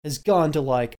days has gone to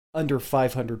like under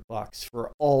 $500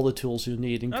 for all the tools you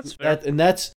need. That's fair.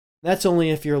 That's only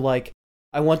if you're like,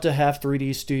 I want to have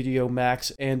 3D Studio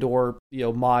Max and or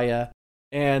Maya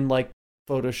and like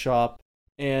Photoshop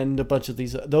and a bunch of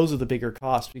these. Those are the bigger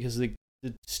costs because the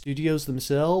studios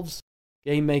themselves,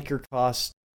 Game Maker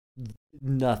costs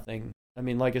nothing. I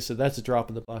mean, like I said, that's a drop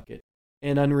in the bucket.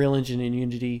 And Unreal Engine and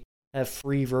Unity have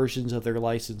free versions of their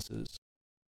licenses.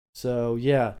 So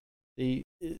yeah, the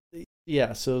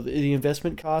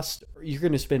investment cost, you're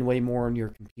going to spend way more on your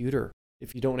computer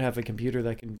if you don't have a computer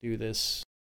that can do this.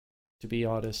 To be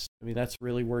honest, I mean that's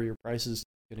really where your price is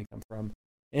going to come from.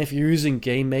 And if you're using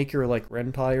Game Maker like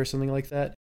RenPy or something like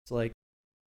that, it's like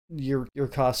your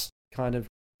costs kind of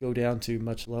go down to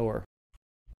much lower.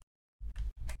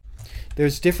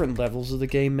 There's different levels of the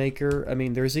Game Maker. I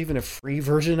mean, there's even a free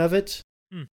version of it.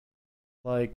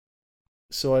 Like,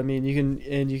 so I mean, you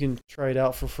can try it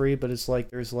out for free, but it's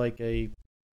like there's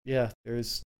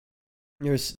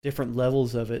different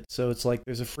levels of it. So it's like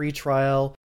there's a free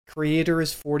trial. Creator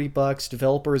is $40.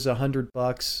 Developer is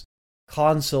 $100.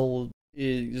 Console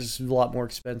is a lot more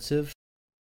expensive.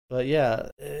 But yeah,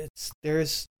 and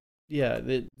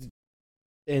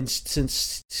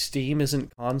since Steam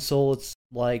isn't console, it's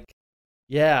like,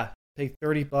 yeah, pay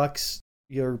 $30,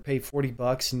 or pay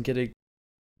 $40 and get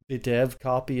the dev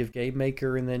copy of Game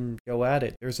Maker and then go at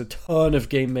it. There's a ton of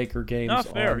Game Maker games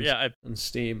on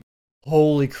Steam.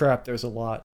 Holy crap, there's a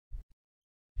lot.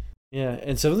 Yeah,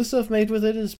 and some of the stuff made with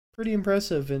it is pretty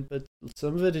impressive, but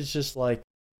some of it is just like,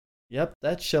 yep,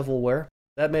 that's shovelware.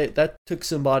 That took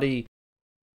somebody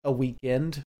a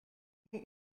weekend.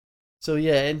 So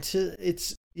yeah,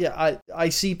 I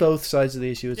see both sides of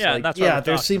the issue. It's like, yeah,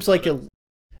 there seems like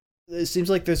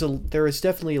there is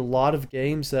definitely a lot of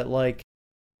games that like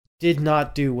did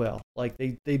not do well. Like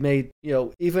they made,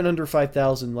 even under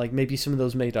 5,000, like maybe some of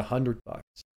those made $100.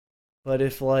 But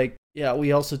if like, yeah,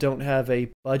 we also don't have a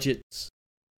budget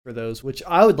for those, which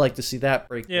I would like to see that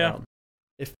breakdown. Yeah.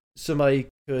 If somebody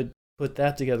could put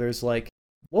that together, is like,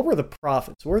 what were the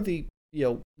profits? What were the,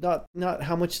 not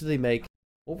how much did they make?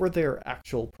 What were their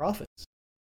actual profits?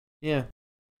 Yeah.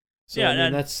 So, yeah, I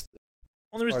mean, that's the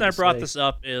only reason I brought this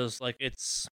up is like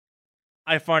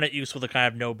I find it useful to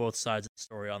kind of know both sides of the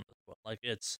story on this one. Like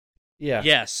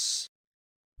yes,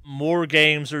 more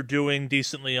games are doing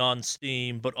decently on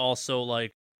Steam, but also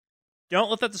like, don't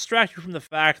let that distract you from the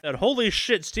fact that holy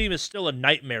shit, Steam is still a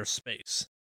nightmare space.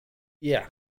 Yeah.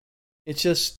 It's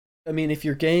just, I mean, if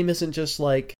your game isn't just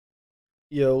like,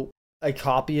 a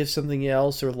copy of something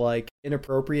else or like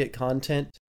inappropriate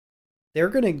content, they're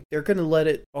gonna let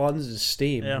it on to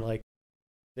Steam. Yeah. Like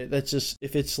that's just,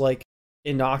 if it's like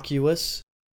innocuous,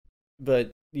 but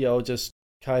just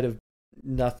kind of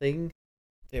nothing,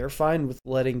 they're fine with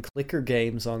letting clicker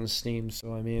games on Steam.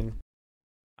 So I mean,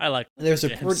 I like there's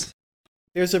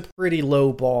a pretty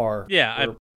low bar. Yeah,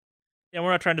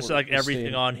 we're not trying to say like everything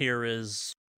Steam on here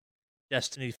is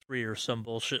Destiny 3 or some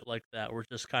bullshit like that. We're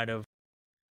just kind of,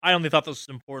 I only thought this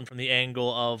was important from the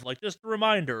angle of like just a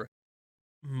reminder.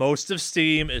 most of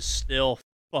Steam is still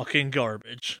fucking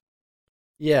garbage.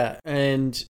 Yeah,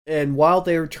 and while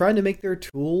they're trying to make their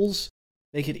tools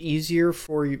make it easier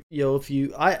for you, if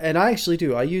I actually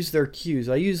do. I use their queues.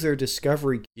 I use their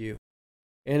discovery queue,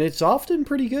 and it's often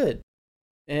pretty good.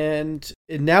 And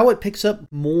now it picks up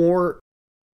more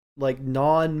like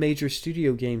non-major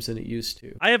studio games than it used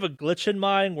to. I have a glitch in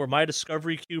mine where my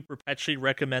discovery queue perpetually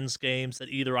recommends games that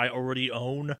either I already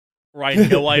own or I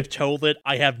know I've told it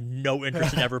I have no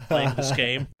interest in ever playing this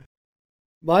game.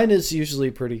 Mine is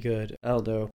usually pretty good. I don't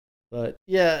know. But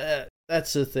yeah,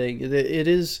 that's the thing. It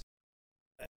is,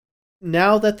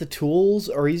 now that the tools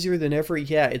are easier than ever,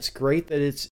 yeah, it's great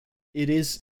that it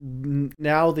is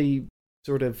now the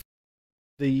sort of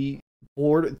the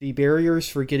barriers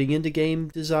for getting into game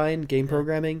design, game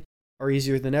programming are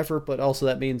easier than ever, but also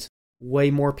that means way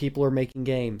more people are making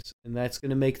games, and that's going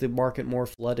to make the market more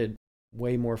flooded,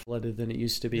 way more flooded than it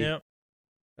used to be. Yeah.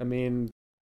 I mean,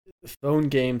 phone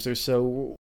games are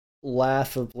so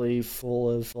laughably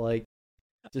full of like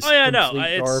just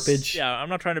complete garbage. Yeah, I'm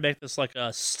not trying to make this like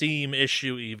a Steam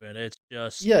issue even. It's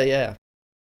just Yeah.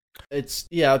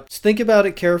 Think about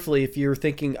it carefully. If you're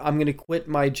thinking I'm going to quit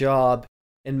my job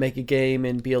and make a game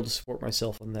and be able to support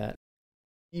myself on that,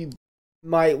 you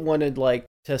might want to like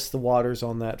test the waters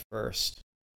on that first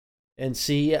and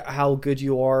see how good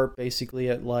you are basically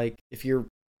at, like, if you're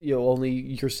only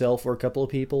yourself or a couple of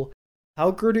people,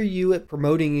 how good are you at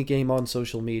promoting a game on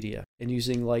social media and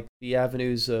using like the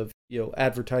avenues of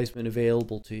advertisement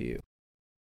available to you,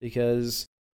 because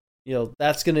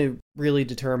that's going to really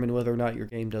determine whether or not your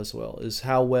game does well, is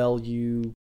how well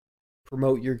you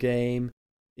promote your game.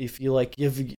 If you like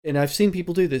and I've seen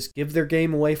people do this, give their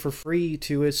game away for free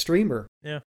to a streamer.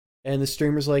 Yeah. And the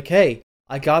streamer's like, "Hey,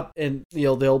 I got," and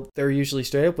they're usually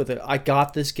straight up with it, "I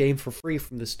got this game for free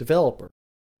from this developer."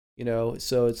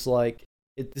 So it's like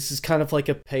this is kind of like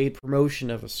a paid promotion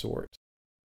of a sort.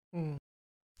 Mm.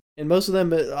 And most of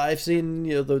them I've seen,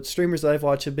 the streamers that I've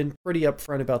watched have been pretty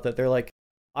upfront about that. They're like,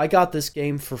 "I got this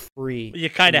game for free." You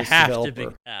kind of have to be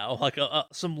now. Like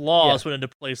some laws went into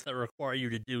place that require you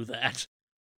to do that.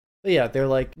 But yeah, they're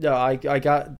like, "No,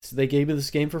 they gave me this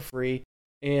game for free,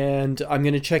 and I'm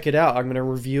going to check it out. I'm going to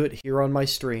review it here on my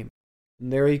stream."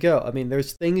 And there you go. I mean,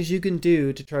 there's things you can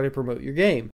do to try to promote your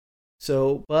game.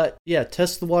 So, but yeah,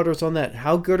 test the waters on that.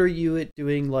 How good are you at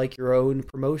doing like your own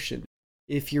promotion?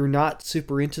 If you're not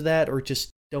super into that, or just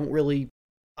don't really,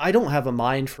 I don't have a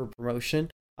mind for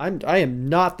promotion. I am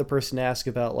not the person to ask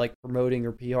about like promoting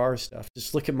or PR stuff.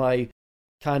 Just look at my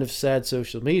kind of sad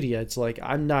social media. It's like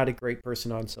I'm not a great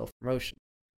person on self-promotion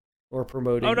or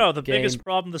promoting. Oh no, the biggest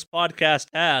problem this podcast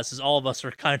has is all of us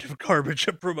are kind of garbage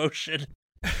at promotion.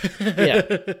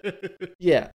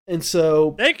 Yeah. And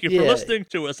so thank you for listening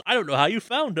to us. I don't know how you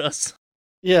found us.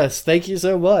 Yes, thank you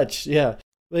so much. Yeah.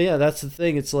 But yeah, that's the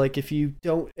thing. It's like if you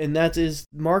don't, and that is,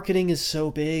 marketing is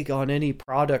so big on any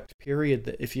product, period,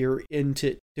 that if you're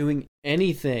into doing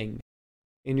anything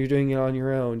and you're doing it on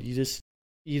your own, you just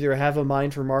either have a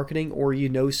mind for marketing, or you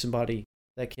know somebody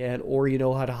that can, or you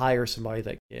know how to hire somebody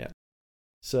that can.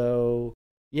 So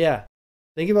yeah,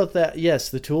 think about that. Yes,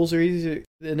 the tools are easier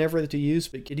than ever to use,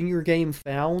 but getting your game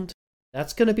found,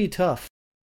 that's going to be tough.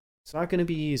 It's not going to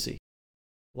be easy.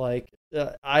 Like,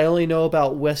 I only know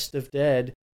about West of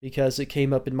Dead because it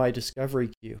came up in my discovery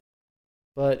queue.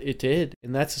 But it did,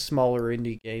 and that's a smaller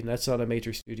indie game. That's not a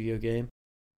major studio game.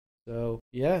 So,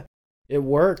 yeah, it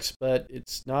works, but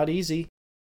it's not easy.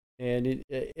 And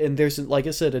there's, like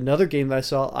I said, another game that I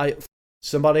saw,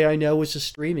 somebody I know was just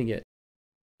streaming it.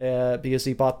 Because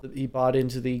he bought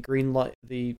into the green light,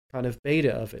 the kind of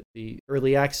beta of it, the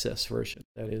early access version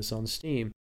that is on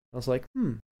Steam. I was like,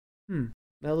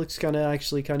 that looks kind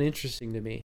of interesting to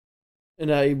me,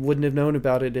 and I wouldn't have known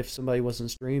about it if somebody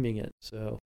wasn't streaming it.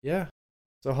 So yeah,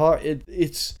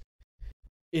 it's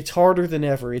harder than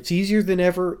ever. It's easier than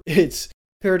ever. It's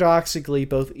paradoxically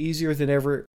both easier than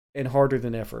ever and harder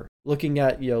than ever. Looking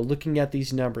at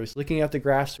these numbers, looking at the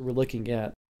graphs we're looking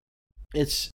at,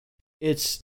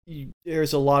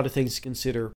 there's a lot of things to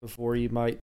consider before you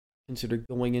might consider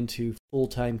going into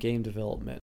full-time game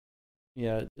development.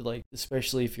 Yeah, like,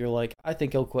 especially if you're like, I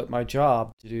think I'll quit my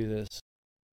job to do this.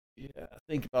 Yeah,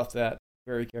 think about that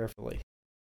very carefully.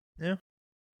 Yeah.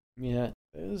 Yeah,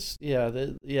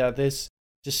 this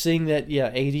just seeing that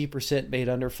 80% made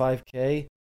under 5K,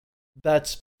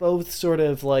 that's both sort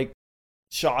of like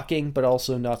shocking but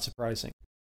also not surprising.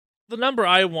 The number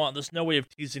I want, there's no way of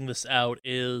teasing this out,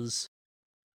 is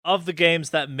of the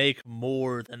games that make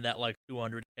more than that, like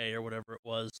 200K or whatever it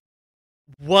was,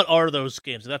 what are those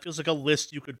games? That feels like a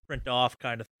list you could print off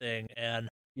kind of thing. And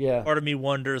yeah, part of me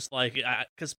wonders, like,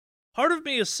 because part of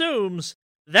me assumes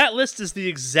that list is the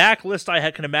exact list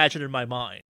I can imagine in my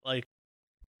mind. Like,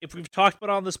 if we've talked about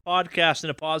it on this podcast in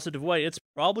a positive way, it's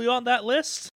probably on that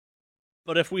list.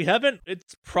 But if we haven't,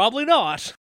 it's probably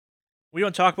not. We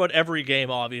don't talk about every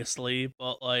game, obviously,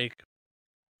 but, like,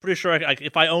 pretty sure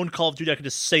if I own Call of Duty, I can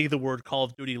just say the word Call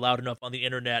of Duty loud enough on the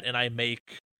internet, and I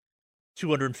make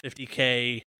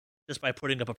 $250K just by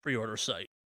putting up a pre-order site.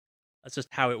 That's just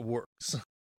how it works.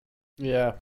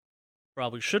 Yeah.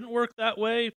 Probably shouldn't work that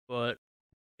way, but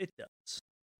it does.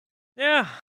 Yeah,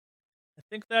 I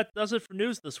think that does it for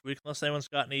news this week, unless anyone's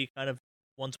got any kind of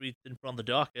ones we didn't put on the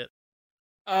docket.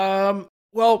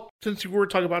 Well, since we were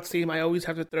talking about Steam, I always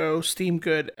have to throw Steam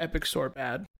good, Epic Store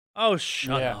bad. Oh,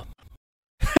 shut up.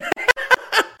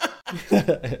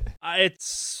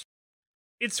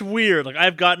 It's weird. Like,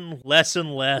 I've gotten less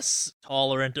and less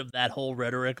tolerant of that whole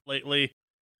rhetoric lately,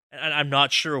 and I'm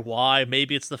not sure why.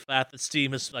 Maybe it's the fact that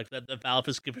Steam is like that Valve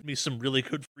has given me some really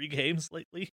good free games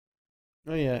lately.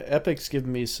 Oh yeah, Epic's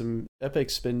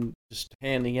been just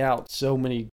handing out so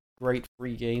many great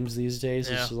free games these days.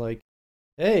 Yeah. It's like,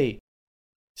 hey,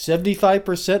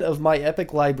 75% of my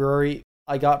Epic library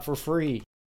I got for free.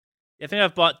 I think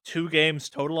I've bought 2 games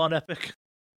total on Epic.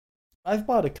 I've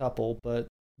bought a couple, but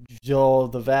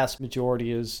the vast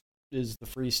majority is the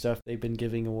free stuff they've been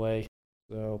giving away.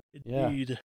 So,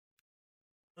 Indeed.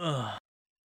 Yeah.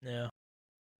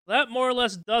 That more or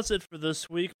less does it for this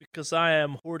week, because I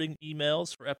am hoarding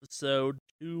emails for episode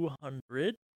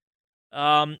 200.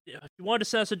 If you wanted to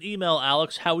send us an email,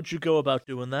 Alex, how would you go about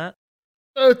doing that?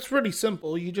 It's really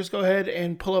simple. You just go ahead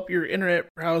and pull up your internet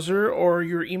browser or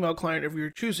your email client if you're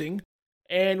choosing.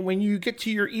 And when you get to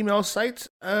your email site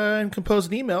and compose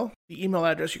an email, the email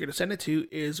address you're going to send it to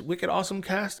is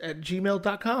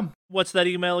wickedawesomecast@gmail.com. What's that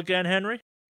email again, Henry?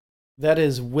 That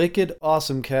is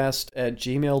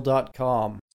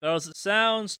wickedawesomecast@gmail.com. As it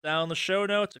sounds, down the show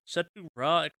notes,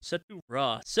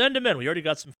 etc. Send them in. We already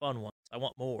got some fun ones. I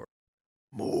want more.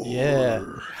 Yeah.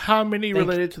 How many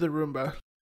related to the Roomba?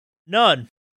 None.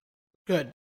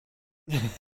 Good.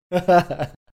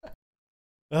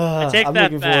 I take I'm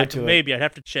that looking back. forward to it. Maybe I'd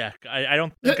have to check. I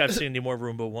don't think I've seen any more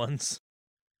Roomba ones.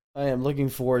 I am looking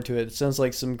forward to it. It sounds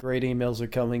like some great emails are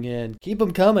coming in. Keep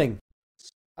them coming.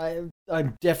 I'm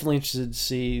definitely interested to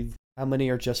see how many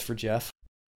are just for Jeff.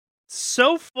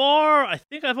 So far, I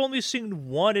think I've only seen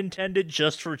one intended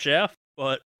just for Jeff,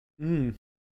 but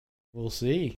we'll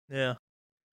see. Yeah.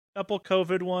 Couple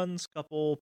COVID ones,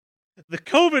 The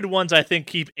COVID ones, I think,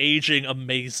 keep aging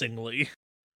amazingly.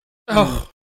 Oh,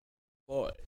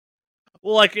 boy.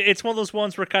 Well, like, it's one of those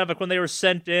ones where kind of like when they were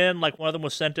sent in, like one of them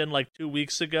was sent in like 2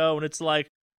 weeks ago, and it's like,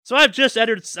 so I've just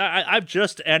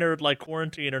entered like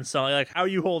quarantine or something. Like, how are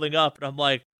you holding up? And I'm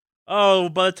like, oh,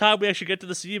 by the time we actually get to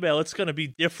this email, it's gonna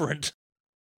be different.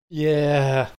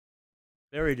 Yeah.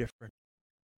 Very different.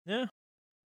 Yeah.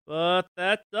 But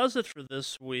that does it for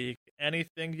this week.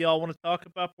 Anything y'all want to talk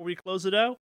about before we close it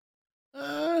out?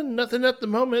 Nothing at the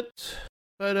moment.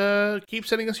 But keep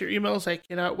sending us your emails. I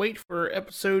cannot wait for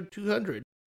episode 200.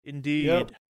 Indeed.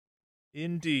 Yep.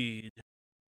 Indeed.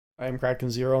 I'm Kraken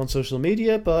Zero on social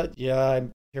media, but yeah,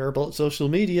 I'm terrible at social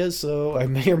media, so I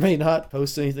may or may not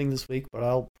post anything this week, but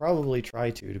I'll probably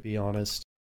try to be honest.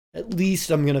 At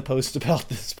least I'm going to post about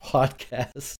this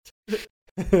podcast.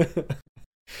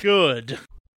 Good.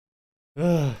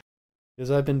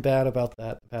 Because I've been bad about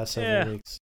that the past several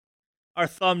weeks. Our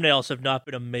thumbnails have not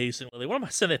been amazing lately. What am I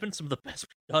saying? They've been some of the best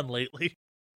we've done lately.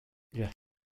 Yeah.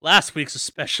 Last week's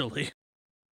especially.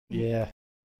 Yeah.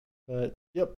 But,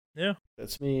 yep. Yeah.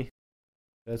 That's me.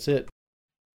 That's it.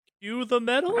 Cue the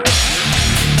metal.